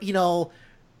floor, you know,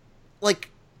 like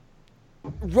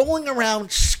rolling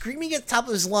around, screaming at the top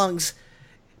of his lungs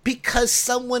because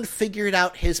someone figured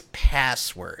out his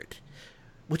password,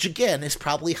 which again is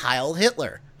probably Heil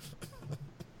Hitler.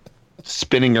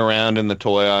 Spinning around in the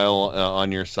toy aisle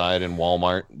on your side in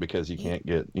Walmart because you can't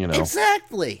get, you know,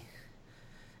 exactly.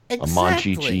 a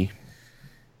Monchichi.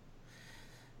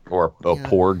 Or a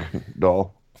Porg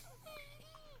doll.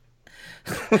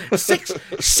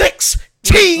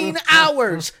 16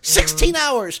 hours! 16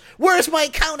 hours! Where's my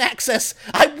account access?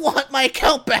 I want my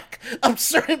account back!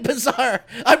 Absurd and bizarre!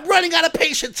 I'm running out of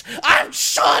patience! I'm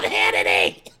Sean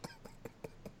Hannity!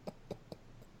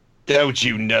 Don't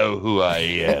you know who I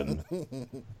am?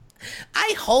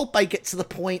 I hope I get to the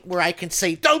point where I can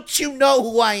say, don't you know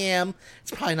who I am?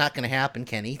 It's probably not going to happen,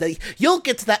 Kenny. You'll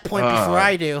get to that point before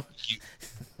I do.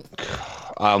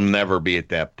 I'll never be at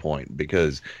that point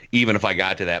because even if I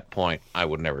got to that point, I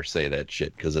would never say that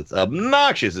shit because it's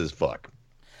obnoxious as fuck.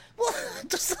 Well,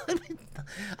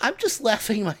 I'm just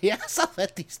laughing my ass off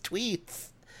at these tweets.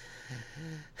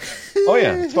 Oh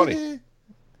yeah, it's funny.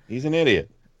 He's an idiot.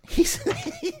 He's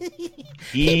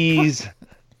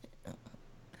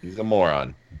a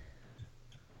moron.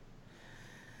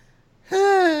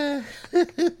 I'm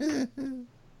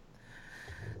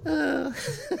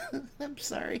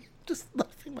sorry. Just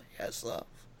laughing my ass off.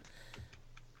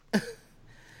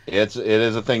 It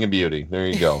is a thing of beauty. There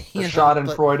you go.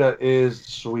 Schadenfreude is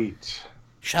sweet.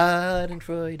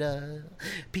 Schadenfreude.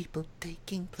 People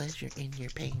taking pleasure in your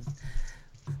pain.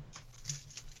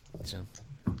 So,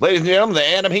 ladies and gentlemen,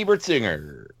 the Adam Hebert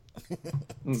singer. I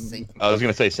was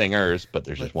going to say singers, but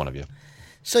there's just one of you.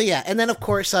 So yeah, and then of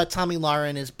course Tommy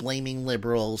Lauren is blaming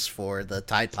liberals for the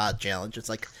Tide Pod challenge. It's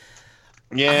like,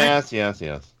 yes.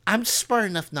 I'm smart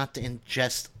enough not to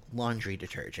ingest laundry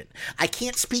detergent. I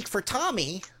can't speak for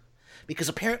Tommy because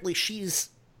apparently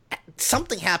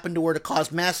something happened to her to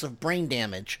cause massive brain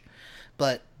damage.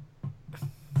 But,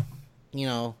 you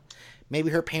know, maybe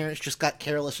her parents just got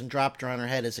careless and dropped her on her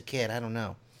head as a kid. I don't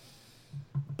know.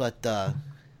 But,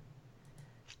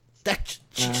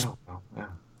 she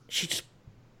just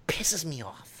pisses me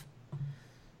off.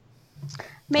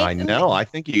 I know. I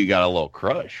think you got a little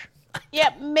crush. Yeah,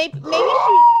 maybe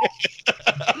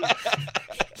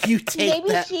you take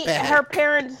that back. Her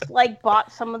parents like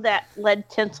bought some of that lead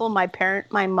tinsel my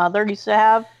mother used to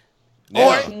have.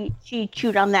 Yeah. Or she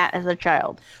chewed on that as a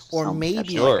child. Or so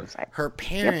maybe her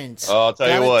parents. Yep. Oh, I'll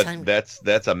tell you what,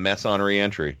 that's a mess on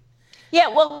re-entry. Yeah,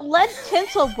 well, lead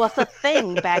tinsel was a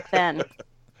thing back then.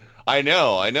 I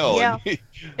know. Yeah,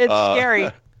 it's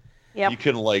scary. Yep. You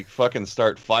can like fucking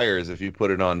start fires if you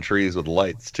put it on trees with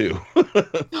lights too.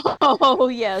 Oh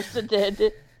yes, it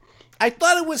did. I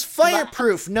thought it was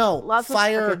fireproof. No, Lots of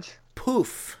fire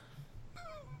poof.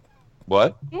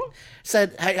 What?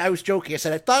 Said I was joking. I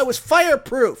said I thought it was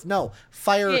fireproof. No,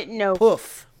 fire no.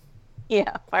 poof.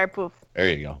 Yeah, fireproof. There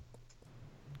you go.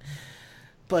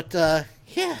 But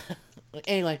yeah.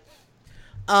 Anyway,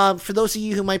 for those of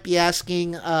you who might be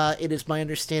asking, it is my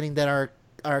understanding that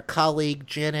our colleague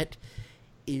Janet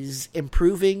is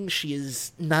improving. She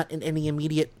is not in any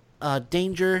immediate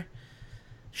danger.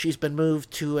 She's been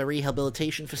moved to a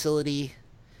rehabilitation facility,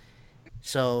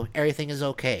 so everything is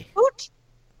okay.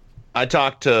 I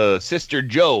talked to Sister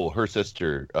Joe, her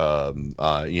sister.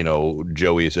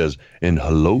 Joey says, and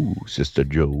hello, Sister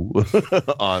Joe,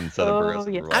 on Southern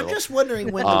Progressive Revival. I'm just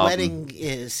wondering when the wedding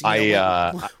is. I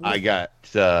got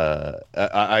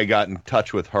in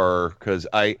touch with her because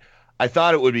I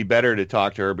thought it would be better to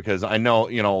talk to her because I know,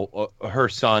 her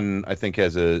son, I think,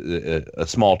 has a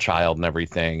small child and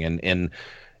everything. And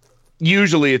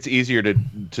usually it's easier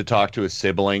to talk to a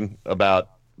sibling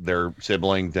about their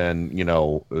sibling than,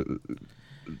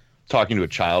 talking to a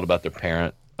child about their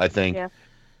parent, I think. Yeah.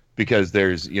 Because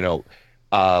there's, it's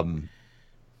a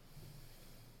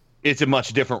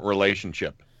much different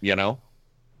relationship,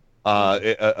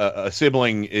 a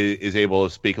sibling is able to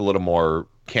speak a little more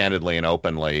candidly and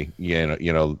openly,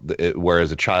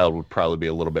 whereas a child would probably be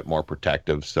a little bit more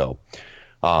protective.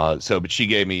 But she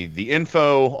gave me the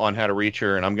info on how to reach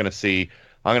her, and I'm going to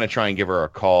try and give her a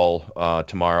call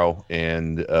tomorrow,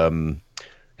 and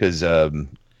because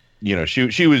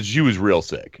she was real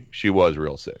sick. She was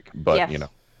real sick, but yes.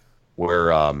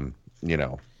 We're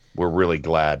really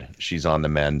glad she's on the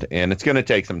mend, and it's going to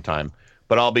take some time.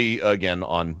 But I'll be again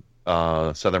on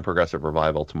Southern Progressive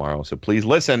Revival tomorrow, so please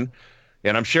listen.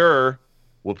 And I'm sure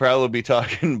we'll probably be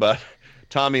talking about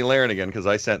Tommy Lahren again because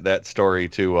I sent that story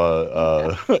to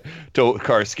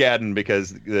Carskadden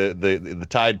because the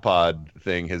Tide Pod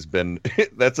thing has been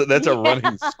that's a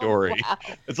running story. Wow.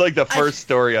 It's like the first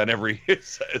story on every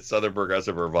Southern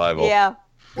Progressive Revival. Yeah.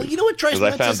 Well, you know what drives me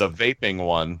nuts? I found the vaping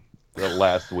one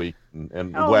last week,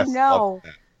 and oh, Wes no.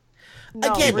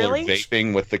 No, people really? are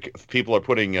vaping with people are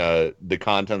putting the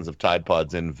contents of Tide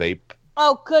Pods in vape.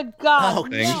 Oh, good God! Oh,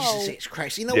 no. Jesus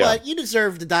Christ! You know what? You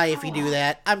deserve to die if you do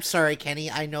that. I'm sorry,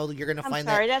 Kenny. I know that you're going to find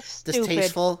that's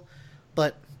distasteful,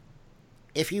 but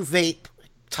if you vape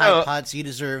Tide Pods, you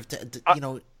deserve to.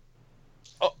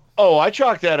 Oh, I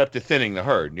chalk that up to thinning the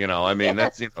herd. I mean,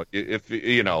 that's if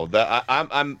that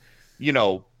I'm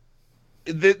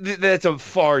that's a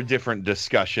far different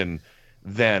discussion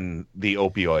than the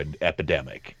opioid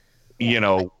epidemic.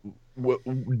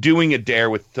 Doing a dare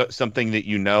with something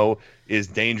that is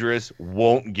dangerous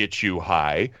won't get you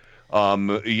high. I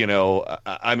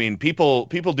mean, people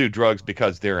do drugs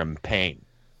because they're in pain,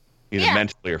 either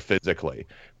mentally or physically.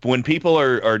 When people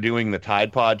are doing the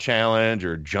Tide Pod challenge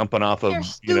or jumping off of,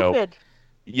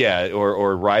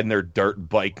 or riding their dirt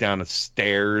bike down the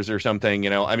stairs or something,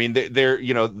 I mean,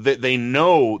 they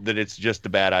know that it's just a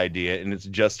bad idea and it's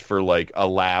just for like a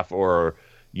laugh or,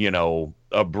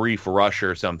 a brief rush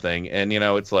or something. And,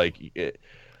 it's like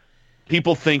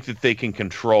people think that they can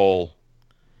control,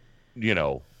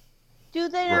 Do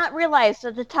they not realize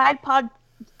that the Tide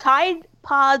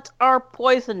Pods are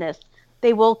poisonous?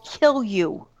 They will kill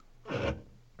you.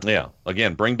 Yeah.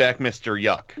 Again, bring back Mr.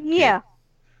 Yuck. Yeah.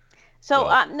 So,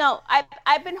 no,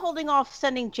 I've been holding off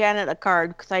sending Janet a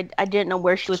card because I didn't know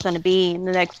where she was going to be in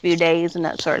the next few days and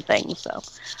that sort of thing. So,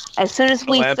 as soon as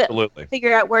we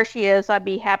figure out where she is, I'd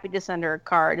be happy to send her a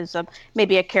card as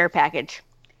maybe a care package.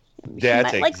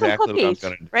 That's like some cookies, what I'm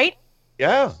going to do. Right?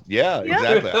 Yeah,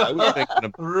 exactly. I was thinking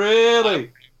of,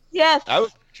 really? Yes. I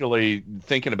was actually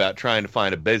thinking about trying to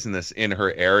find a business in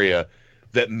her area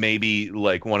that maybe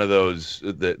like one of those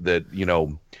that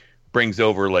brings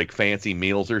over like fancy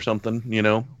meals or something,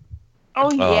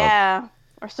 Oh yeah,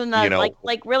 or some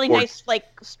like really nice like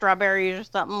strawberries or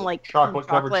something like chocolate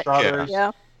covered strawberries.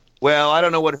 Yeah. Well, I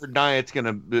don't know what her diet's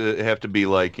gonna have to be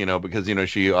like, because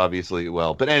she obviously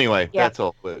but anyway, that's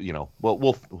all.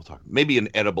 We'll talk. Maybe an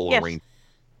edible arrangement.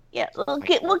 Yeah, we'll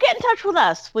get in touch with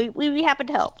us. We'd be happy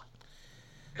to help.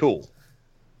 Cool.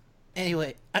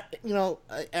 Anyway, all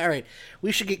right,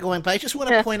 we should get going, but I just want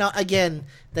to point out again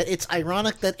that it's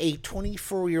ironic that a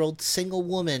 24-year-old single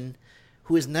woman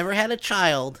who has never had a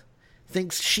child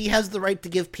thinks she has the right to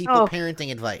give people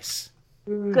parenting advice.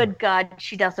 Good God,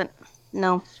 she doesn't.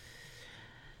 No.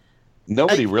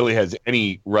 Nobody really has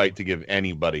any right to give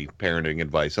anybody parenting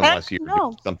advice unless you're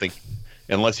doing something,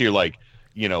 unless you're like,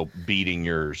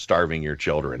 starving your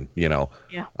children, Yeah.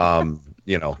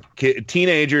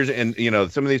 Teenagers and,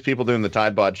 some of these people doing the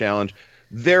Tide Pod Challenge,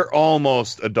 they're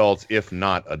almost adults, if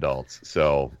not adults.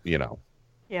 So, Yeah.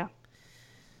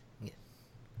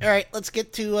 All right, let's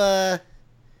get to.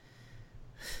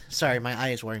 Sorry, my eye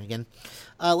is watering again.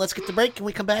 Let's get to break. When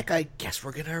we come back, I guess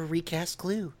we're gonna recast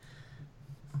Clue.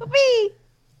 Whoopee!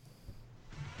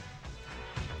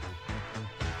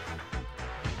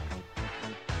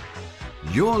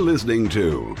 You're listening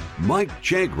to Mike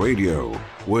Check Radio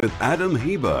with Adam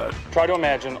Hebert. Try to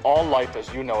imagine all life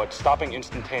as you know it stopping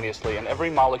instantaneously and every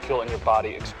molecule in your body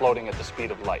exploding at the speed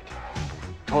of light.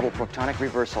 Total protonic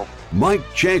reversal. Mike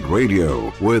Check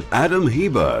Radio with Adam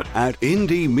Hebert at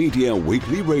Indie Media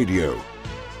Weekly Radio.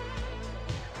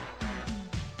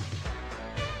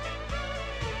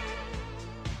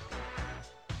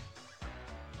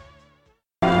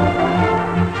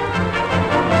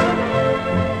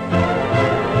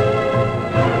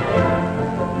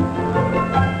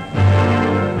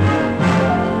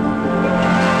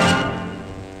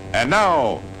 And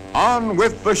now, on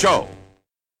with the show.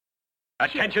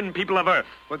 Attention, people of Earth.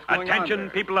 Attention,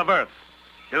 people of Earth.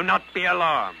 Do not be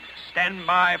alarmed. Stand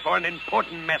by for an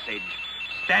important message.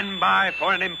 Stand by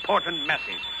for an important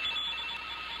message.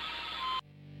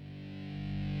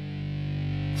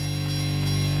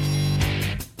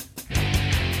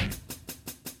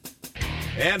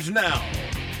 And now,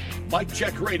 Mike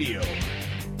Check Radio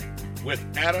with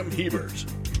Adam Hebert.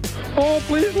 Oh,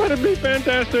 please let it be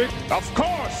fantastic. Of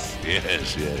course.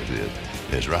 Yes.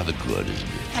 It's rather good, isn't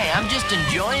it? Hey, I'm just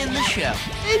enjoying the show.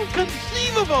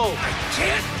 Inconceivable! I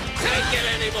can't take it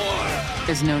anymore!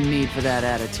 There's no need for that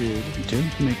attitude.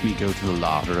 Don't make me go to the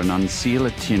larder and unseal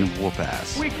a tin of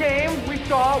whoop-ass. We came, we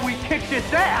saw, we kicked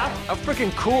its ass. How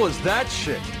freaking cool is that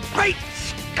shit? Great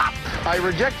Scott! I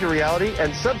reject your reality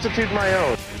and substitute my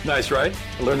own. Nice, right?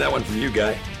 I learned that one from you,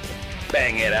 guy.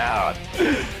 Bang it out.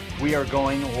 We are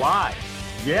going live.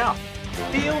 Yeah.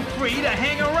 Feel free to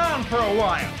hang around for a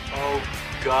while. Oh,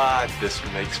 God, this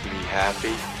makes me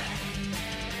happy.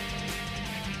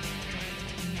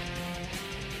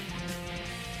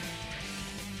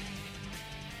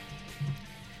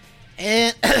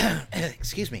 And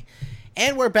excuse me.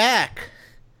 And we're back.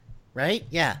 Right?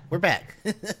 Yeah, we're back.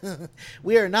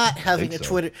 We are not having a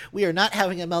Twitter. We are not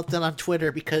having a meltdown on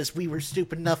Twitter because we were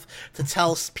stupid enough to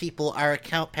tell people our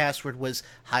account password was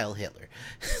Heil Hitler.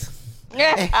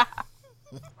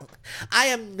 I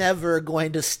am never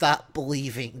going to stop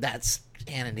believing that's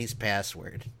Hannity's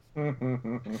password.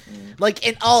 Like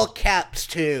in all caps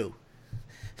too.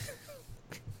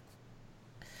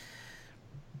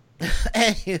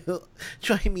 Anywho,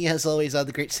 join me as always on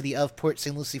the great city of Port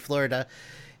St. Lucie, Florida,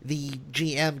 the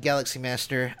GM Galaxy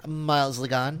Master, Miles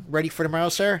Ligon. Ready for tomorrow,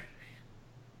 sir?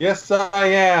 Yes, I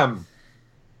am.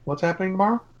 What's happening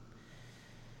tomorrow?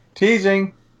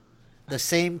 Teasing. The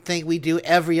same thing we do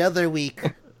every other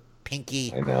week,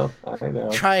 Pinky. I know.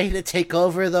 Trying to take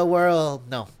over the world.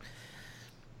 No.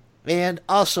 And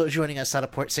also joining us out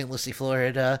of Port St. Lucie,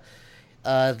 Florida,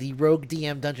 the Rogue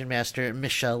DM Dungeon Master,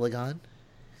 Michelle Ligon.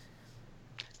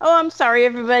 Oh, I'm sorry,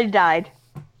 everybody died.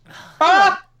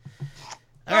 Ah!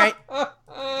 All right.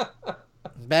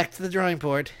 Back to the drawing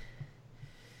board.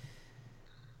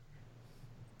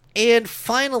 And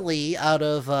finally, out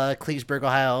of Cleesburg,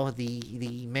 Ohio,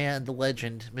 the man, the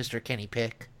legend, Mr. Kenny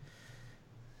Pick.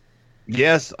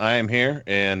 Yes, I am here,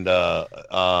 and I've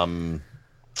got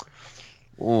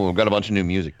a bunch of new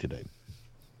music today.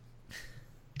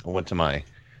 I went to my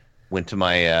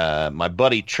my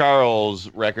buddy Charles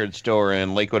record store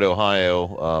in Lakewood,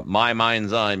 Ohio, My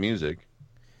Mind's Eye Music,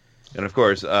 and of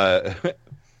course, I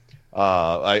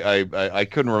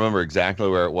couldn't remember exactly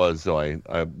where it was, so I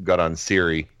got on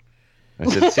Siri. I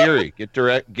said, Siri, get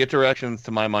directions to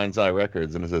My Mind's Eye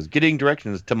Records, and it says, getting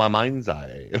directions to My Mind's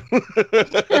Eye.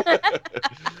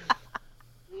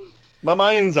 My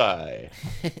Mind's Eye.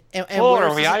 and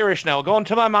are we Irish now? Going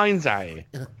to My Mind's Eye.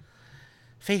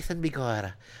 Faith and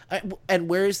Bigora. And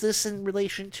where is this in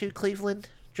relation to Cleveland?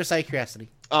 Just out of curiosity.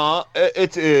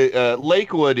 It's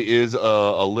Lakewood is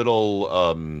a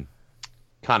little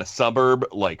kind of suburb,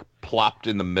 like plopped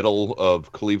in the middle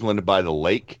of Cleveland by the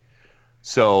lake.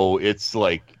 So it's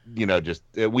like, just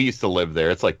we used to live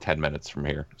there. It's like 10 minutes from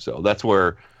here. So that's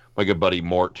where my good buddy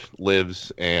Mort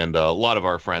lives, and a lot of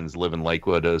our friends live in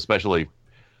Lakewood, especially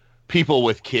people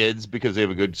with kids, because they have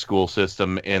a good school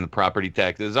system and the property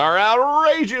taxes are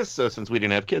outrageous. So since we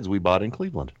didn't have kids, we bought in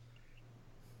Cleveland.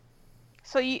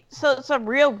 So it's a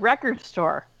real record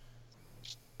store.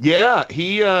 Yeah,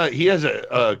 he has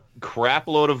a crap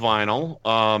load of vinyl.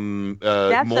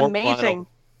 That's more amazing. Vinyl.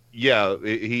 Yeah,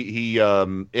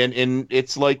 and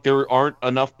it's like there aren't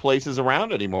enough places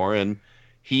around anymore, and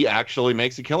he actually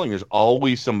makes a killing. There's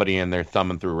always somebody in there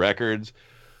thumbing through records.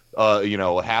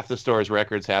 Half the store's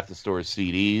records, half the store's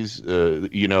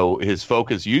CDs. His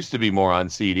focus used to be more on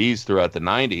CDs throughout the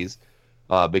 90s,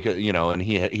 because, and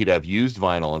he'd have used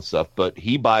vinyl and stuff, but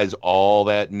he buys all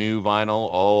that new vinyl,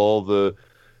 all the,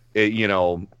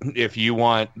 if you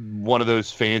want one of those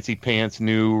fancy pants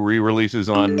new re-releases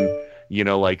on,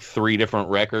 like 3 different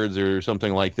records or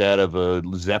something like that of a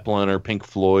Zeppelin or Pink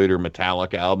Floyd or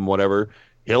Metallica album, whatever,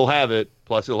 he'll have it.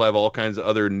 Plus he'll have all kinds of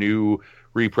other new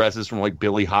represses from like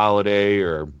Billie Holiday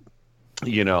or,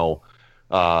 more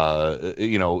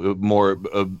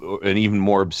and even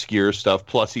more obscure stuff.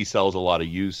 Plus he sells a lot of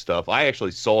used stuff. I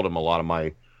actually sold him a lot of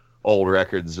my old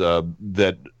records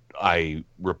that I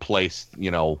replaced.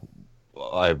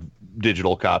 I have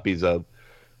digital copies of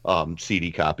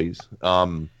CD copies.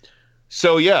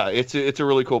 So yeah, it's a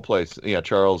really cool place. Yeah,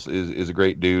 Charles is a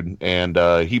great dude, and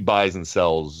he buys and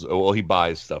sells. Well, he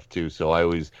buys stuff too. So I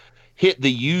always hit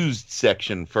the used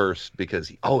section first because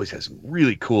he always has some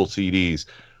really cool CDs.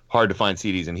 Hard to find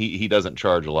CDs, and he doesn't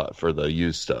charge a lot for the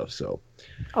used stuff. So,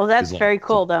 that's very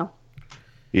cool, though.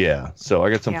 Yeah, so I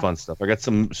got some fun stuff. I got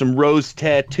some Rose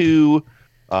Tattoo,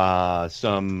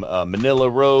 some Manila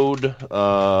Road,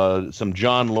 some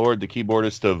John Lord, the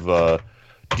keyboardist of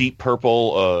Deep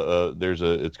Purple.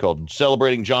 It's called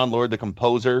Celebrating John Lord, the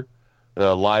Composer,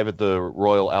 live at the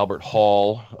Royal Albert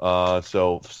Hall.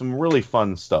 So some really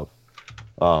fun stuff.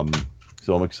 So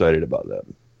I'm excited about that.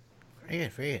 Very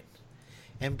good.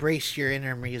 Embrace your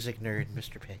inner music nerd,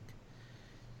 Mr. Pick.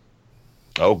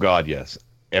 Oh, God, yes.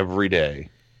 Every day.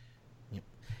 Yep.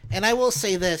 And I will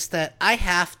say this, that I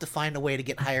have to find a way to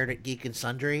get hired at Geek and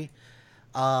Sundry,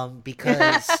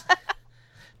 because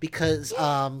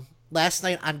last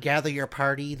night on Gather Your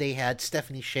Party, they had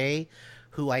Stephanie Shea,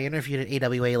 who I interviewed at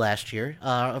AWA last year,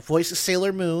 voice of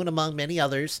Sailor Moon, among many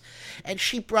others, and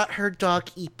she brought her dog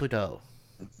Ippudo.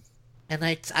 And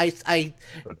I tweeted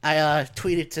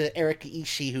to Erica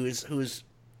Ishii, who's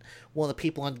one of the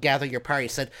people on Gather Your Party,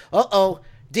 said, "Uh-oh,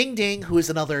 Ding Ding, who is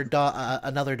another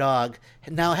dog,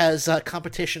 now has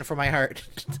competition for my heart."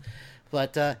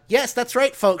 But yes, that's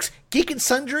right, folks. Geek and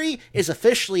Sundry is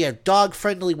officially a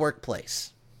dog-friendly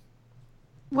workplace.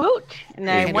 Woot! And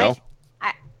I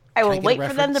will wait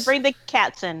for them to bring the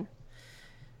cats in.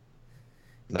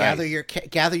 Nice.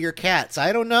 Gather your cats.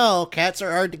 I don't know. Cats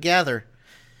are hard to gather.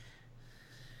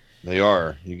 They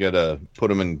are. You gotta put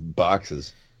them in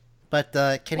boxes. But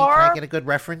can I get a good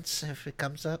reference if it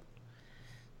comes up?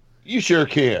 You sure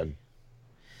can.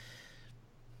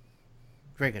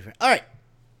 Very good. All right.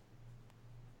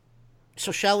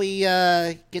 So shall we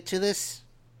get to this?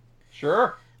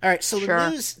 Sure. All right. So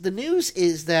the news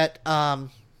is that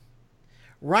Ryan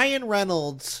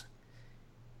Reynolds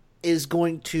is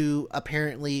going to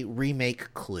apparently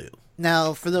remake Clue.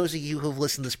 Now, for those of you who've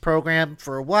listened to this program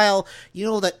for a while, you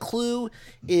know that Clue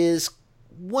is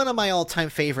one of my all-time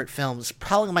favorite films,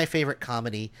 probably my favorite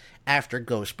comedy after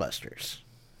Ghostbusters.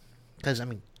 Because, I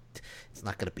mean, it's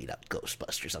not going to beat up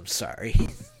Ghostbusters, I'm sorry.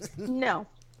 No.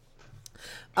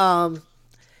 And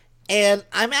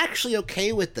I'm actually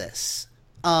okay with this.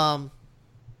 I'm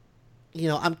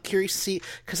curious to see,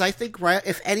 because I think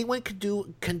if anyone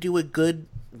can do a good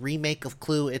remake of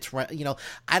Clue, it's right.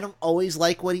 I don't always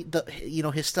like what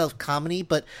his style of comedy,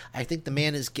 but I think the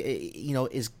man is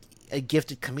a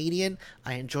gifted comedian.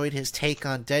 I enjoyed his take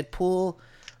on Deadpool.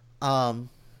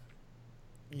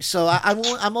 So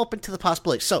I'm open to the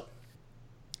possibility. So,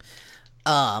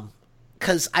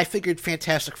 because I figured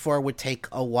Fantastic Four would take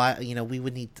a while. We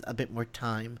would need a bit more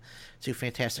time to do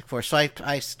Fantastic Four. So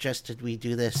I suggested we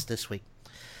do this week.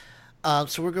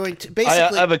 So we're going to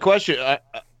basically. I have a question.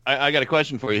 I got a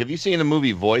question for you. Have you seen the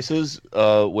movie Voices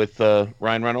with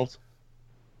Ryan Reynolds?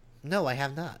 No, I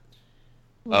have not.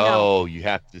 Oh, you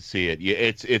have to see it.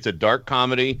 It's a dark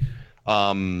comedy.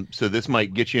 So this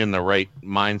might get you in the right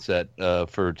mindset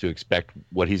to expect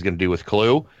what he's going to do with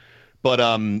Clue. But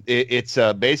it's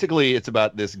basically it's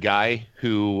about this guy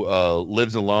who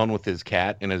lives alone with his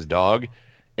cat and his dog,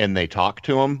 and they talk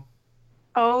to him.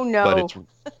 Oh no! But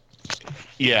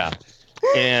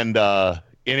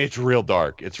and it's real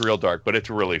dark. It's real dark, but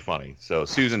it's really funny. So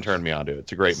Susan turned me on to it.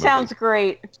 It's a great movie. Sounds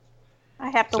great.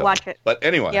 I have to watch it. But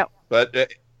anyway, yep.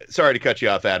 But sorry to cut you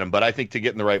off, Adam, but I think to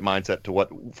get in the right mindset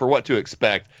for what to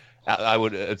expect,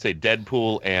 I'd say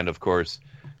Deadpool and, of course,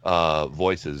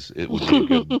 Voices. It would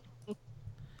be a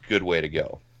good way to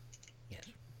go. Yes.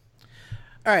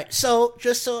 All right. So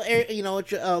just so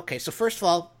okay. So first of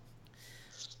all,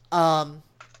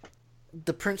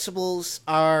 the principals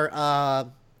are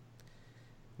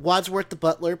Wadsworth the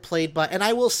Butler, played by... And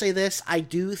I will say this, I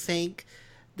do think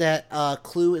that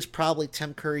Clue is probably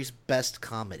Tim Curry's best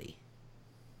comedy.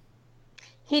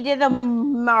 He did a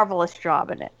marvelous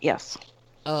job in it, yes.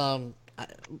 So,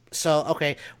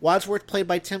 okay, Wadsworth played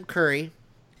by Tim Curry,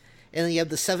 and then you have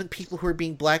the 7 people who are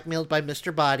being blackmailed by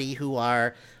Mr. Body, who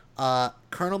are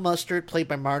Colonel Mustard, played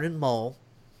by Martin Mull.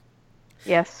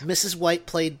 Yes. Mrs. White,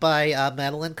 played by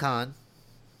Madeline Kahn.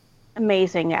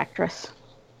 Amazing actress.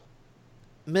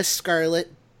 Miss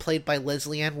Scarlet, played by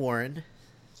Leslie Ann Warren.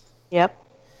 Yep.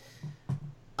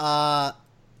 Mr.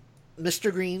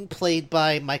 Green, played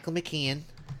by Michael McKean.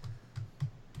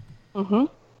 Mm-hmm.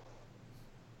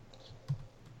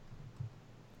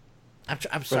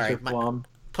 I'm sorry. Plum.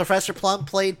 Professor Plum,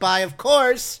 played by, of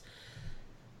course,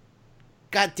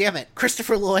 God damn it,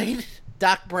 Christopher Lloyd,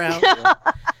 Doc Brown.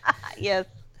 Yes.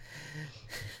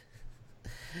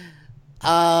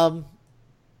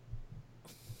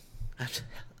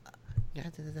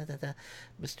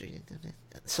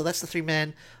 So that's the 3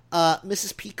 men.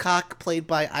 Mrs. Peacock, played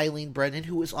by Eileen Brennan,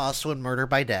 who was also in Murder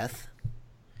by Death.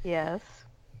 Yes.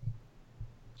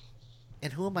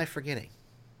 And who am I forgetting?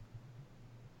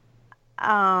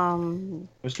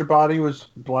 Mr. Body was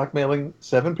blackmailing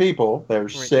 7 people.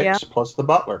 There's 6 plus the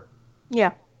butler.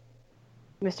 Yeah.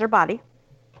 Mr. Body.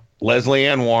 Leslie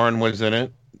Ann Warren was in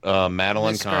it.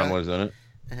 Madeline Kahn was in it.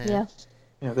 Yeah.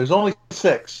 Yeah, there's only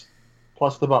 6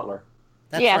 plus the butler.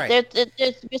 That's yeah, right.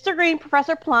 there's Mr. Green,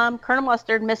 Professor Plum, Colonel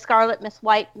Mustard, Miss Scarlet, Miss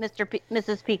White,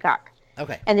 Mrs. Peacock.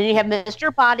 Okay. And then you have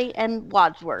Mr. Body and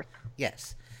Wadsworth.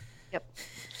 Yes. Yep.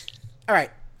 All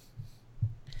right.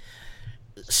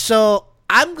 So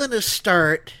I'm going to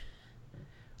start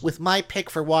with my pick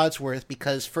for Wadsworth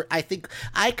because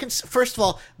first of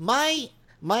all, my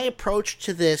approach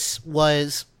to this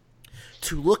was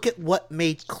to look at what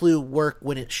made Clue work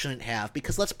when it shouldn't have,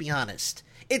 because let's be honest,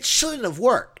 it shouldn't have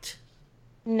worked.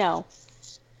 No.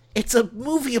 It's a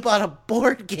movie about a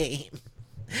board game.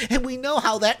 And we know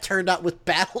how that turned out with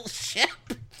Battleship.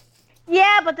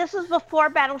 Yeah, but this was before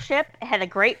Battleship. It had a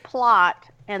great plot,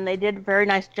 and they did a very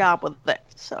nice job with it.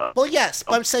 So. Well, yes,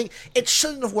 but I'm saying it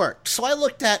shouldn't have worked. So I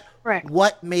looked at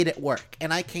what made it work,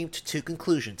 and I came to 2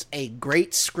 conclusions. A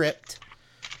great script.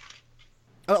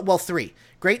 3.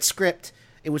 Great script.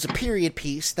 It was a period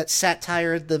piece that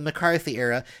satired the McCarthy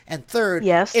era. And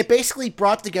 3rd, it basically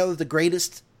brought together the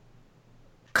greatest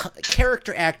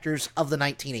character actors of the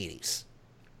 1980s.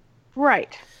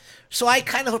 Right. So I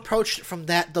kind of approached it from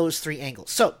those 3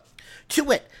 angles. So, to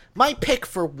wit, my pick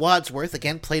for Wadsworth,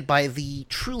 again played by the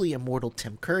truly immortal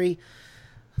Tim Curry.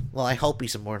 Well, I hope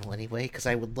he's immortal anyway, because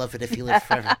I would love it if he lived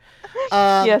forever.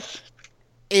 Yes.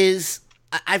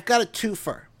 I've got a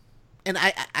twofer. And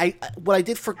what I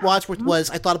did for Wadsworth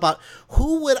was I thought about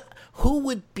who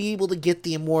would be able to get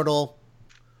the immortal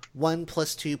 1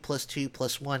 + 2 + 2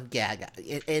 + 1 gag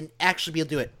and actually be able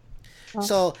to do it. Oh.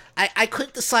 So I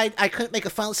couldn't decide. I couldn't make a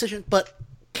final decision. But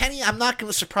Kenny, I'm not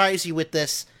going to surprise you with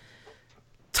this.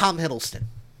 Tom Hiddleston.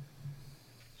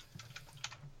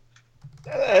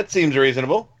 That seems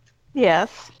reasonable.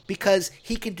 Yes. Because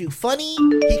he can do funny,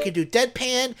 he can do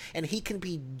deadpan, and he can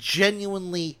be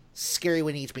genuinely scary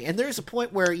when he needs to be. And there's a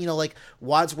point where, like,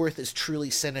 Wadsworth is truly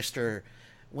sinister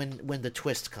when the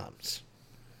twist comes.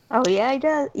 Oh, yeah, he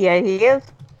does. Yeah, he is.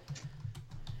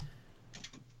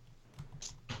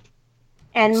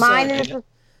 And mine is...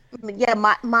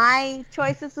 my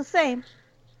choice is the same.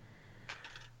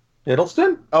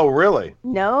 Hiddleston? Oh, really?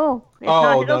 No. It's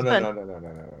not no.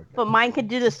 Hiddleston. But mine could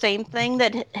do the same thing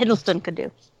that Hiddleston could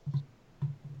do.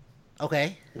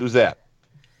 Okay. Who's that?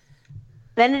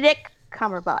 Benedict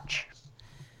Cumberbatch.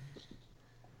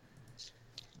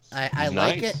 I Nice.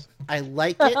 like it. I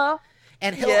like it.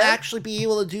 And he'll actually be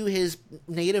able to do his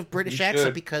native British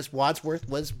accent because Wadsworth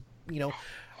was,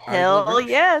 Hell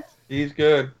yes. He's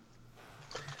good.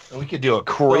 We could do a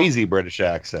crazy British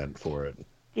accent for it.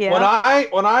 Yeah.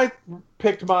 When I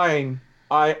picked mine,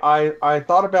 I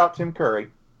thought about Tim Curry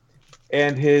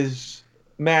and his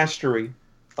mastery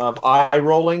of eye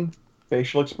rolling,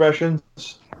 facial expressions,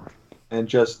 and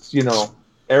just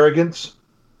arrogance.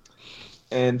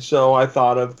 And so I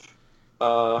thought of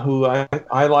who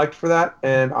I liked for that,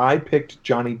 and I picked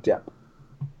Johnny Depp.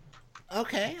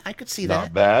 Okay, I could see that.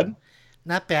 Not bad.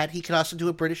 Not bad. He could also do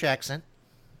a British accent.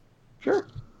 Sure.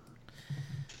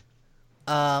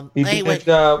 Anyway,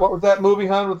 what was that movie,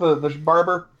 hon, with the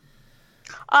barber?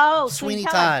 Oh, Sweeney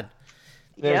Todd.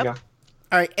 There you go.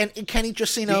 All right, and Kenny,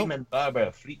 just so you know, Demon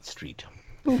Barber, Fleet Street.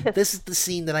 This is the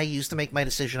scene that I used to make my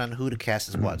decision on who to cast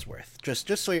as Wadsworth. Just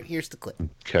so here's the clip.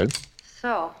 Okay.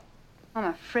 So, I'm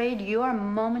afraid your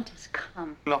moment has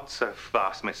come. Not so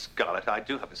fast, Miss Scarlet. I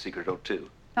do have a secret or two.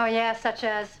 Oh, yeah, such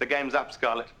as? The game's up,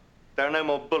 Scarlet. There are no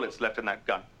more bullets left in that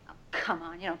gun. Oh, come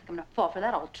on, you don't think I'm going to fall for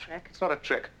that old trick. It's not a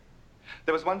trick.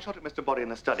 There was one shot at Mr. Body in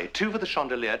the study, 2 for the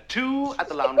chandelier, 2 at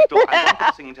the lounge door, and 1 for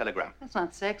the singing telegram. That's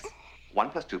not 6. 1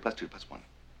 plus 2 plus 2 plus 1.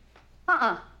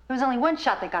 There was only one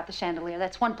shot that got the chandelier.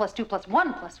 That's 1 plus 2 plus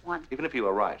 1 plus 1. Even if you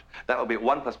were right, that would be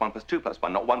 1 plus 1 plus 2 plus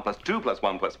 1, not 1 plus 2 plus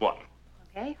 1 plus 1.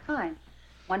 Okay, fine.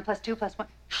 1 plus 2 plus 1.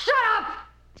 Shut up!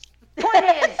 The point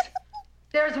is,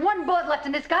 there's 1 bullet left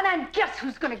in this gun, and guess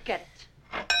who's going to get it?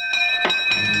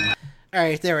 All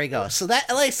right, there we go. So that,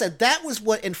 like I said, that was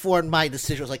what informed my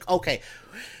decision. I was like, okay,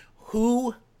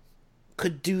 who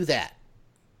could do that?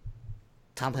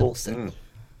 Tom Hiddleston.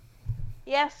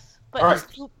 Yes, but All right.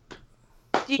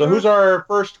 So who's our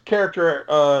first character,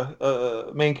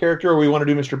 main character, or we want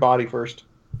to do Mr. Body first?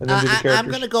 And then do the characters? I'm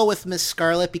going to go with Miss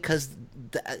Scarlet because,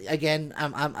 again,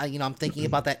 I'm thinking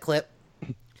about that clip.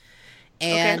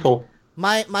 And okay. Cool.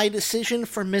 my decision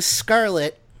for Miss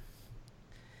Scarlet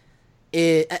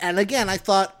is, and again, I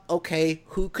thought, okay,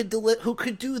 who could do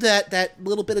that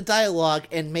little bit of dialogue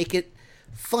and make it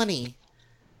funny?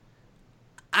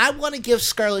 I want to give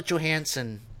Scarlett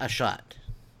Johansson a shot.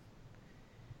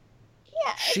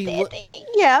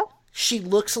 Yeah, She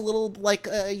looks a little like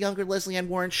a younger Leslie Ann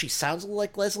Warren. She sounds a little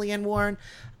like Leslie Ann Warren.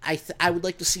 I would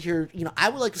like to see her. I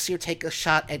would like to see her take a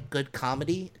shot at good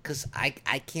comedy because I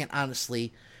can't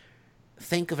honestly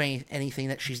think of anything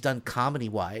that she's done comedy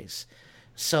wise.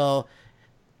 So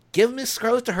give Miss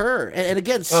Scarlet to her. And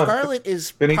again, Scarlet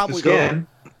is probably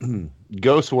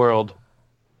Ghost World.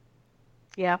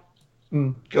 Yeah.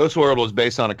 Ghost World was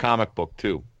based on a comic book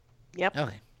too. Yep.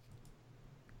 Okay.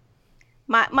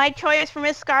 My choice for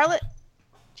Miss Scarlet,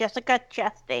 Jessica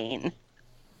Chastain.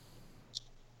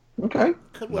 Okay.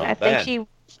 I think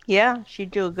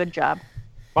she'd do a good job.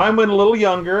 Mine went a little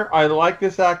younger. I like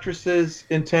this actress's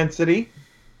intensity,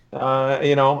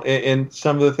 in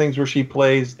some of the things where she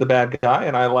plays the bad guy,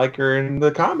 and I like her in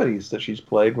the comedies that she's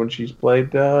played when she's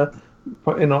played, a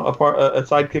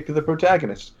sidekick to the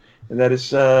protagonist, and that is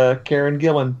Karen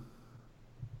Gillan.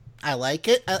 I like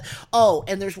it.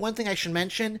 And there's one thing I should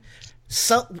mention.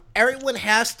 So everyone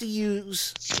has to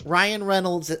use Ryan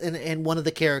Reynolds in one of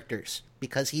the characters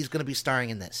because he's going to be starring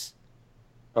in this.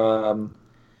 In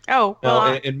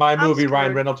my movie,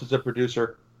 Ryan Reynolds is a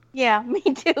producer. Yeah, me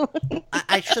too.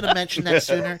 I should have mentioned that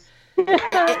sooner. You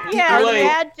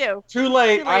had to. Too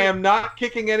late. I am not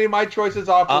kicking any of my choices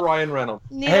off for Ryan Reynolds.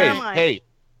 Hey,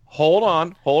 hold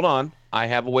on. I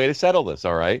have a way to settle this,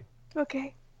 all right?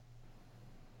 Okay.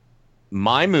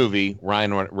 My movie,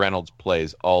 Ryan Reynolds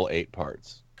plays all 8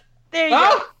 parts. There you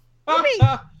go. I'll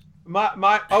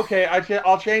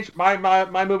change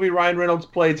my movie. Ryan Reynolds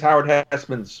plays Howard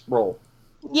Hessman's role.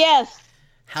 Yes.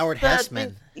 Howard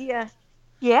Hessman. Yeah.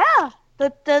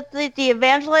 The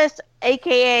evangelist,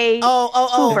 aka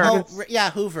Hoover.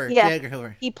 Hoover. Yeah. J. Edgar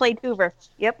Hoover. He played Hoover.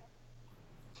 Yep.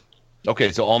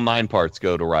 Okay, so all 9 parts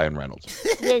go to Ryan Reynolds.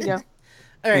 There you go.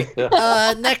 All right.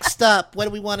 Next up, what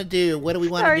do we want to do?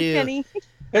 Sorry, Kenny.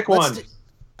 Pick one.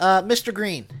 Mr.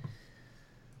 Green.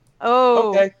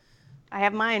 Oh. Okay. I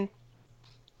have mine.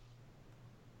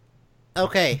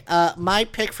 Okay. My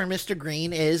pick for Mr.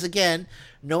 Green is, again,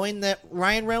 knowing that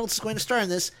Ryan Reynolds is going to star in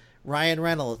this, Ryan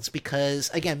Reynolds, because,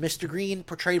 again, Mr. Green,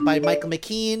 portrayed by Michael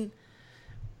McKean,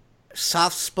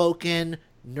 soft-spoken,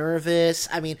 nervous.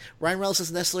 I mean, Ryan Reynolds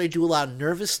doesn't necessarily do a lot of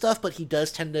nervous stuff, but he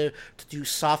does tend to do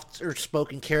softer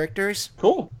spoken characters.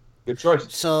 Cool. Good choice.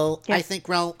 So I think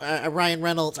Ryan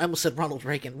Reynolds. I almost said Ronald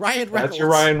Reagan. Ryan Reynolds. That's your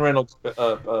Ryan Reynolds.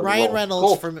 Ryan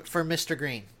Reynolds for Mr.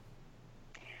 Green.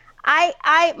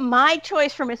 My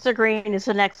choice for Mr. Green is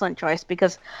an excellent choice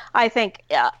because I think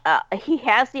he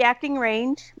has the acting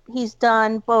range. He's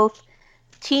done both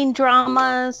teen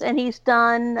dramas and he's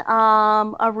done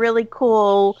a really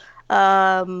cool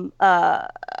other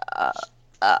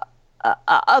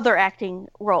acting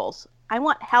roles. I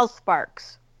want Hal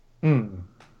Sparks.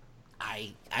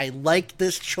 I like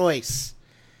this choice.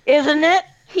 Isn't it?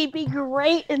 He'd be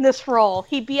great in this role.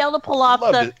 He'd be able to pull off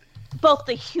both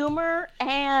the humor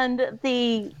and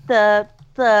the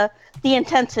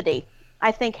intensity.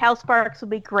 I think Hal Sparks would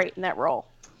be great in that role.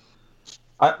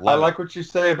 I like what you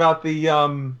say about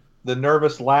the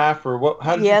nervous laugh, or what?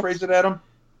 How did you phrase it, Adam?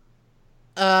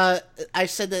 I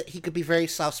said that he could be very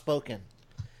soft-spoken.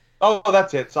 Oh,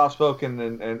 that's it. Soft-spoken,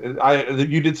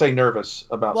 and you did say nervous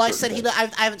about. Well, I said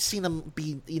I haven't seen him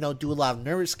do a lot of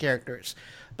nervous characters,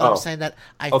 but I'm saying that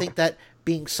I think that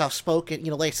being soft-spoken,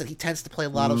 like I said, he tends to play a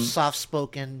lot of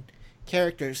soft-spoken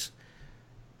characters.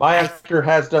 My actor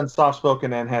has done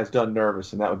soft-spoken and has done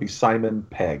nervous, and that would be Simon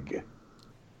Pegg.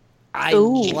 I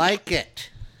like it.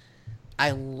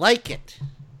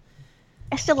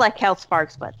 I still like Hal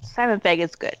Sparks, but Simon Pegg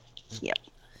is good. Yep.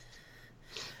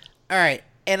 All right,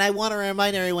 and I want to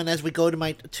remind everyone as we go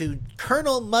to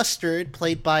Colonel Mustard,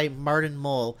 played by Martin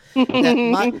Mull,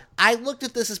 that I looked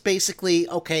at this as basically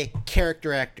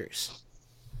character actors.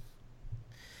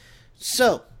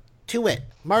 So, to wit,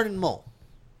 Martin Mull.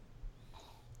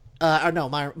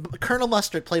 Colonel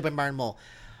Mustard, played by Martin Mull.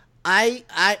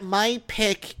 My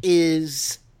pick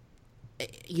is,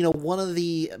 one of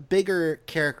the bigger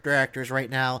character actors right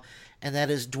now, and that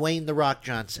is Dwayne "The Rock"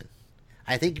 Johnson.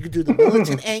 I think you could do the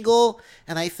militant angle,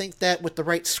 and I think that with the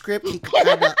right script, he could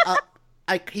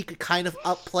kind of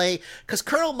upplay, because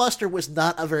Colonel Mustard was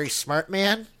not a very smart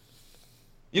man.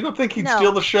 You don't think he'd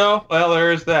steal the show? Well,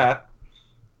 there is that.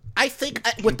 I think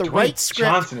with the Dwayne right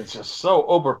script, Johnson is just so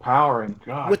overpowering.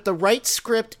 God. With the right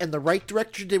script and the right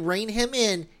director to rein him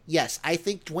in, yes, I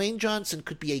think Dwayne Johnson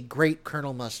could be a great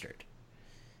Colonel Mustard.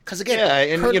 Because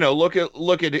again, look at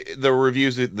the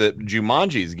reviews that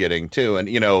Jumanji's getting too, and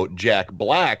Jack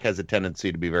Black has a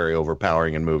tendency to be very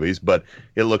overpowering in movies, but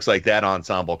it looks like that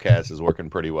ensemble cast is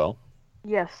working pretty well.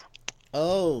 Yes.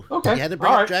 Oh, okay. You had to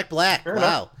bring up Jack Black. Fair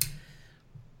wow.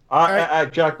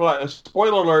 Jack Black.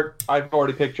 Spoiler alert: I've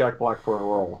already picked Jack Black for a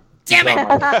role. Damn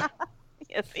it!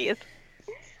 Yes, he is.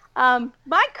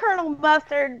 My Colonel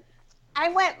Mustard, I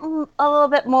went a little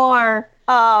bit more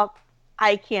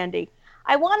eye candy.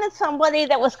 I wanted somebody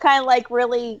that was kind of like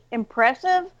really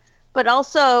impressive, but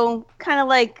also kind of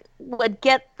like would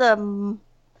get the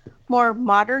more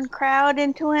modern crowd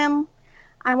into him.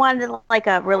 I wanted like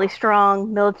a really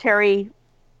strong military,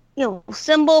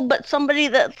 symbol, but somebody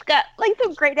that's got like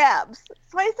some great abs.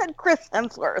 So I said Chris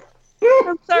Hemsworth.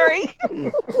 I'm sorry.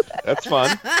 That's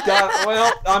fun.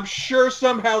 Well, I'm sure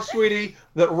somehow, sweetie,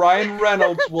 that Ryan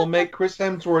Reynolds will make Chris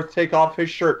Hemsworth take off his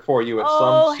shirt for you at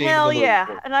some scene. Oh, hell of the movie.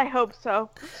 yeah. And I hope so.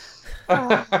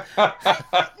 No,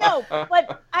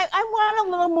 but I want a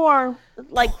little more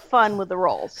like fun with the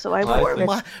roles. So I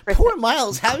went poor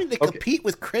Miles having to compete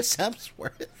with Chris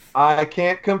Hemsworth. I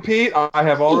can't compete. I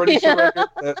have already surrendered.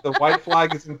 The white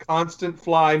flag is in constant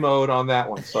fly mode on that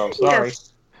one. So sorry. Yes.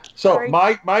 So Sorry.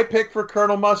 my pick for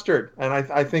Colonel Mustard, and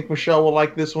I think Michelle will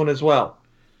like this one as well.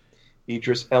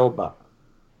 Idris Elba.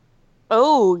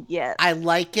 Oh, yes. I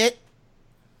like it.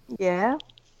 Yeah.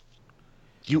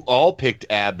 You all picked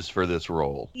abs for this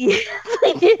role. Yes,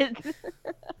 I did.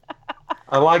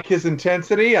 I like his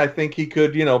intensity. I think he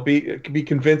could, be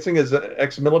convincing as an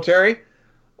ex-military.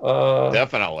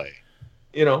 Definitely.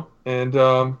 I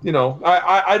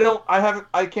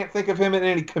can't think of him in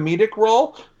any comedic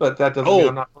role, but that doesn't mean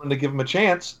I'm not willing to give him a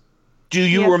chance. Do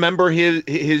you remember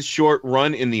his short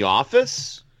run in The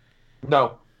Office?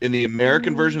 No. In the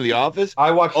American version of The Office?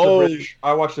 I watched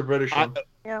the British one.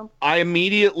 I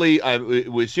immediately,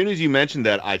 as soon as you mentioned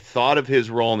that, I thought of his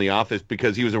role in The Office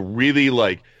because he was a really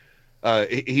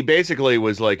he basically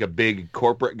was like a big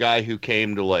corporate guy who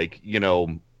came to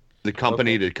the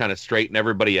company to kind of straighten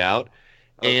everybody out.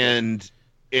 Okay.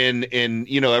 And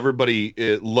everybody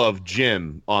loved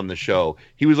Jim on the show.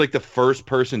 He was like the first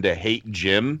person to hate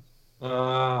Jim.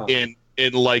 And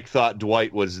thought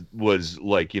Dwight was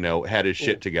had his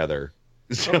shit together.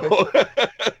 So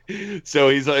so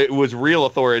he's was real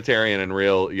authoritarian and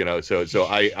real, so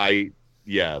I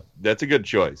that's a good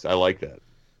choice. I like that.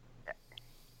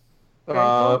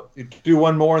 Do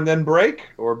one more and then break,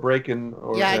 or break and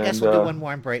I guess we'll do one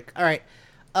more and break. All right.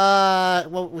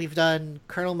 Well, we've done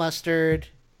Colonel Mustard,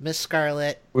 Miss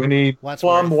Scarlet. We need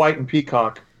Plum, White, and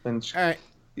Peacock. And all right.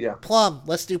 Yeah. Plum.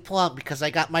 Let's do Plum because I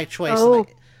got my choice.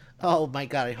 Oh my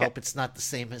God! I hope it's not the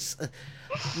same as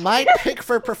my pick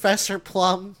for Professor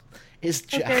Plum is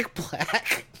Jack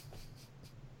Black.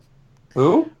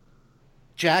 Who?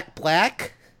 Jack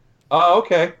Black. Oh,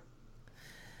 okay.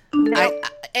 No,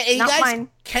 hey not guys, mine.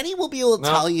 Kenny will be able to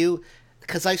tell you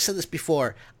because I've said this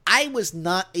before. I was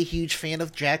not a huge fan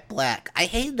of Jack Black. I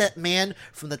hated that man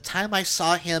from the time I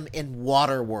saw him in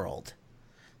Waterworld.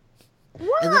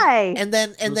 Why? And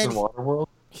then in Waterworld?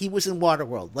 He was in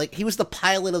Waterworld. Like, he was the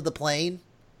pilot of the plane.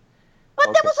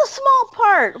 But that was a small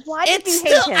part. Why did you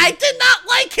hate him? I did not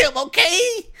like him, okay?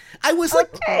 I was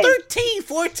like 13,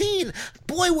 14.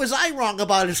 Boy, was I wrong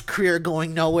about his career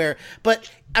going nowhere. But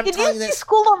I'm telling you Did you see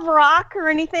School of Rock or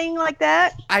anything like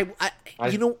that?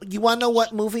 You want to know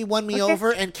what movie won me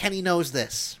over? And Kenny knows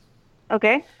this.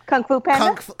 Okay. Kung Fu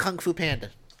Panda? Kung Fu Panda.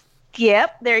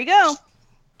 Yep, there you go.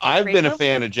 I've been a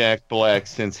fan of Jack Black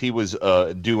since he was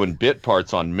doing bit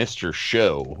parts on Mr.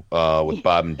 Show with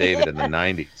Bob and David in the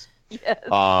 90s.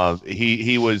 Yes.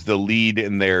 He was the lead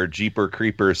in their Jeeper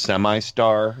Creepers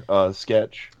Semi-Star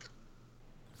sketch.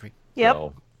 Yep.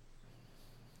 So,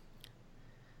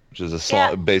 which is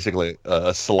basically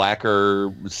a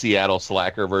Seattle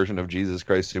slacker version of Jesus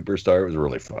Christ Superstar. It was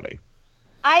really funny.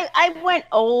 I went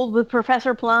old with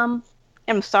Professor Plum.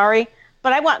 I'm sorry,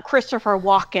 but I want Christopher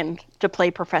Walken to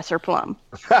play Professor Plum.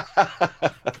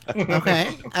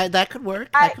 Okay, that could work.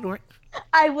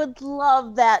 I would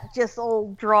love that, just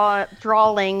old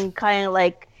drawling, kind of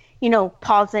like,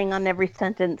 pausing on every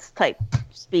sentence type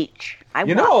speech.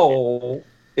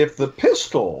 If the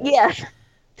pistol. Yes.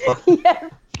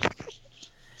 Yes.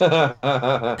 All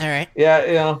right.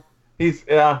 Yeah, he's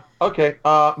okay.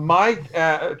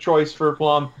 My choice for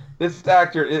Plum, this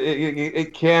actor,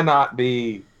 it cannot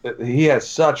be. He has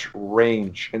such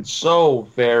range and so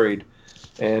varied,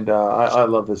 and I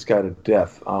love this guy to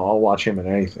death. I'll watch him in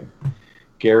anything.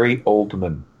 Gary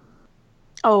Oldman.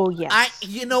 Oh yeah.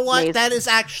 You know what? Amazing. That is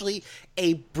actually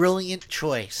a brilliant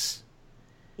choice.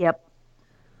 Yep.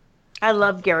 I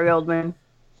love Gary Oldman.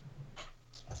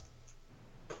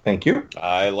 Thank you.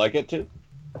 I like it too.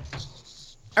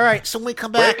 All right, so when we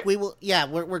come back, we will. Yeah,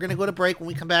 we're going to go to break. When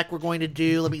we come back, we're going to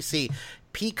do. Let me see,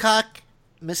 Peacock,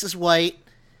 Mrs. White,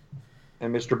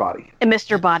 and Mr. Body. And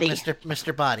Mr. Body.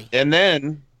 Mr. Body. And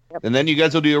then you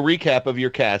guys will do a recap of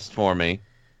your cast for me.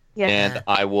 Yes. And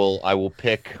I will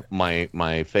pick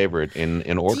my favorite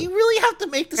in order. Do you really have to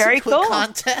make this a quick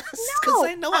contest? Because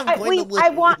I know I'm going to lose. I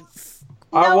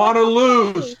want to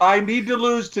lose. I need to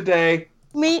lose today.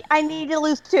 I need to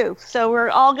lose too. So we're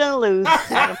all going to lose.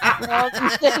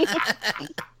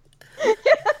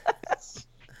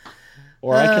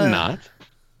 Or I cannot.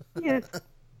 Yes.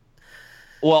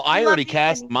 Well, I already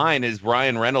cast mine as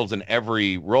Ryan Reynolds in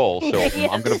every role, so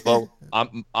I'm going to vote.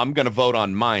 I'm going to vote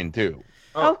on mine too.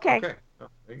 Oh, okay. Oh,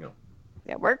 there you go.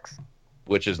 That works.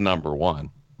 Which is number 1.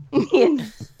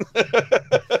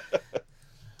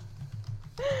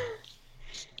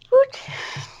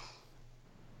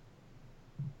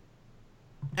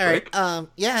 All right.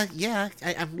 Yeah.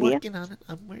 I'm working on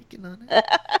it.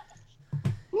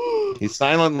 He's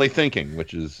silently thinking,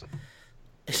 which is.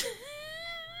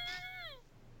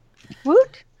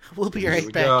 Woot. We'll be right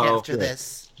back after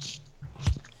this.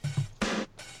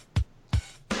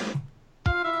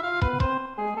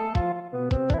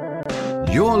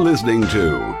 You're listening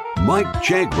to Mike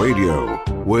Check Radio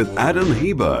with Adam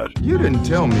Hebert. You didn't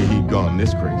tell me he'd gone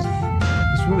this crazy.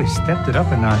 He's really stepped it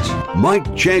up a notch.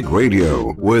 Mike Check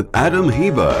Radio with Adam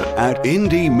Hebert at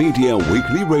Indie Media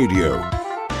Weekly Radio.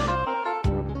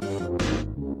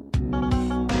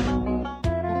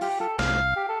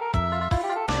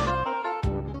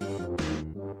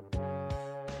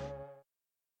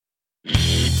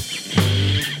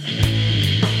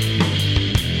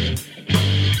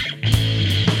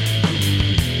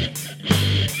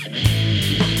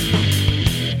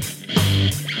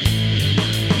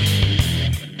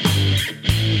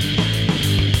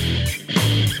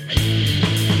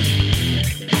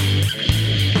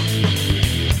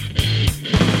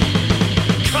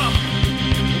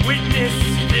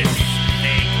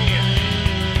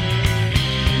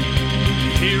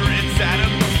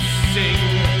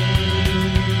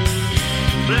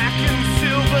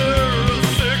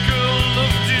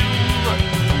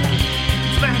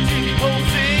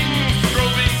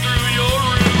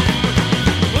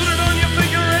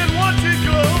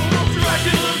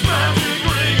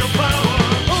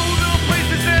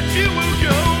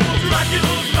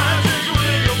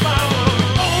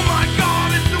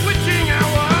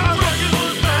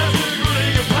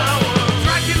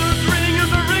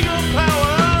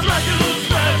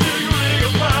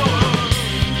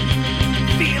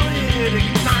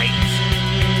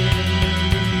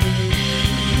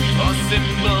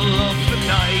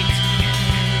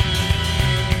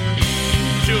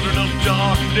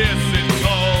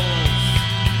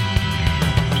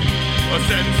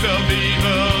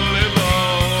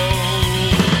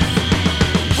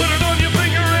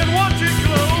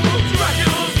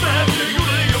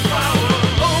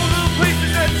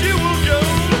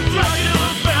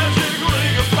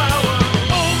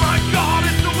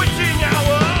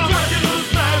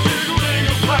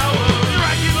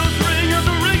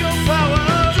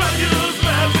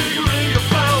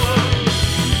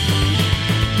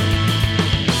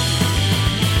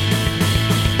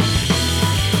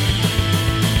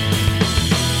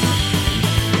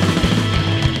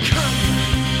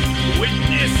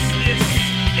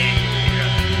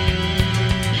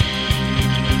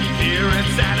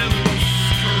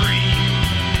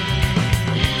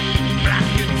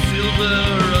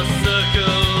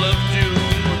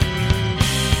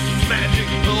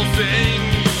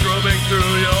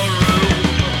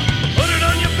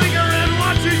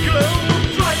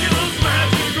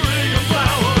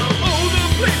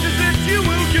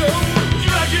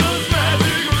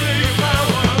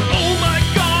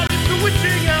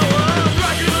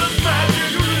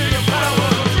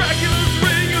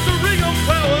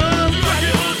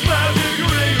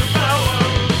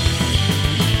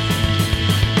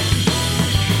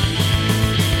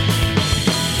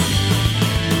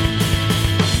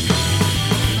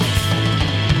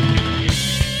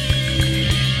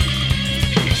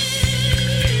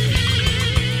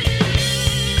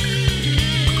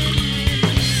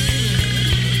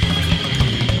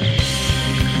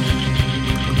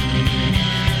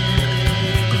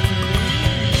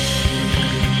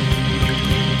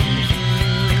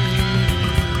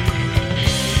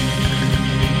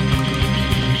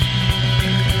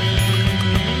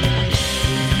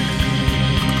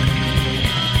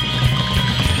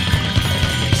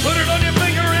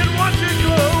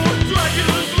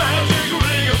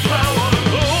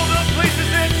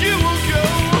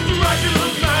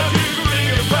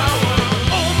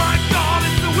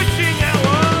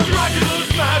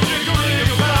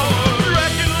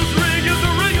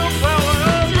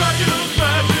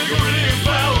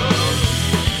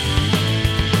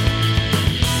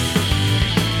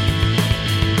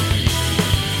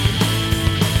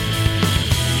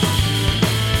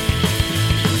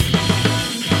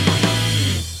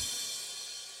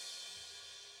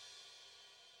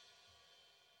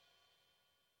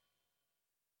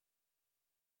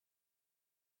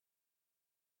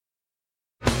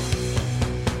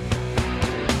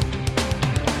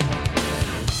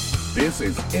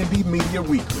 This is Indie Media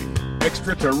Weekly,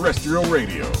 extraterrestrial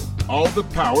radio. All the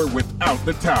power without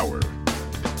the tower.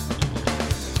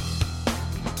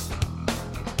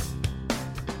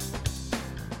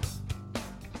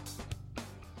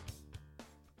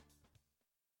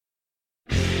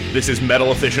 This is metal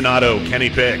aficionado Kenny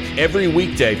Pick. Every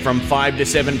weekday from 5 to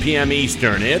 7 p.m.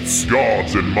 Eastern, it's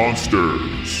Gods and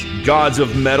Monsters. Gods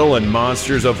of Metal and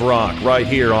Monsters of Rock, right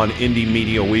here on Indie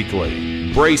Media Weekly.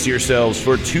 Brace yourselves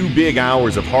for 2 big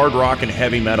hours of hard rock and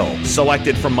heavy metal,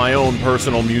 selected from my own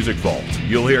personal music vault.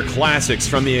 You'll hear classics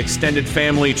from the extended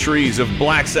family trees of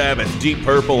Black Sabbath, Deep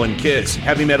Purple, and Kiss,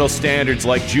 heavy metal standards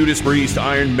like Judas Priest,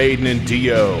 Iron Maiden, and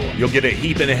Dio. You'll get a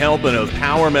heap and a helping of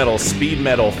power metal, speed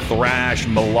metal, thrash,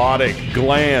 melodic,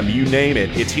 glam, you name it,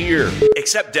 it's here.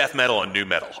 Except death metal and nu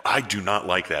metal. I do not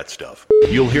like that stuff.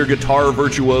 You'll hear guitar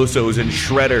virtuosos and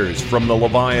shredders from the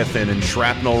Leviathan and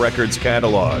Shrapnel Records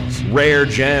catalogs. Rare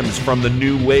gems from the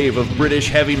new wave of British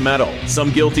heavy metal.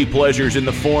 Some guilty pleasures in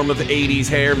the form of 80s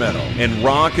hair metal. And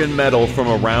rock and metal from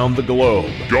around the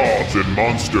globe. Gods and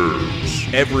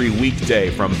Monsters. Every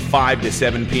weekday from 5 to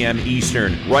 7 p.m.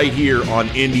 Eastern, right here on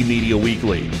Indie Media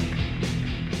Weekly.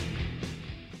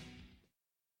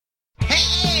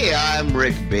 Hey, I'm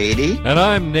Rick Beatty. And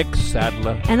I'm Nick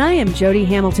Sadler. And I am Jody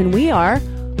Hamilton. We are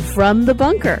From the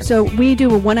Bunker. So we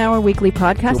do a 1-hour weekly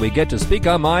podcast. Where we get to speak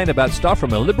our mind about stuff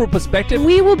from a liberal perspective.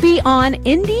 We will be on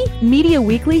Indie Media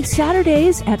Weekly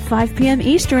Saturdays at 5 p.m.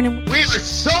 Eastern. We are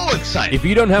so excited. If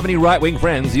you don't have any right-wing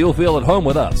friends, you'll feel at home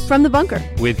with us. From the Bunker.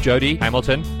 With Jody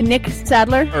Hamilton. Nick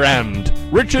Sadler. And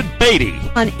Richard Beatty.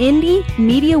 On Indie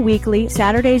Media Weekly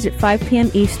Saturdays at 5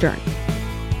 p.m. Eastern.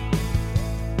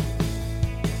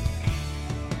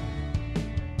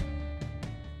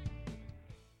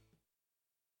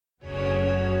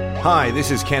 Hi, this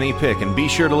is Kenny Pick, and be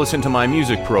sure to listen to my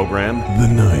music program, The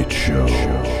Night Show.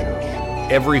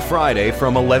 Every Friday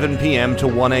from 11 p.m. to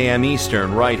 1 a.m.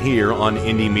 Eastern, right here on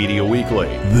Indie Media Weekly.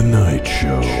 The Night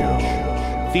Show.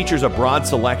 Features a broad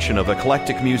selection of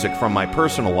eclectic music from my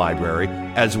personal library,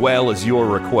 as well as your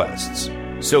requests.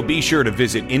 So be sure to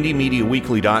visit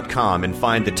IndieMediaWeekly.com and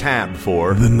find the tab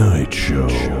for The Night Show.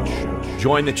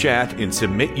 Join the chat and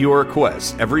submit your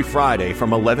requests every Friday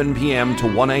from 11 p.m.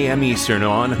 to 1 a.m. Eastern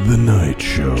on The Night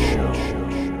Show.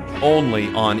 Only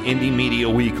on Indie Media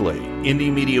Weekly.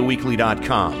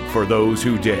 IndieMediaWeekly.com for those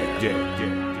who dare.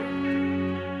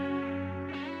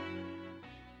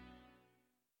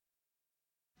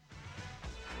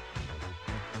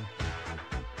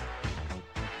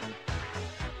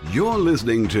 You're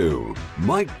listening to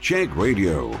Mike Check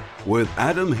Radio with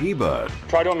Adam Hebert.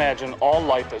 Try to imagine all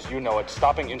life as you know it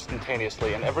stopping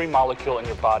instantaneously and every molecule in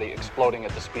your body exploding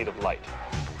at the speed of light.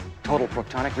 Total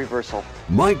protonic reversal.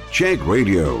 Mike Check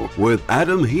Radio with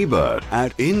Adam Hebert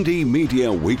at Indie Media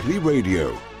Weekly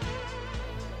Radio.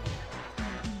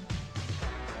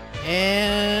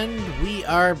 And we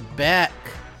are back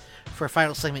for a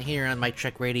final segment here on Mike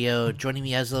Check Radio. Joining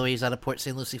me as always out of Port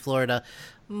St. Lucie, Florida,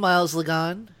 Miles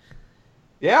Lagon.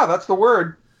 Yeah, that's the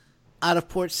word. Out of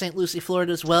Port St. Lucie,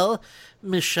 Florida as well,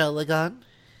 Michelle Lagon.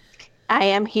 I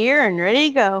am here and ready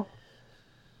to go.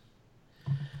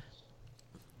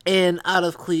 And out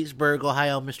of Cleesburg,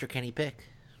 Ohio, Mr. Kenny Pick.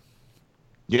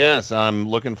 Yes, I'm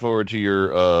looking forward to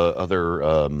your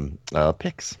other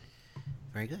picks.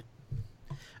 Very good.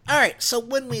 All right, so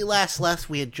when we last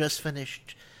left, we had just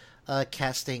finished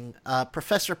casting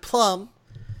Professor Plum.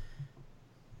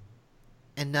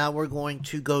 And now we're going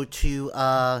to go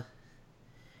to,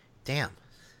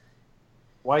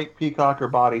 White, Peacock, or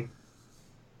Body?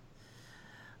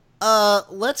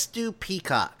 Let's do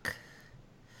Peacock.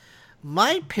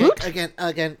 My pick, again,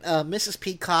 Mrs.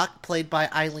 Peacock, played by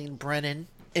Eileen Brennan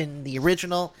in the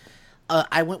original.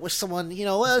 I went with someone,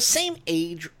 same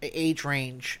age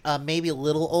range, maybe a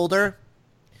little older.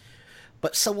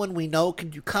 But someone we know can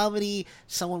do comedy,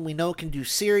 someone we know can do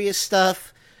serious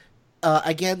stuff.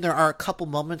 Again, there are a couple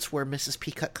moments where Mrs.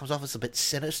 Peacock comes off as a bit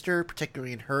sinister,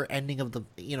 particularly in her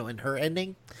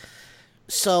ending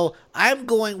So I'm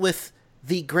going with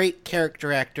the great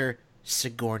character actor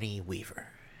Sigourney Weaver.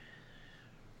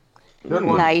 Good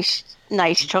one.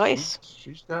 Nice choice.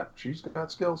 She's got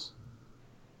skills.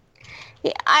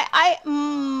 Yeah,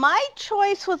 my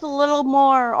choice was a little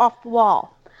more off the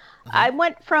wall. I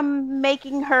went from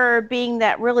making her being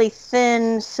that really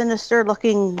thin,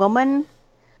 sinister-looking woman.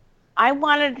 I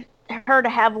wanted her to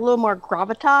have a little more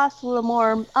gravitas, a little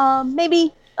more,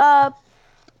 maybe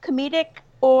comedic,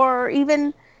 or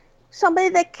even somebody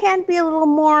that can be a little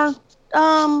more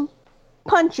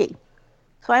punchy.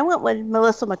 So I went with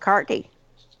Melissa McCarthy.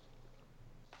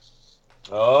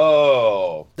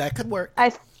 Oh. That could work.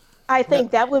 I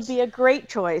think that would be a great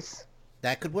choice.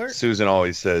 That could work. Susan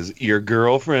always says, "Your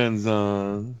girlfriend's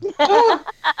on."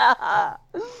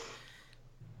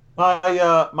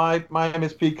 My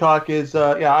Miss Peacock is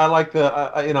I like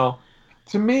the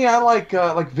to me I like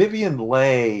Vivian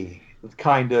Leigh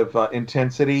kind of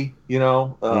intensity,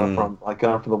 from like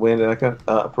Gone from the Wind and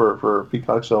for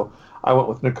Peacock. So I went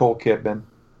with Nicole Kidman.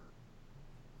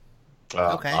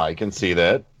 Okay, I can see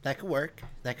that. That could work.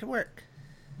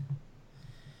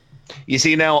 You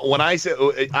see, now when I say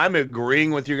I'm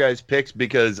agreeing with your guys' picks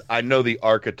because I know the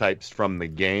archetypes from the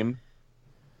game.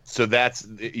 So that's,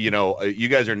 you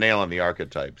guys are nailing the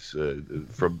archetypes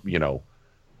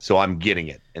so I'm getting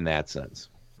it in that sense.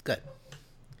 Good.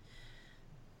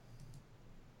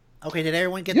 Okay, did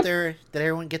everyone get their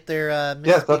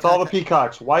Yes, that's all the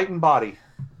peacocks, white and body.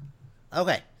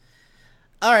 Okay.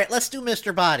 All right, let's do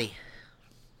Mr. Body.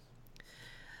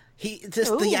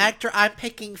 The actor I'm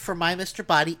picking for my Mr.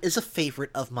 Body is a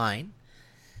favorite of mine.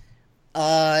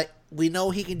 We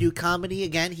know he can do comedy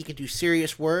again, he can do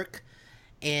serious work.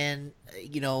 And,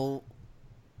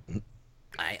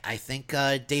 I think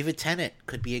David Tennant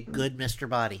could be a good Mr.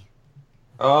 Body.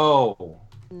 Oh.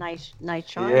 Nice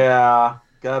choice. Yeah,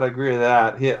 gotta agree with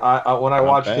that. When I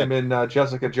watched him in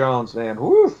Jessica Jones, man,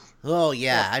 woof. Oh,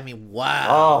 yeah. I mean,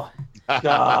 wow. Oh,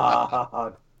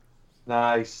 God.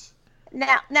 Nice.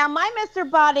 Now, my Mr.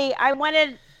 Body, I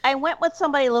went with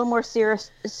somebody a little more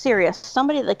serious,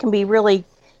 somebody that can be really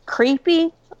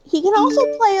creepy. He can also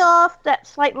play off that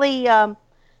slightly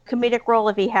comedic role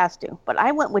if he has to, but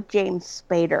I went with James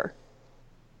Spader.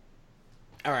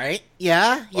 All right.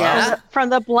 Yeah. From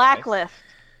the Blacklist.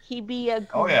 He'd be a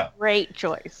great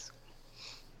choice.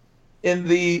 In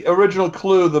the original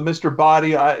Clue, the Mr.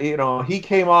 Body, he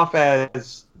came off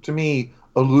as, to me,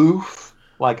 aloof.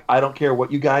 Like, I don't care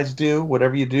what you guys do.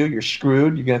 Whatever you do, you're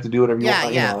screwed. You're going to have to do whatever you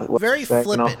want. Yeah. Very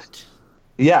flippant.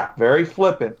 Yeah, very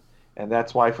flippant. And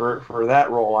that's why for that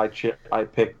role, I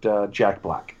picked Jack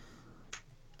Black.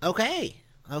 Okay.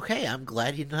 I'm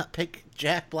glad you did not pick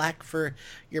Jack Black for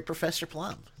your Professor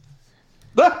Plum.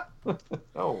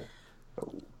 Oh.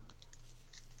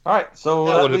 All right, so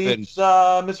that leaves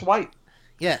Miss White.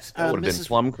 Yes. That would have been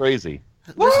plum crazy.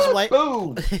 Mrs. White.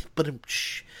 Boom. But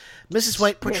Mrs.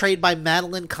 White, portrayed by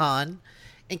Madeline Kahn.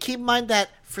 And keep in mind that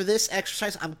for this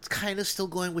exercise, I'm kind of still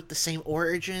going with the same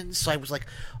origins. So I was like,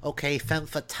 okay, femme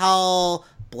fatale,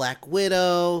 Black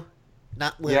Widow,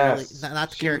 not literally, not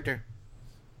the character.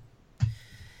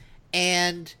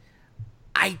 And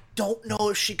I don't know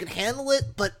if she could handle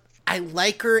it, but I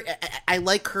like her. I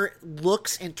like her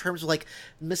looks in terms of like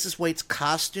Mrs. White's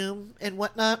costume and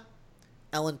whatnot.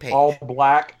 Ellen Page. All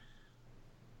black.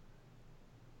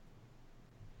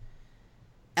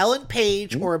 Ellen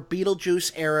Page or a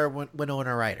Beetlejuice era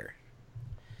Winona Ryder.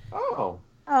 Oh,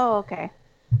 okay.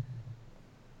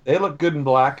 They look good in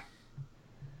black.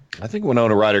 I think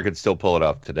Winona Ryder could still pull it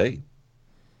off today.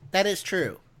 That is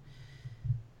true.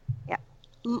 Yeah.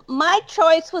 My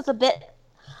choice was a bit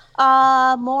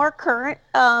more current.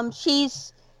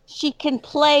 She can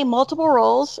play multiple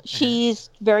roles. She's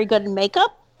very good in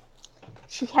makeup.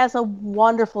 She has a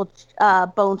wonderful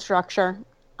bone structure.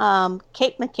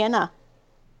 Kate McKinnon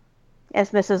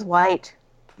as Mrs. White.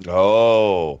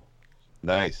 Oh,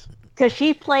 nice. Because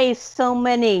she plays so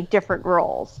many different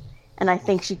roles, and I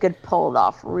think she could pull it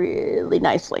off really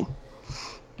nicely.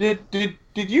 Did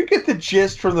you get the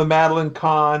gist from the Madeline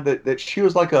Kahn that she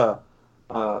was like a,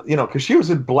 because she was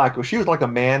in Black, she was like a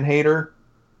man-hater,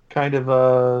 kind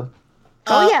of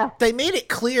They made it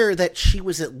clear that she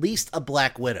was at least a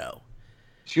Black Widow.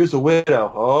 She was a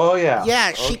widow. Oh, yeah.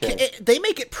 Yeah, they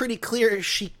make it pretty clear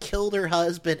she killed her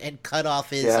husband and cut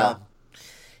off his...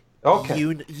 okay.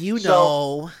 You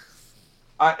know...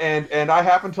 And I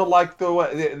happen to like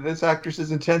this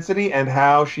actress's intensity and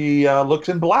how she looks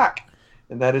in black.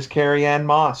 And that is Carrie Ann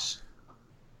Moss.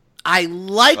 I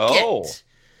like it.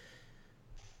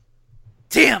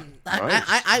 Damn. Nice.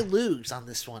 I lose on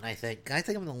this one, I think. I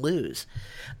think I'm going to lose.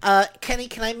 Kenny,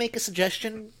 can I make a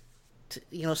suggestion?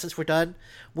 Since we're done,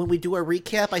 when we do our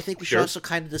recap, I think we should also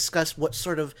kind of discuss what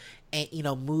sort of,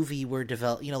 movie we're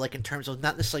developing. Like in terms of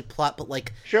not necessarily plot, but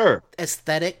like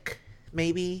aesthetic,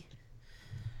 maybe.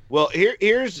 Well,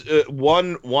 here's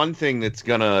one thing that's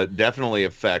gonna definitely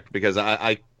affect, because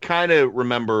I kind of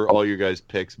remember all your guys'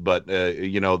 picks, but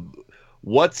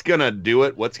what's gonna do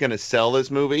it? What's gonna sell this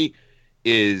movie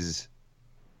is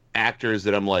actors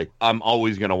that I'm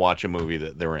always gonna watch a movie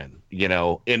that they're in.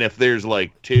 And if there's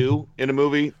like two in a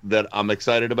movie that I'm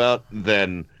excited about,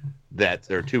 then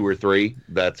or two or three,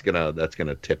 that's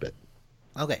gonna tip it.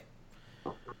 Okay.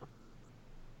 All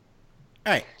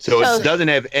right. So it doesn't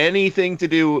have anything to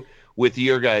do with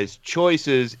your guys'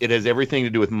 choices. It has everything to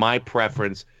do with my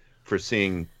preference for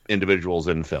seeing individuals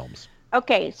in films.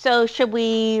 Okay, so should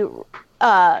we?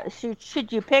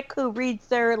 Should you pick who reads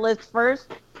their list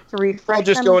first to refresh? I'll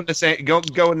just them? go in the same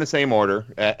go in the same order.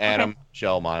 Adam,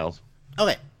 Shell, Miles.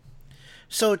 Okay.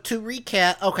 So to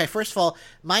recap, okay, first of all,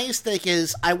 my mistake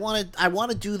is I want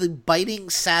to do the biting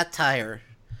satire.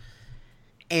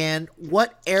 And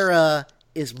what era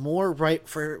is more ripe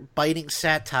for biting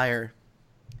satire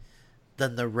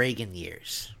than the Reagan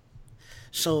years?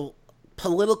 So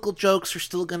political jokes are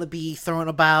still going to be thrown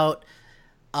about.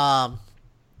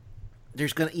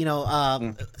 There's going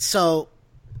to, so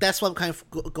that's what I'm kind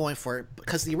of going for,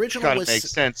 because the original Kind of was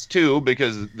makes sense too,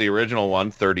 because the original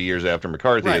one, 30 years after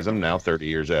McCarthyism, Right. now 30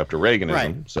 years after Reaganism.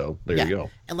 Right. So there Yeah. you go.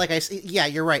 And like I said, yeah,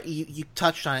 you're right. You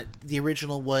touched on it. The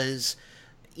original was,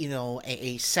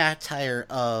 a satire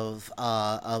of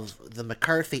the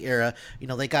McCarthy era.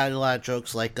 They got a lot of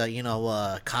jokes like,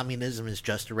 communism is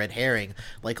just a red herring.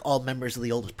 Like all members of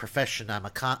the oldest profession, I'm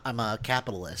a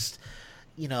capitalist.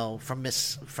 From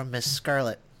Miss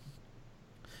Scarlet.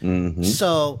 Mm-hmm.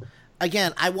 So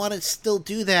again, I want to still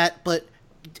do that, but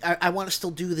I want to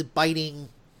still do the biting.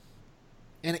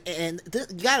 And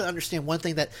you got to understand one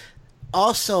thing, that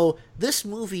also this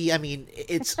movie, I mean,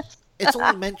 it's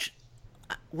only mentioned.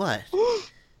 What?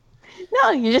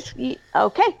 No,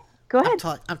 okay. Go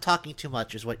ahead. I'm talking too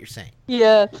much, is what you're saying.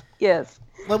 Yes. Well,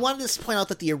 I wanted to point out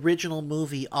that the original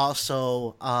movie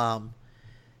also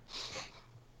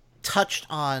touched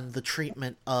on the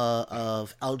treatment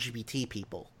of LGBT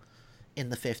people in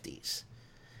the 50s.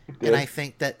 And I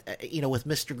think that, with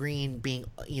Mr. Green being,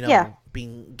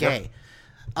 being gay.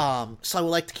 Yep. So I would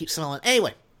like to keep some on.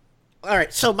 Anyway. All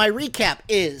right. So my recap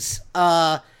is,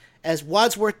 as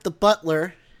Wadsworth the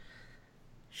Butler.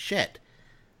 Shit.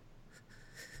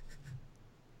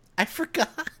 I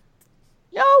forgot.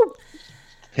 No.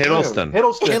 Hiddleston.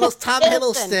 Tom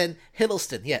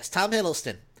Hiddleston. Yes, Tom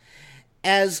Hiddleston.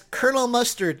 As Colonel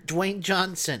Mustard, Dwayne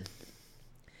Johnson.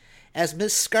 As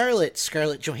Miss Scarlet,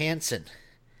 Scarlett Johansson.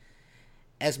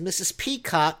 As Mrs.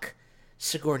 Peacock,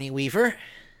 Sigourney Weaver.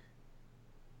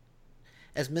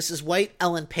 As Mrs. White,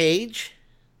 Ellen Page.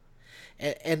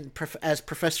 And as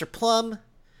Professor Plum,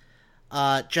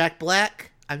 Jack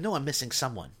Black. I know I'm missing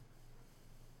someone.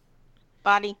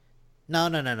 Body. No.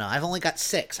 I've only got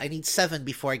 6. I need 7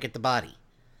 before I get the body.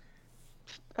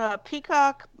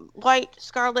 Peacock, White,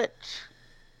 Scarlet,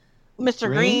 Mr.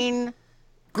 Green.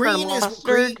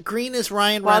 Green is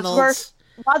Ryan Reynolds.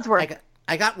 Wadsworth.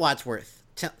 I got Wadsworth.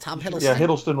 Tom Hiddleston. Yeah,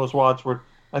 Hiddleston was Wadsworth.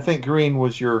 I think Green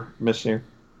was your mister.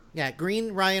 Yeah,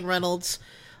 Green, Ryan Reynolds.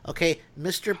 Okay,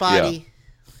 Mr. Body.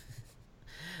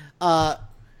 Yeah.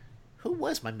 Who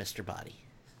was my Mr. Body?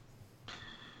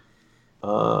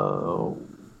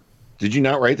 Did you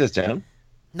not write this down?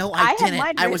 No, I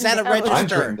didn't. I was at a register.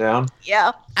 Mine's written down.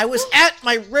 Yeah. I was at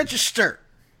my register.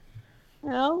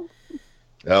 No.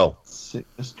 Oh.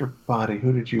 Mr. Body,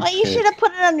 who did you Well, you pick? should have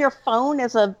put it on your phone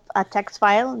as a text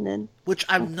file and then... Which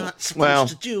I'm not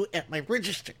supposed to do at my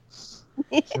register.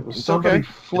 It was somebody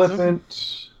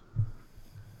flippant.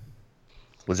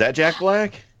 Was that Jack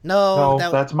Black? No,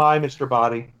 that's my Mr.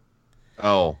 Body.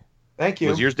 Oh. Thank you.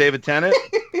 Was yours David Tennant?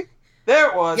 There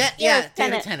it was. Yeah,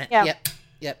 David Tennant. Yep.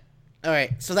 All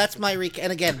right, so that's my recap.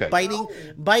 And again,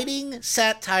 biting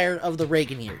satire of the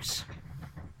Reagan years.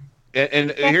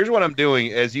 And here's what I'm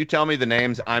doing. As you tell me the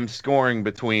names, I'm scoring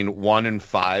between 1 and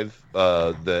 5,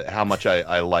 how much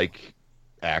I like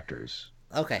actors.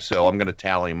 Okay. So I'm going to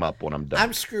tally them up when I'm done.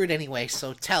 I'm screwed anyway,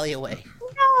 so tally away.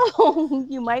 No,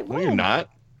 you might win. No, you're not.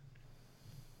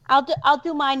 I'll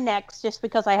do mine next, just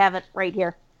because I have it right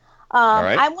here. All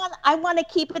right. I want to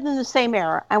keep it in the same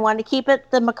era. I want to keep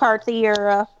it the McCarthy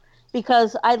era,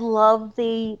 because I love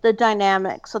the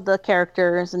dynamics of the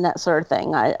characters and that sort of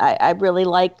thing. I really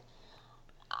like.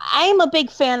 I'm a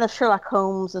big fan of Sherlock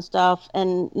Holmes and stuff,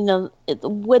 and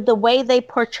with the way they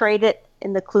portrayed it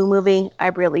in the Clue movie, I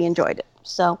really enjoyed it.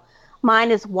 So,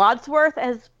 mine is Wadsworth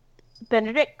as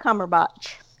Benedict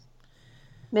Cumberbatch.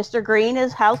 Mr. Green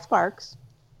is Hal Sparks.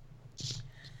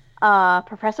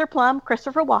 Professor Plum,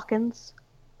 Christopher Walken.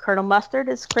 Colonel Mustard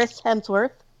is Chris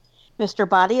Hemsworth. Mr.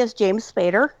 Body is James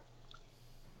Spader.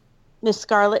 Miss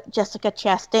Scarlet, Jessica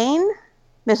Chastain.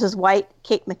 Mrs. White,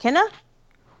 Kate McKinnon.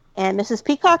 And Mrs.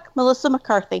 Peacock, Melissa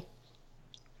McCarthy.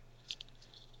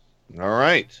 All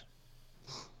right.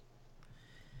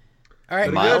 All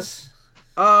right, Miles.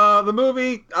 The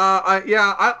movie.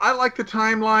 I like the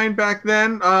timeline back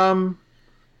then.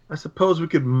 I suppose we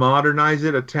could modernize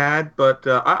it a tad, but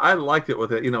I liked it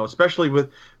with it. Especially with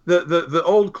the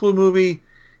old Clue movie.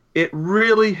 it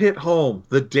really hit home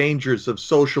the dangers of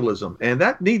socialism, and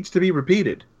that needs to be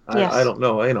repeated. Yes. I don't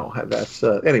know. That's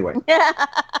anyway.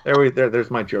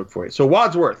 There's my joke for you. So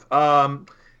Wadsworth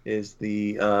is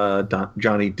the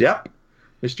Johnny Depp.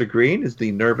 Mr. Green is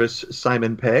the nervous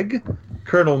Simon Pegg.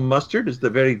 Colonel Mustard is the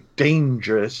very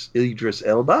dangerous Idris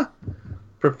Elba.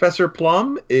 Professor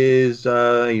Plum is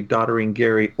a doddering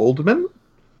Gary Oldman.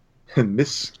 And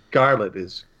Miss Scarlet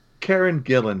is Karen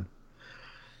Gillan.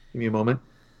 Give me a moment.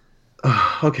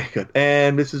 Okay, good.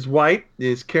 And Mrs. White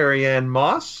is Carrie Ann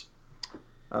Moss.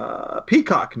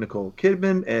 Peacock, Nicole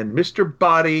Kidman. And Mr.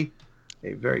 Body,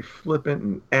 a very flippant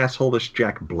and asshole-ish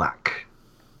Jack Black.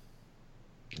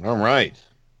 All right.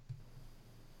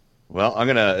 Well, I'm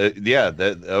gonna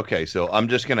okay. So I'm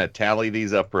just gonna tally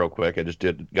these up real quick. I just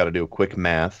got to do a quick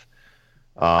math.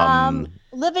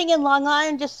 Living in Long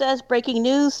Island just says breaking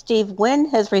news: Steve Wynn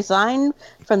has resigned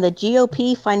from the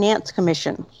GOP Finance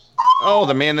Commission. Oh,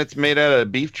 the man that's made out of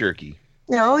beef jerky.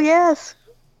 Oh yes,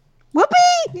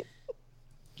 whoopee!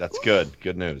 That's good.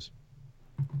 Good news.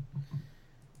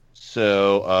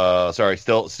 So, sorry,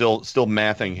 still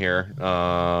mathing here.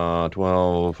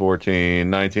 12, 14,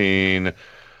 19.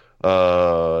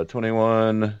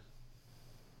 21.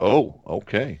 Oh,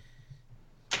 okay.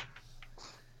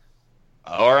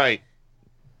 All right.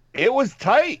 It was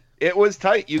tight.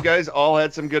 You guys all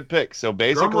had some good picks. So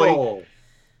basically,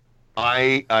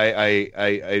 I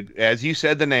as you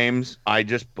said the names, I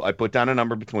put down a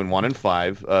number between 1 and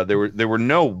 5. There were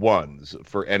no ones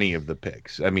for any of the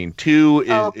picks. I mean, 2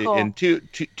 is cool. and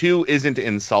two isn't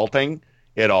insulting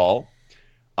at all.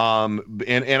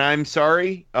 And I'm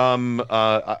sorry.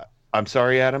 I'm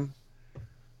sorry, Adam.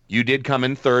 You did come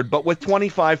in third, but with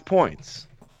 25 points.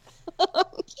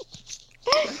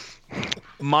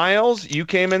 Miles, you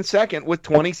came in second with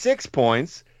 26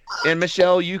 points. And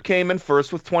Michelle, you came in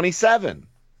first with 27.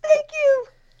 Thank you.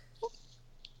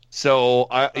 So,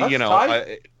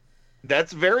 That's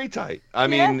that's very tight. I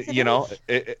mean,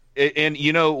 and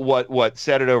you know what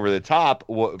set it over the top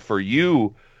for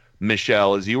you,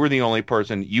 Michelle, is you were the only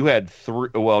person. You had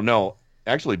 3. Well, no.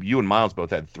 Actually, you and Miles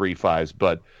both had 3 5s,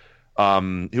 but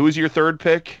who was your third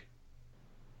pick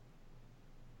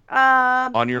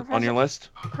on your list?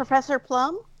 Professor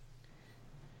Plum.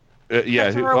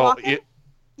 Yeah. Walken?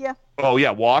 Yeah. Oh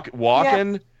yeah,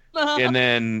 Walken, Yeah. and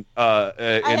then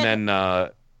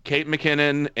Kate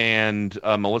McKinnon and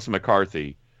Melissa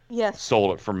McCarthy. Yes.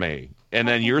 Sold it for me, and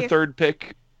then your third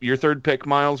pick,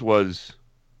 Miles, was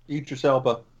Idris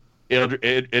Elba.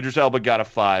 Idris Elba got a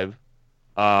 5.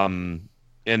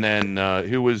 And then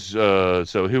who was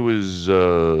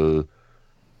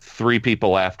 3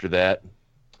 people after that?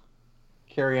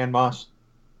 Carrie Ann Moss.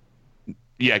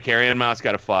 Yeah, Carrie Ann Moss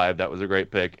got a 5. That was a great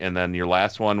pick. And then your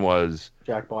last one was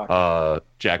Jack Black.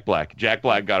 Jack Black. Jack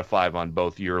Black got a 5 on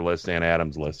both your list and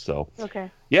Adam's list. So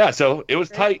okay. Yeah, so it was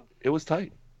tight. It was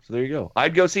tight. So there you go.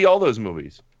 I'd go see all those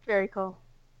movies. Very cool.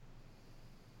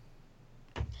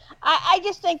 I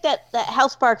just think that Hal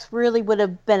Sparks really would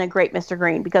have been a great Mr.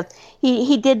 Green because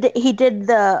he did the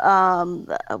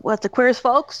Queer as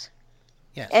Folks,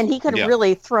 yes, and he could have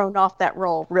really thrown off that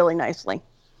role really nicely.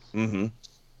 Mm-hmm.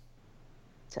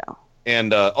 So. And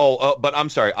but I'm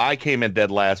sorry, I came in dead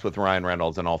last with Ryan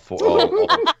Reynolds and all 4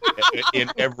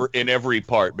 in every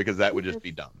part because that would just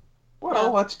be dumb.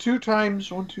 Well, that's 2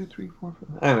 times 1, 2, 3, 4,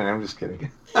 5. I don't know, I'm just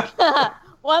kidding.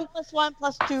 1 + 1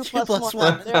 + 2 +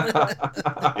 1.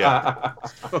 Yeah.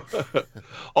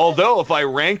 Although, if I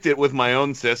ranked it with my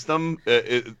own system,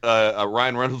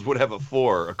 Ryan Reynolds would have a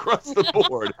 4 across the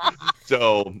board.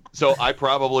 So I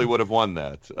probably would have won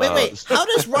that. Wait. How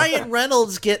does Ryan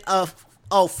Reynolds get a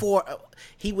 4?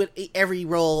 He would every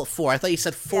roll 4. I thought you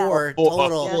said 4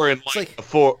 total. A 4 in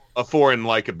a 4 in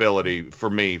likability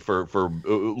for me for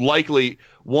likely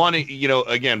one.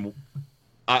 Again,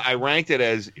 I ranked it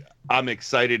as I'm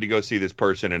excited to go see this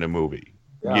person in a movie.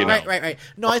 Yeah. Right.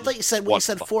 No, I thought you said when you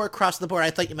said 4 across the board. I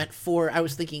thought you meant 4. I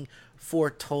was thinking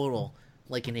 4 total,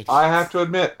 like an 8. I have to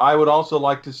admit, I would also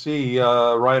like to see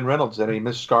Ryan Reynolds in a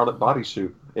Miss Scarlet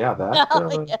bodysuit. Yeah, that.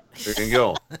 There you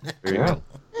go. There you go.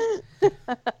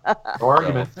 No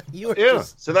argument.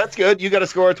 So that's good. You got a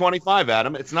score of 25,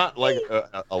 Adam. It's not like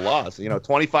a loss.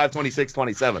 25, 26,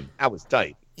 27. That was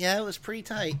tight. Yeah, it was pretty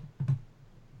tight.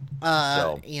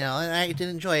 And I did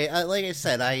enjoy it. Like I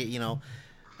said, that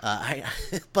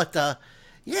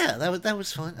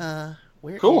was fun.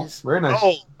 Cool. Very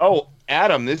nice. Oh,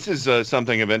 Adam, this is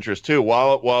something of interest too.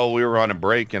 While we were on a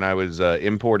break and I was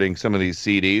importing some of these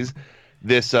CDs,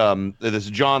 this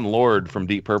John Lord from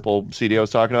Deep Purple CD I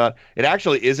was talking about, it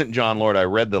actually isn't John Lord. I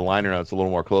read the liner notes a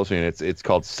little more closely, and it's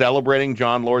called Celebrating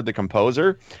John Lord the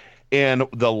Composer. And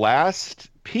the last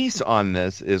piece on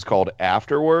this is called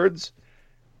Afterwards,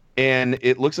 and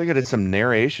it looks like it has some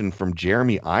narration from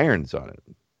Jeremy Irons on it.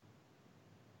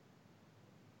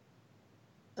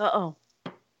 Uh-oh.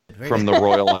 From the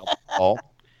Royal Albert Hall.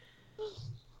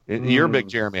 You're a big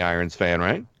Jeremy Irons fan,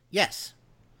 right? Yes.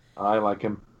 I like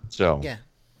him. So yeah,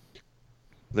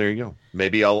 there you go.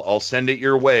 Maybe I'll send it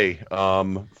your way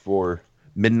for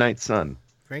Midnight Sun.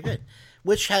 Very good.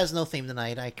 Which has no theme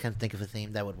tonight. I can't think of a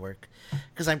theme that would work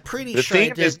because I'm pretty the sure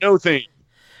theme is no theme.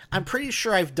 I'm pretty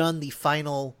sure I've done the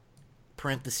final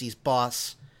parentheses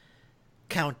boss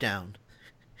countdown.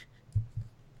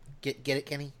 Get it,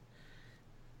 Kenny?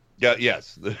 Yeah.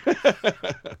 Yes.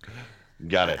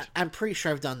 Got it. I'm pretty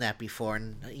sure I've done that before,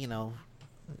 and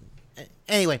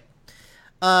Anyway,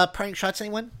 parting shots,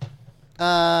 anyone?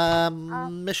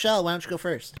 Michelle, why don't you go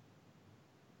first?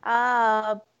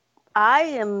 I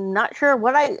am not sure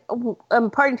what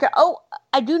I'm parting shot. Oh,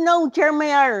 I do know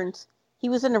Jeremy Irons. He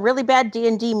was in a really bad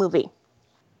D&D movie.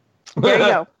 There you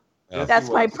go. Yeah. That's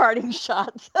my parting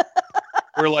shot.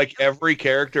 Where like every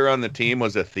character on the team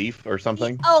was a thief or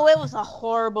something. Oh, it was a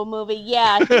horrible movie.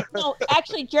 Yeah. No,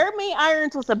 actually, Jeremy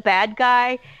Irons was a bad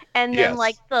guy, and then Yes.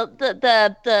 like the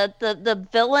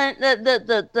villain,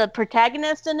 the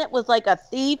protagonist in it was like a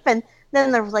thief, and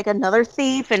then there was like another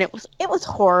thief, and it was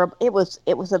horrible. It was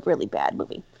a really bad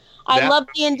movie. I love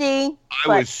D&D.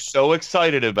 I was so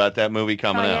excited about that movie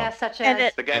coming Oh, out. yeah, such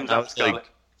a... The game's I up, was like, Scarlet.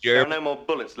 There are no more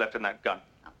bullets left in that gun.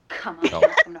 Come on,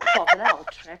 I'm not fault for that old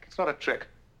trick. It's not a trick.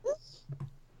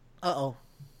 Uh-oh.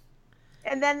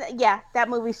 And then, yeah, that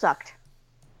movie sucked.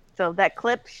 So that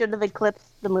clip should have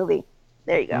eclipsed the movie.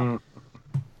 There you go.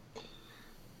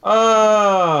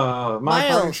 My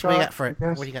Miles, parting what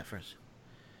shot, do you got for us?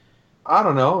 I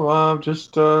don't know.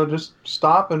 Just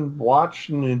stop and watch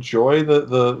and enjoy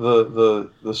the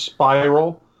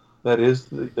spiral that is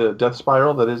the death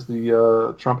spiral that is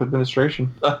the Trump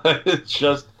administration. It's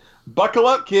just buckle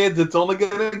up, kids. It's only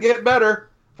going to get better.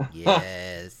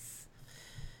 Yes.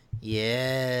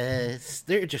 Yes.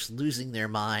 They're just losing their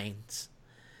minds.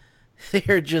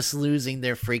 They're just losing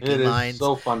their freaking minds. It's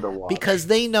so fun to watch. Because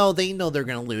they know they're going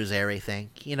to lose everything.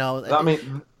 You know, I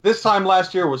mean, this time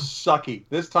last year was sucky.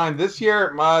 This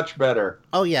year, much better.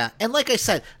 Oh yeah, and like I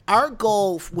said, our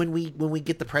goal when we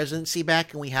get the presidency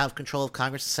back and we have control of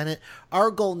Congress and Senate,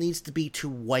 our goal needs to be to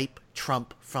wipe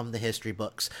Trump from the history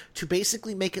books, to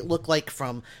basically make it look like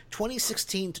from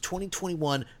 2016 to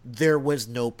 2021 there was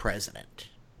no president.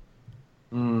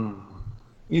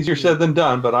 Easier said than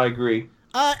done, but I agree.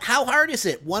 How hard is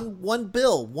it? One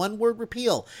bill, one word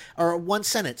repeal, or one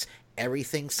sentence.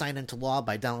 Everything signed into law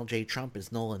by Donald J. Trump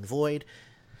is null and void.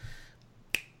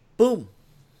 Boom.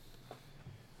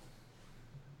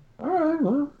 All right,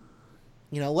 well.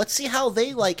 You know, let's see how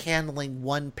they like handling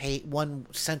one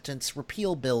sentence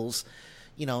repeal bills.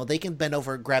 You know, they can bend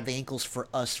over and grab the ankles for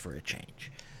us for a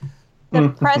change. The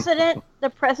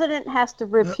president has to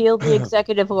repeal the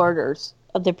executive orders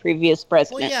of the previous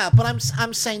president. Well, yeah, but I'm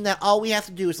saying that all we have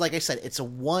to do is, like I said, it's a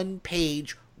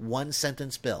one-page,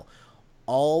 one-sentence bill.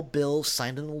 All bills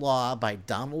signed into law by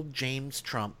Donald John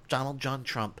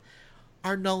Trump,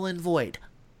 are null and void.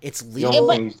 It's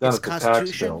legal. It's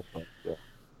constitutional.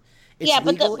 It's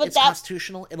legal. It's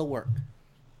constitutional. It'll work.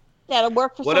 That'll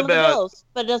work for some of the bills,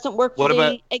 but it doesn't work for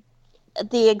the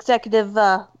executive.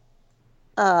 Right.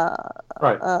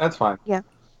 That's fine. Yeah.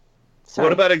 Sorry.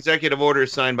 What about executive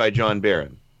orders signed by John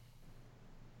Barron?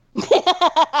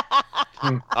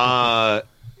 And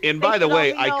by the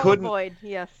way, I couldn't. Avoid,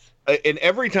 yes. And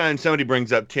every time somebody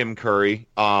brings up Tim Curry,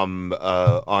 on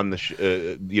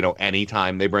the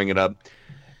anytime they bring it up,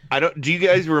 do you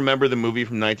guys remember the movie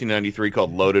from 1993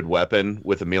 called Loaded Weapon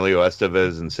with Emilio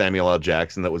Estevez and Samuel L.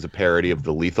 Jackson that was a parody of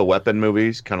the Lethal Weapon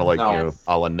movies, kind of like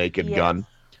a la Naked Gun?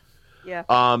 Yeah.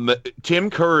 Tim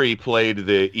Curry played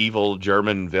the evil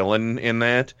German villain in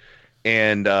that.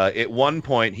 And at one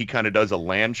point, he kind of does a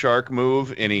land shark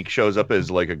move, and he shows up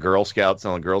as like a Girl Scout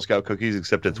selling Girl Scout cookies,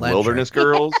 except it's Wilderness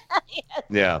Girls.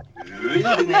 Yeah.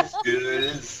 Wilderness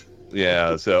Girls.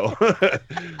 Yeah, so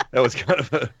that was kind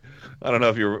of a... I don't know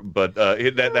if you're... But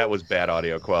that was bad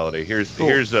audio quality. Here's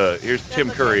Tim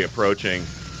Curry approaching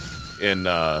in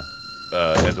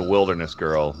as a Wilderness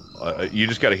Girl. You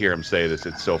just got to hear him say this.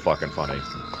 It's so fucking funny.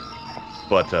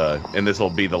 But and this will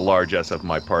be the largesse of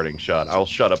my parting shot. I'll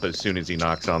shut up as soon as he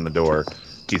knocks on the door.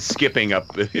 He's skipping up.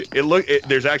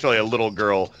 There's actually a little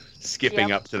girl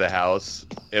skipping up to the house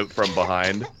from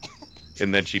behind,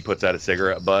 and then she puts out a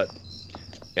cigarette butt,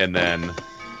 and then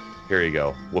here you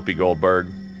go, Whoopi Goldberg.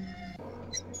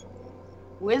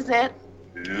 Who is it?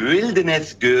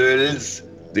 Wilderness Girls.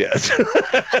 Yes.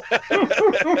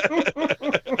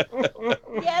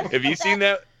 Have you seen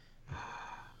that?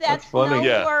 That's funny. no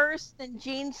Yeah. worse than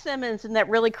Gene Simmons in that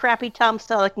really crappy Tom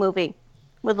Selleck movie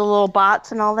with the little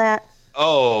bots and all that.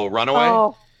 Oh, Runaway?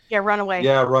 Oh, yeah, Runaway.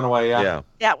 Yeah, Runaway. Yeah. Yeah.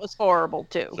 That was horrible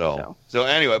too. So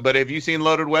anyway, but have you seen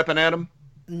Loaded Weapon, Adam?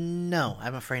 No,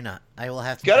 I'm afraid not. I will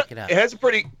have to Got check it out. It has a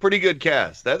pretty good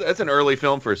cast. That's an early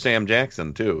film for Sam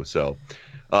Jackson too. So,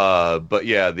 but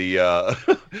yeah,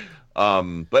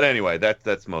 but anyway,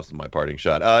 that's most of my parting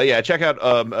shot. Yeah, check out.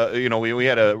 We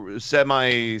had a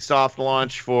semi soft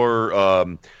launch for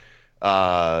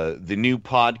the new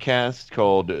podcast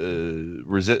called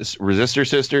Resistor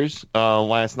Sisters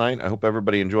last night. I hope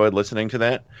everybody enjoyed listening to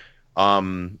that.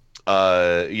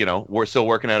 We're still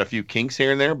working out a few kinks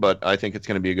here and there, but I think it's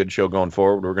going to be a good show going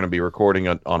forward. We're going to be recording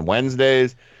on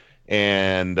Wednesdays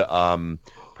and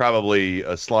probably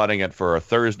slotting it for a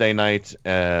Thursday night,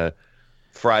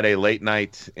 Friday late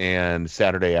night, and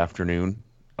Saturday afternoon.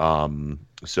 And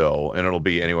it'll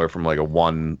be anywhere from like a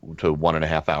 1 to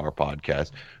 1.5 hour podcast.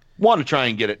 Want to try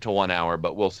and get it to 1 hour,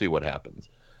 but we'll see what happens.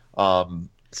 Other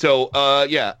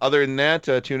than that,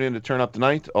 tune in to Turn Up the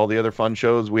Night. All the other fun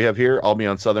shows we have here. I'll be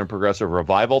on Southern Progressive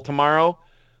Revival tomorrow.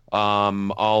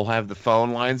 I'll have the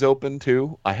phone lines open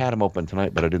too. I had them open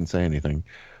tonight, but I didn't say anything.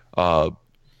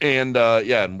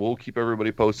 And we'll keep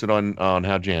everybody posted on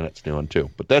how Janet's doing too.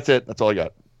 But that's it. That's all I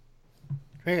got.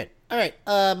 Very good. All right.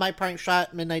 My parting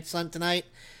shot, Midnight Sun tonight,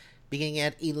 beginning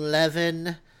at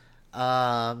 11.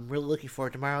 Really looking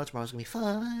forward to tomorrow. Tomorrow's gonna be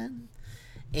fun.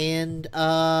 And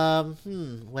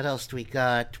what else do we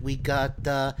got? We got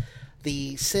the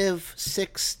Civ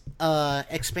 6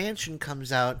 expansion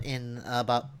comes out in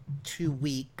about 2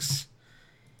 weeks.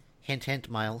 Hint, hint,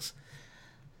 Miles.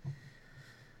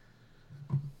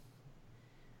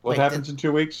 What happens in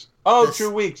 2 weeks? Oh, 2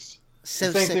 weeks.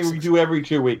 Civ the same 6 thing we do every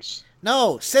 2 weeks.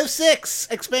 No, Civ 6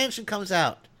 expansion comes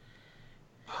out.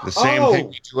 The same thing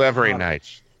we do every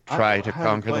night. Try to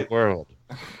conquer the world.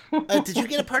 Did you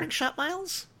get a parting shot,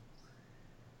 Miles?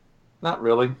 Not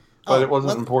really, but it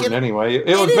wasn't important anyway.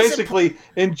 It was is basically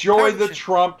enjoy the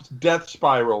Trump death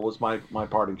spiral was my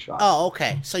parting shot. Oh,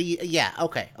 okay. So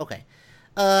okay.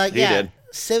 You did.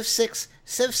 Civ 6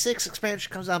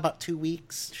 expansion comes out in about 2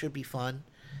 weeks. Should be fun.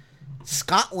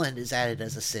 Scotland is added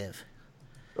as a Civ.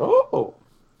 Oh.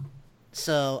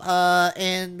 So,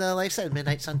 and like I said,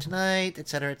 Midnight Sun tonight,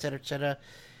 etc., etc., etc.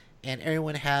 And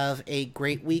everyone have a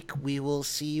great week. We will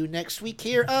see you next week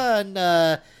here on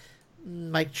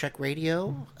Mic Check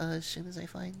Radio. As soon as I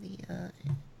find the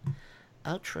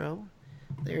outro.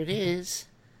 There it is.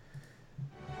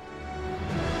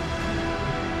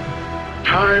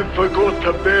 Time for go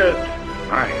to bed.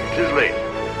 Aye, it is late.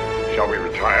 Shall we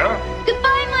retire?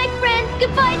 Goodbye, my friends.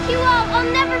 Goodbye to you all.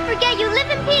 I'll never forget you.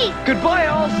 Live in peace. Goodbye,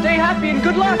 all. Stay happy and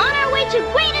good luck. On our way to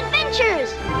great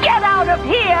adventures. Get out of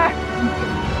here!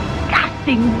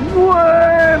 Disgusting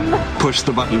worm! Push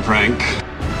the button, Frank.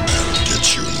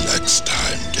 Get you next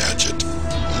time, Gadget.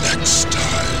 Next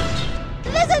time.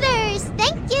 Visitors,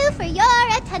 thank you for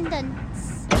your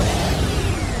attendance.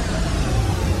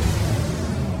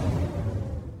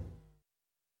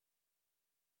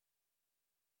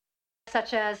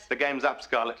 Such as... The game's up,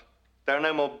 Scarlet. There are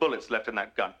no more bullets left in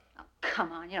that gun. Oh,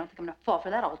 come on. You don't think I'm going to fall for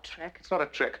that old trick? It's not a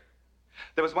trick.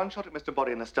 There was one shot at Mr.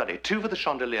 Body in the study, 2 for the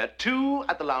chandelier, 2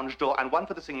 at the lounge door, and 1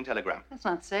 for the singing telegram. That's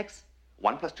not 6.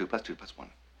 1 plus 2 plus 2 plus 1.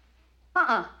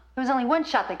 There was only one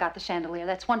shot that got the chandelier.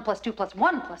 That's 1 plus 2 plus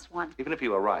 1 plus 1. Even if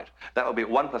you were right, that would be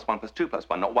 1 plus 1 plus 2 plus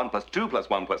 1, not 1 plus 2 plus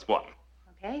 1 plus 1.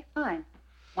 Okay, fine.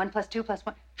 1 plus 2 plus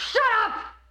 1. Shut up!